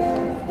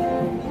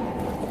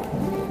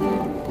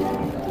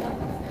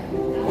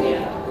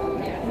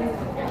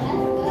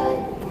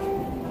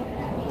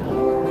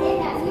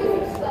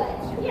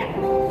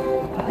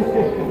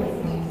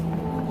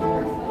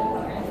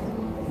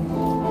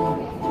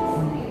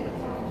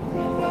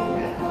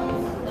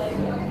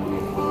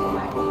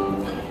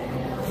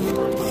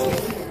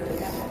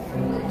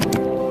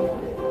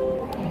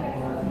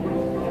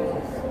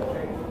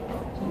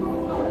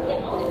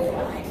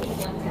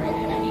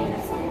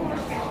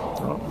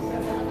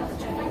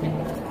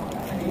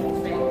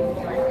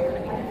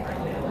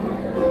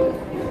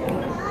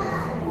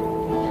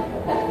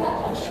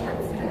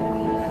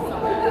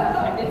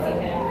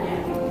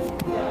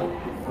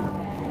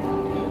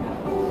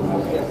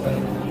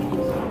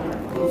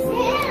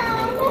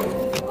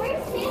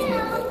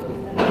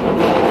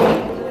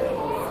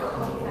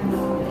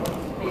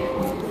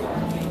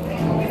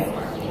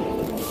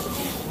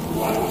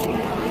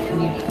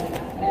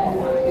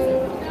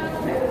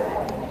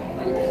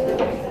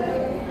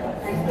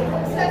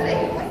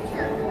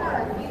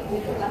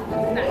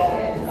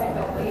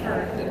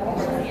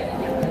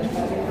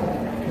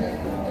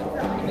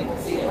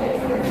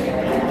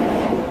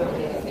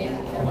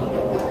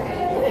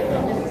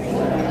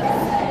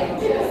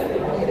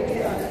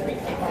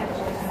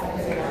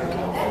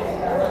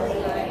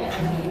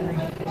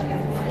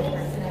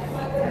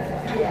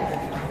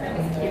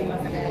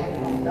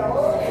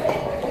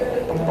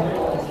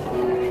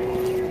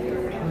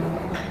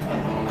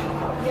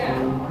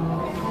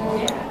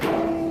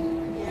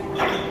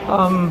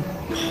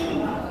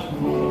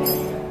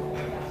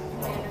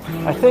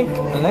 I think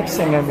the next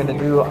thing I'm going to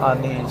do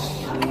on these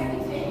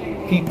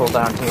people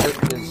down here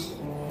is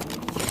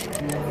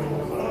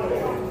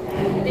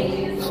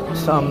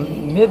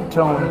some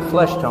mid-tone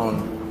flesh tone.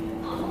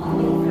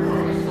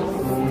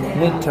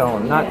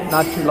 Mid-tone,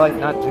 not too light,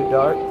 not too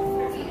dark.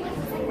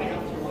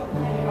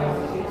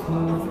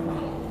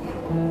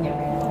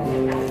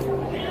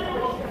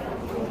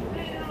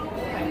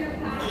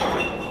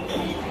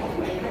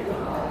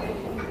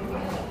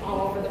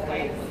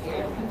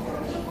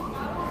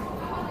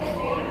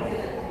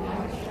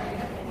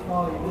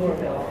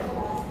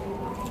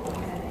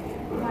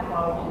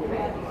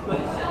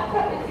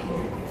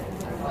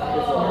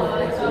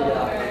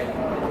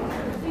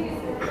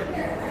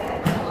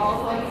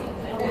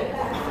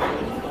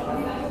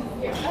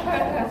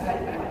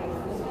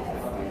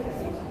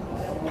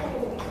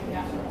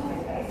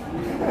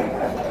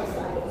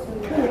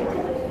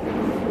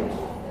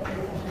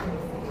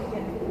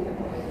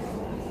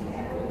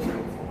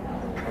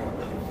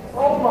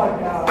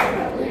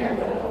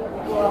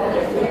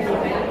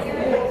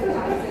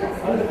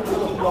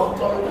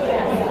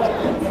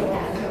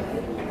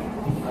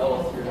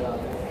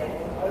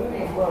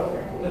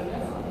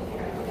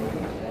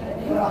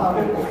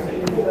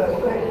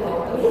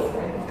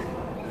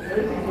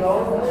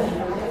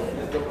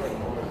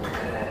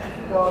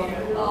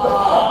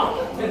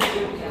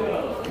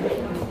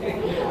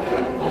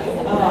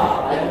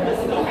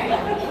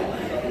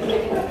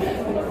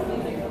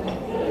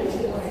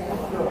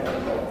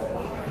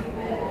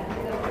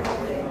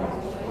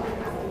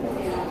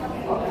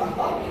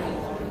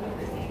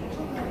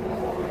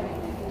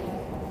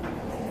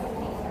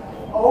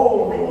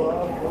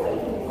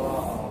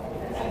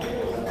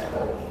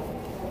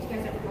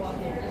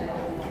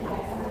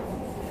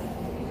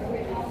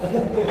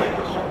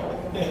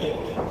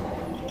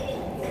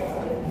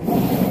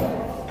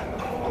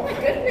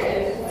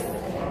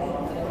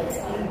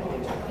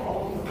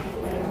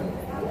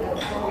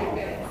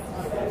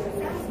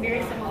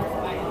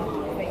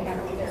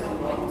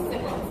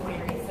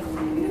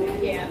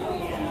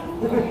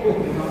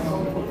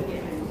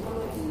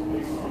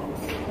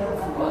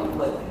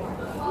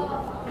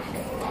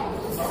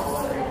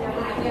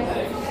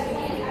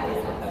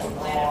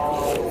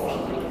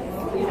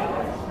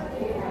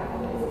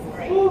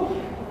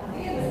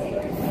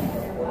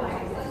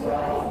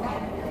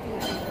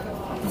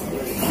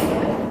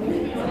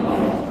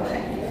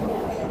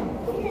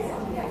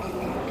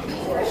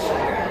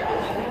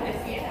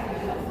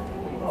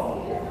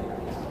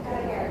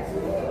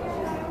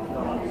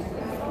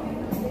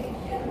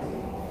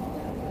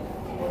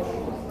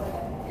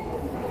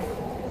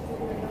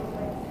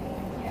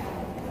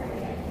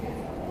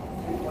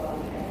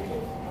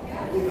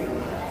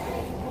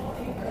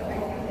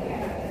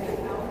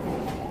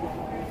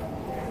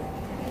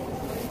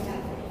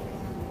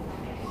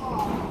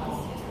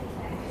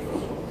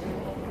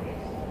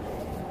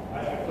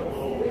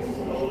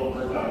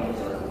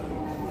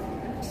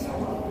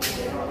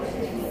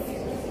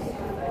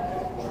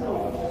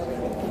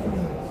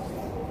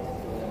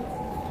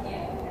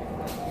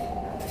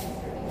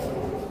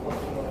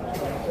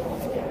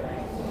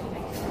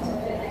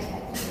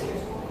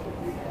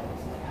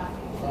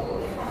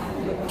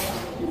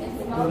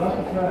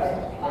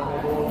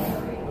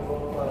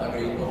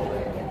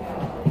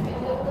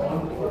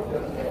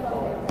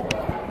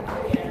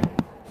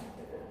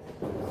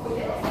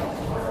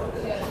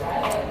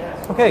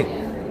 Okay,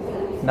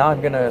 now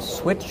I'm going to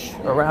switch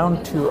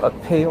around to a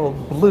pale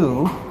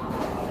blue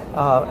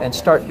and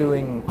start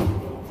doing,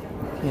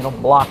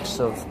 blocks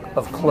of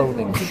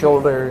clothing,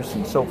 shoulders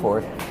and so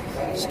forth,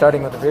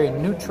 starting with a very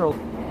neutral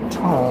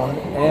tone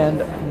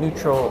and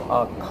neutral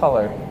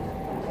color.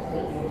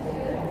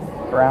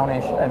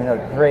 Brownish, a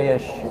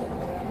grayish,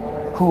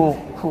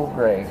 cool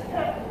gray.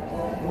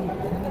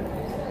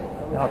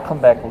 And I'll come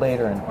back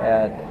later and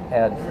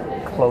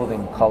add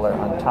clothing color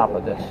on top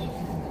of this.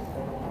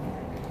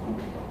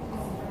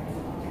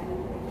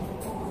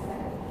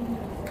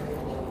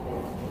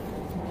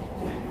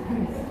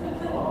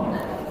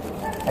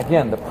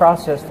 Again, the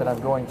process that I'm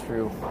going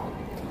through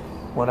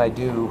when I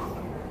do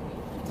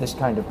this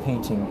kind of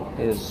painting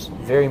is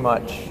very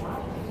much,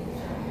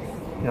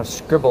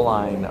 scribble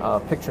line,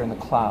 picture in the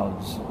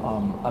clouds.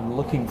 I'm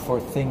looking for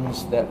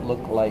things that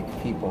look like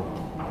people.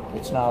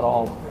 It's not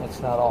all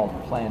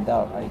planned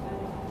out.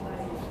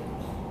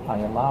 I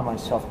allow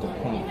myself to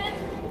paint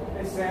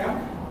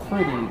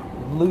pretty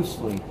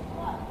loosely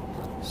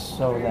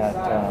so that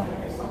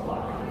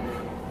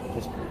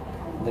just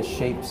the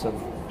shapes of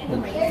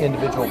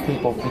individual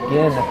people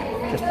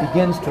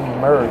begins to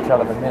emerge out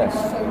of the mist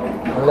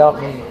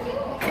without me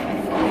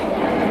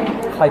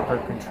hyper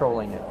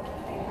controlling it,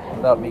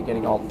 without me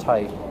getting all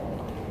tight.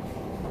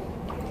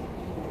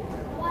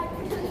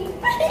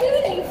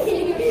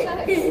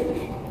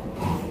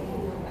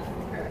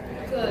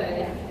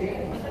 Good.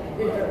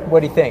 What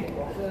do you think?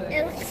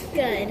 It looks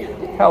good.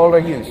 How old are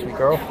you, sweet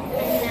girl?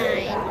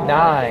 9.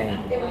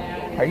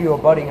 9. Are you a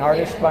budding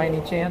artist by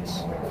any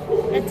chance?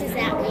 What does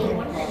that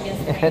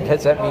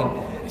mean?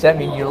 Does that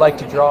mean you like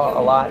to draw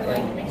a lot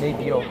and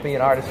maybe you'll be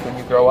an artist when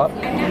you grow up?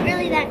 I'm not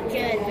really that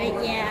good,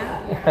 but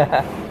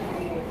yeah.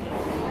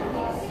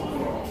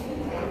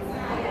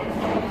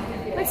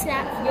 What's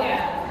that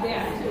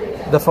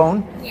for? The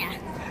phone? Yeah.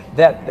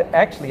 That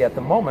actually at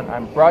the moment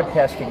I'm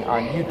broadcasting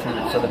on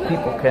YouTube so that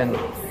people can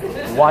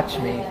watch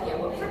me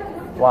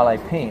while I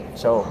paint.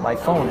 So my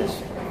phone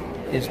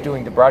is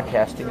doing the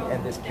broadcasting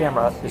and this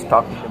camera is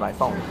talking to my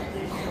phone.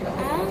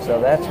 So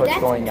that's what's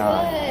going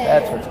on.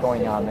 That's what's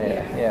going on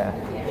there. Yeah.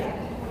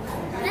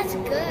 That's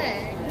good.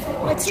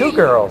 There's two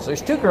girls.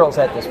 There's 2 girls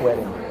at this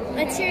wedding.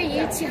 What's your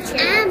YouTube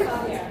channel?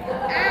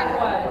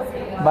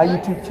 My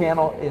YouTube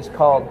channel is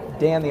called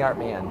Dan the Art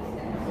Man.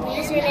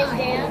 Is your name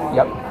Dan?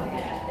 Yep.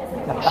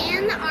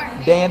 Dan the Art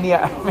Man. Dan the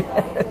Art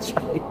Man. That's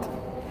right.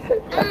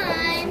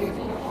 I'm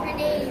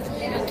Renee's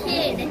little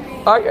kid.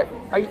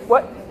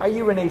 Are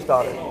you Renee's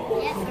daughter?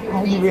 Yes.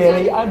 Are you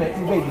really? I met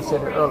your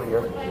babysitter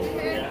earlier.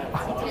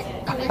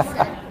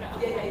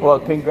 Well,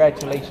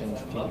 congratulations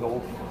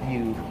to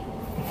you.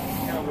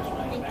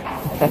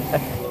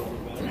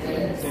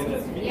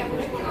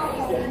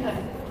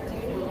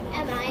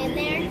 Am I in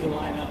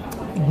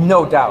there?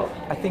 No doubt.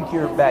 I think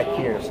you're back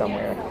here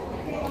somewhere.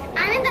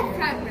 I'm in the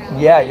front row.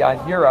 Yeah,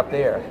 you're up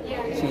there.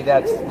 See,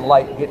 that's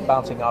light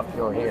bouncing off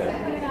your hair.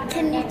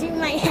 Can you do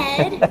my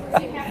head?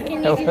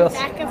 Can you do the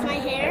back of my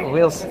hair?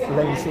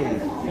 Let me see.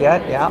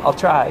 Yeah, I'll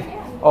try.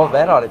 Oh,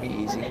 that ought to be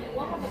easy.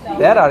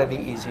 That ought to be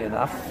easy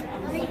enough.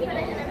 Let me put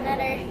it in a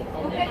better...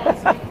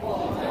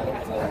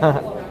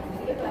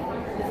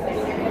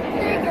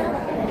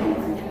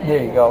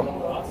 There you go.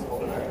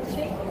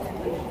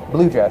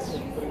 Blue dress.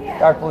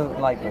 Dark blue and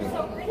light blue.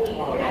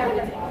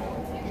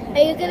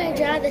 Are you going to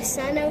draw the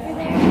sun over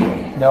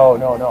there? No.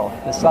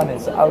 The sun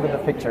is out of the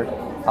picture.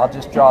 I'll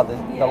just draw the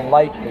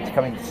light that's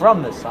coming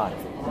from the sun.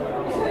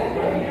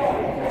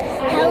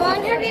 How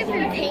long have you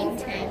been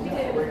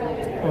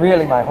painting?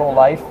 Really, my whole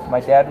life. My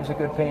dad was a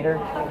good painter.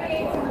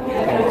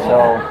 And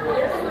so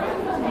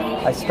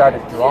I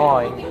started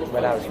drawing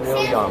when I was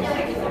real young.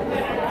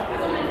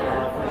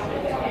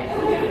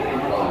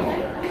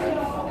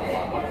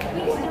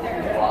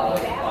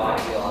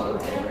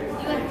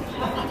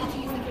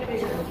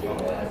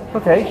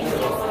 Okay,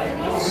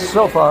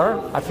 so far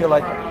I feel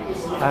like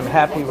I'm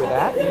happy with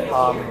that.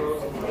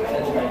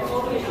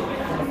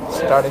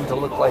 Starting to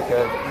look like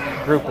a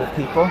group of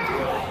people.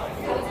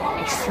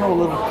 It's so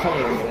little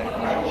color in it.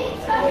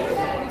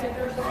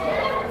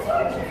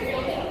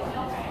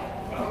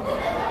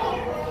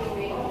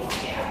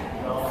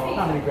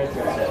 How many red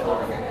dresses? I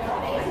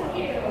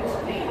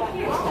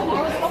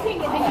was hoping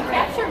that you could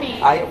capture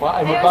me. I'm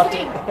about to.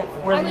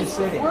 Where are you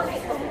sitting?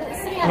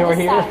 You were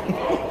here?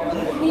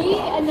 Me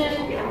and then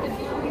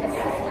the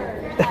sister.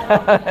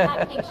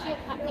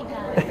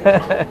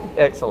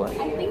 Excellent.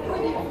 I think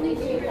we're the only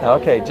 2.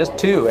 Okay, just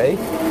 2, eh?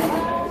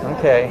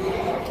 Okay.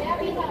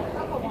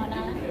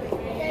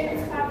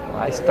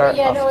 I start.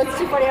 Yeah, no, it's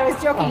too funny. I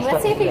was joking.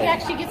 Let's see if he yeah.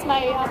 actually gets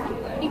my.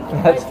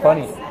 That's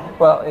funny.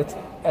 Well, it's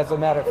as a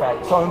matter of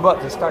fact. So I'm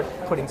about to start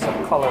putting some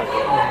color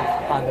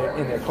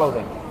in their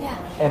clothing. Yeah.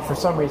 And for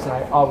some reason,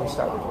 I always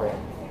start with red.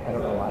 I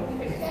don't know why.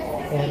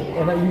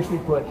 And I usually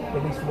put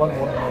at least one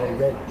woman in a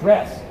red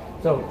dress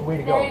So, way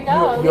to go. There you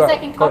go. At least I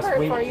can cover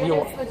it for you.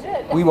 It's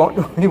legit. We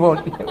won't we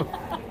won't be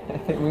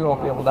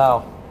able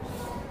now.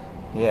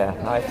 Yeah,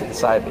 now I have to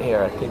decide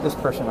here. Okay, this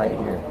person right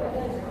here.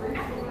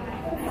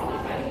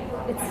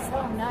 It's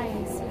so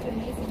nice. It's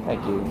amazing.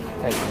 Thank you.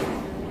 Thank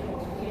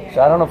you.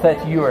 So I don't know if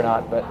that's you or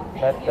not, but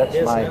that's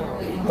my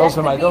those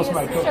are my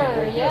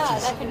sister. Yeah,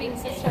 that could be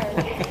his sister.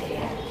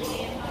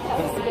 That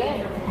was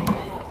good.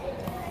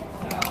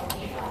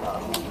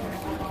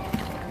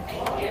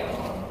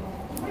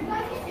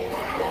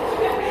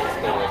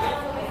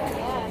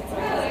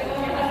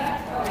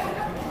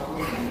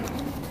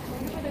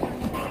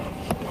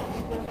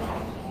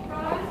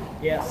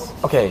 Yes.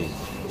 Okay,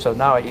 so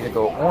now I either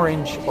go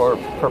orange or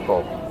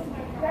purple.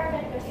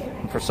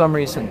 And for some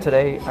reason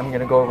today, I'm going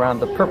to go around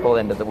the purple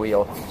end of the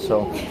wheel.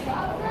 So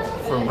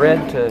from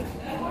red to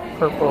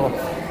purple.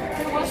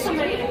 There was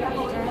somebody in a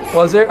purple dress.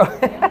 Was there?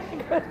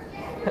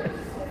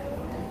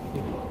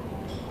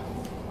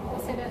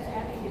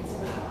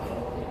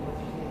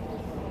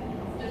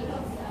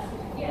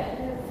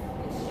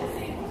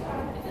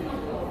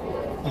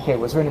 Okay,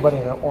 was there anybody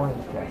in an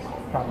orange dress?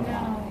 Probably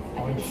not.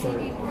 Orange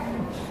shirt.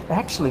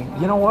 Actually,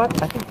 you know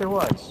what? I think there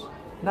was.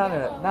 Not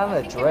in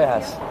a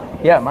dress.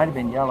 Yeah, it might have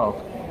been yellow.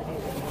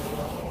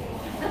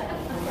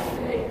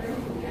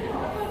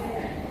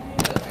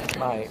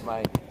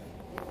 My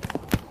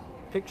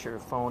picture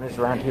phone is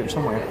around here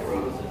somewhere.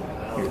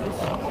 Here it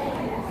is.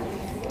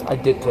 I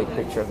did take a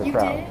picture of the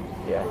crowd.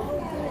 Did? Yeah.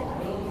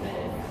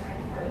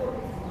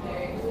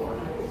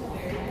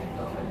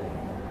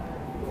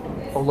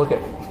 Oh, look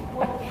at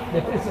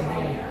there's a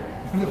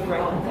man with a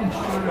bright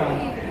shirt on,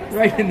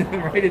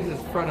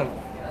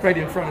 right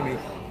in front of me.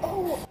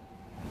 Oh.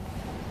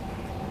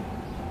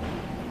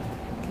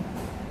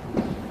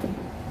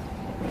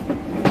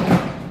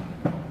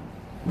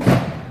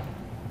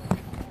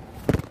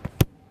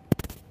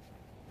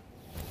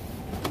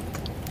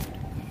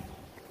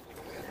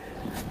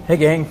 Hey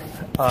gang,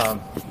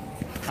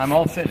 I'm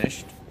all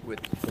finished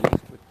with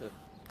the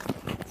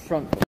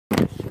front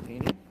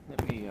painting.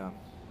 Let me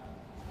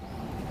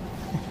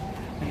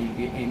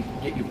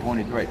get you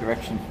pointed the right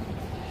direction.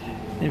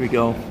 There we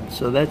go.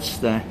 So that's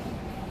the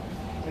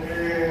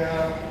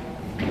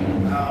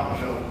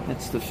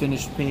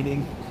finished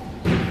painting.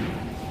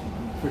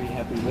 I'm pretty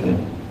happy with it.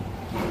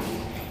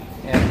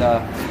 And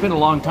it's been a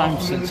long time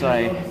since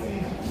I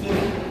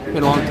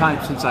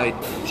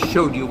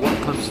showed you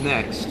what comes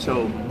next.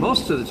 So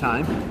most of the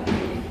time,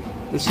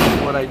 this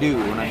is what I do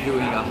when I'm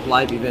doing a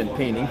live event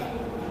painting.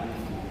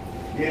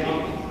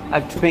 I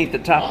have to paint the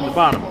top and the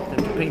bottom, I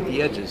have to paint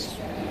the edges.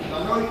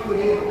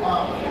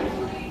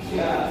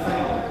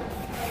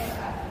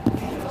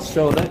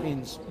 So that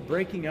means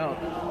breaking out,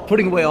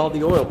 putting away all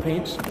the oil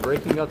paints,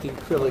 breaking out the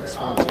acrylics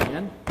once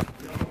again.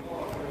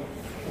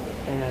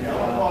 And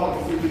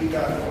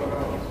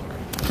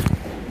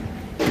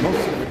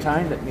most of the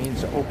time that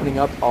means opening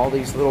up all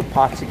these little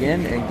pots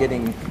again and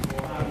getting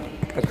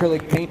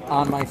acrylic paint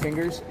on my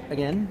fingers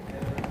again.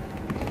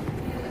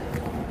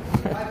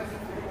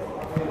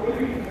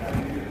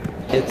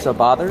 It's a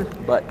bother,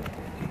 but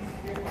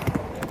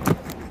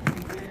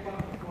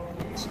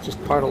it's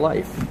just part of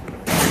life.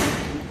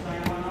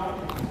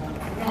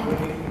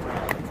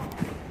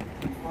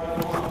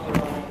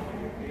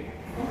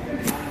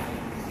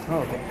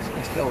 Okay,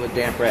 I still have a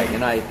damp rag,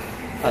 and I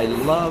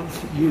love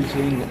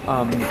using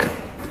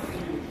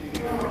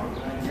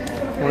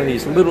one of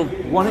these little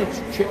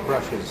 1-inch chip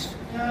brushes.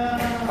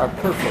 Are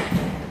perfect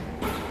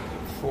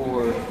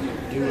for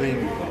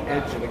doing the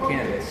edge of a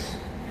canvas.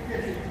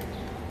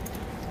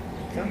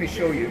 Let me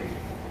show you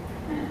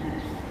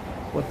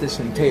what this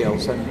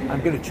entails.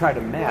 I'm going to try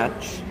to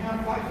match.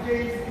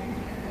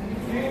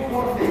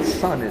 The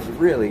sun is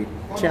really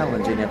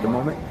challenging at the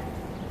moment.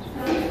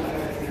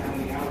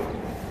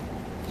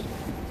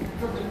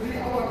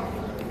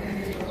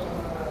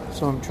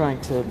 So I'm trying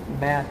to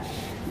match,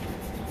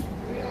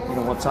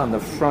 what's on the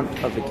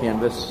front of the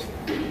canvas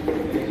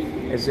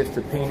as if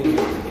the painting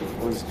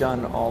was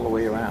done all the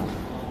way around.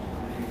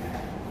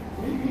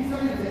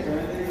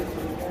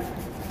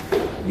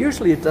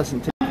 Usually it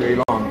doesn't take very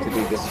long to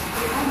do this,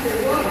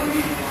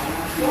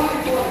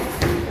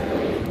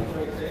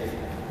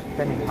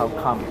 depending how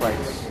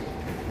complex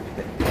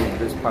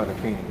this part of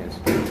the painting is.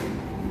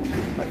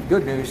 But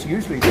good news,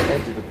 usually the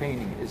edge of the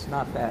painting is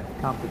not that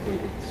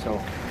complicated,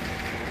 so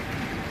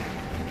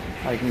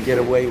I can get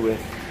away with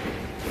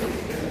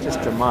just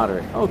a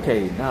moderate.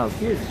 Okay, now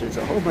there's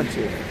a whole bunch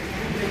of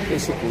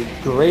basically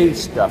gray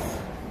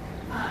stuff.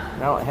 I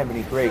don't have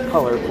any gray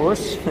color, of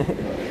course,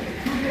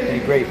 any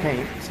gray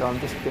paint, so I'm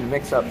just going to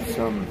mix up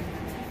some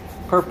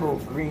purple,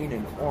 green,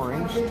 and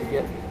orange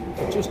to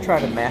just try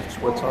to match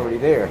what's already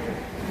there.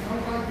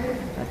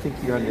 I think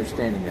you're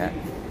understanding that.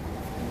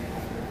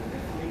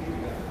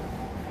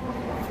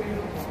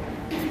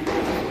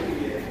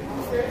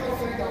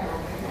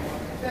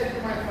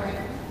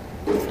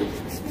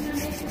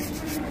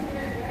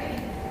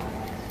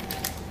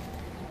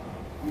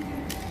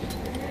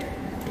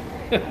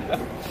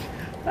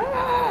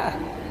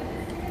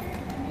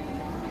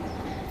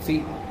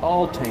 Feet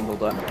all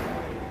tangled up.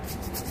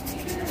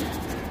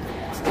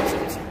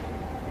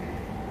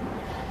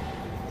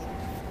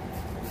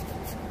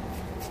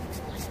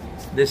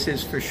 This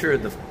is for sure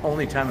the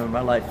only time in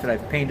my life that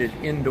I've painted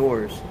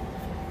indoors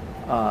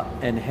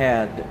and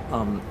had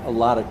a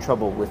lot of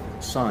trouble with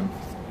sun.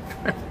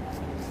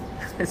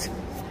 Because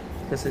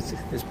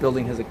this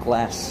building has a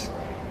glass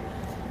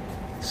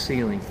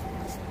ceiling.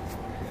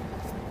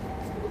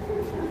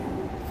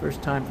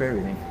 First time for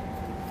everything.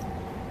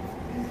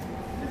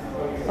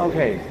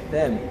 Okay,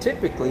 then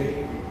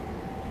typically,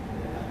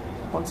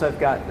 once I've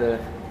got the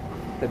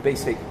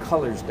basic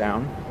colors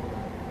down,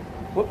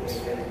 whoops,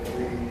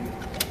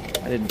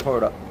 I didn't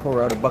pour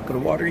out a bucket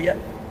of water yet.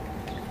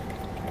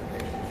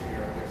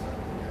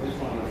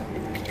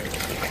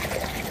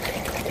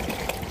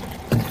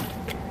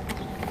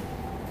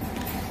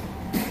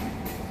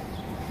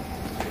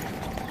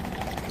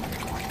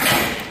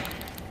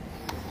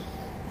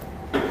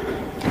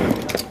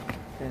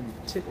 And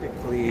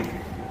typically,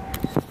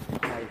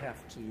 I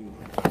have to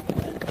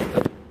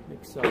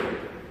mix up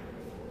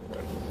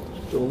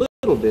a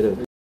little bit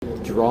of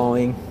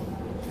drawing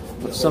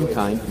of some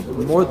kind.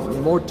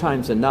 More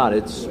times than not,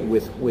 it's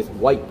with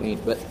white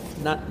paint, but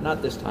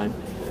not this time.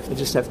 I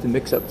just have to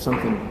mix up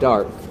something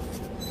dark.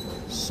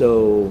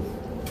 So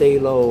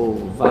phthalo,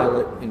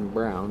 violet, and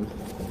brown.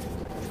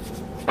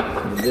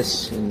 And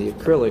this in the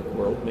acrylic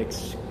world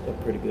makes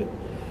it pretty good.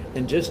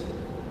 And just,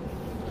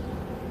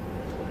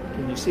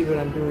 can you see what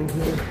I'm doing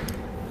here?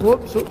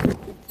 Whoops.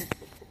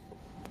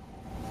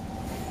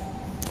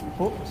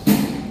 Whoops.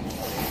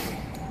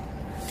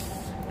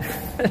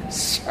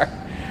 Sorry.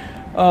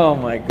 Oh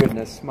my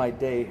goodness, my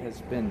day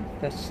has been,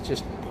 that's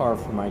just par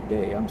for my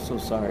day. I'm so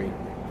sorry.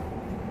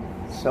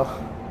 So,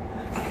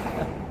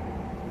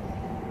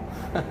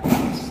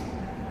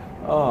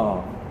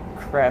 oh,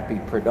 crappy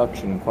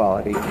production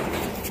quality.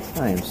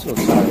 I am so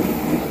sorry.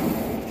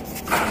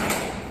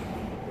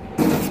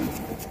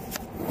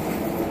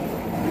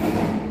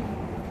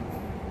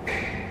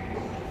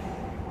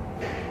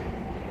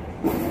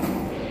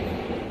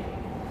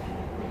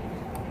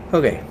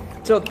 Okay.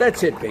 So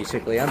that's it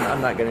basically.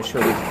 I'm not going to show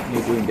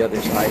you doing the other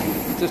side.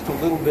 Just a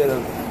little bit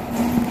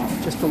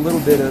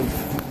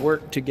of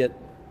work to get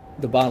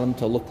the bottom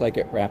to look like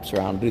it wraps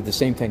around. Do the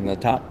same thing on the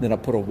top. Then I'll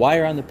put a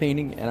wire on the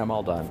painting and I'm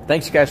all done.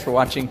 Thanks guys for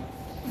watching.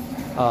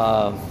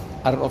 I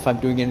don't know if I'm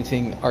doing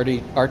anything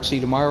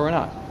artsy tomorrow or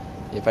not.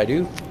 If I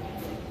do,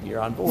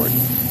 you're on board.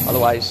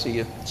 Otherwise, see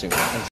you soon. Thanks.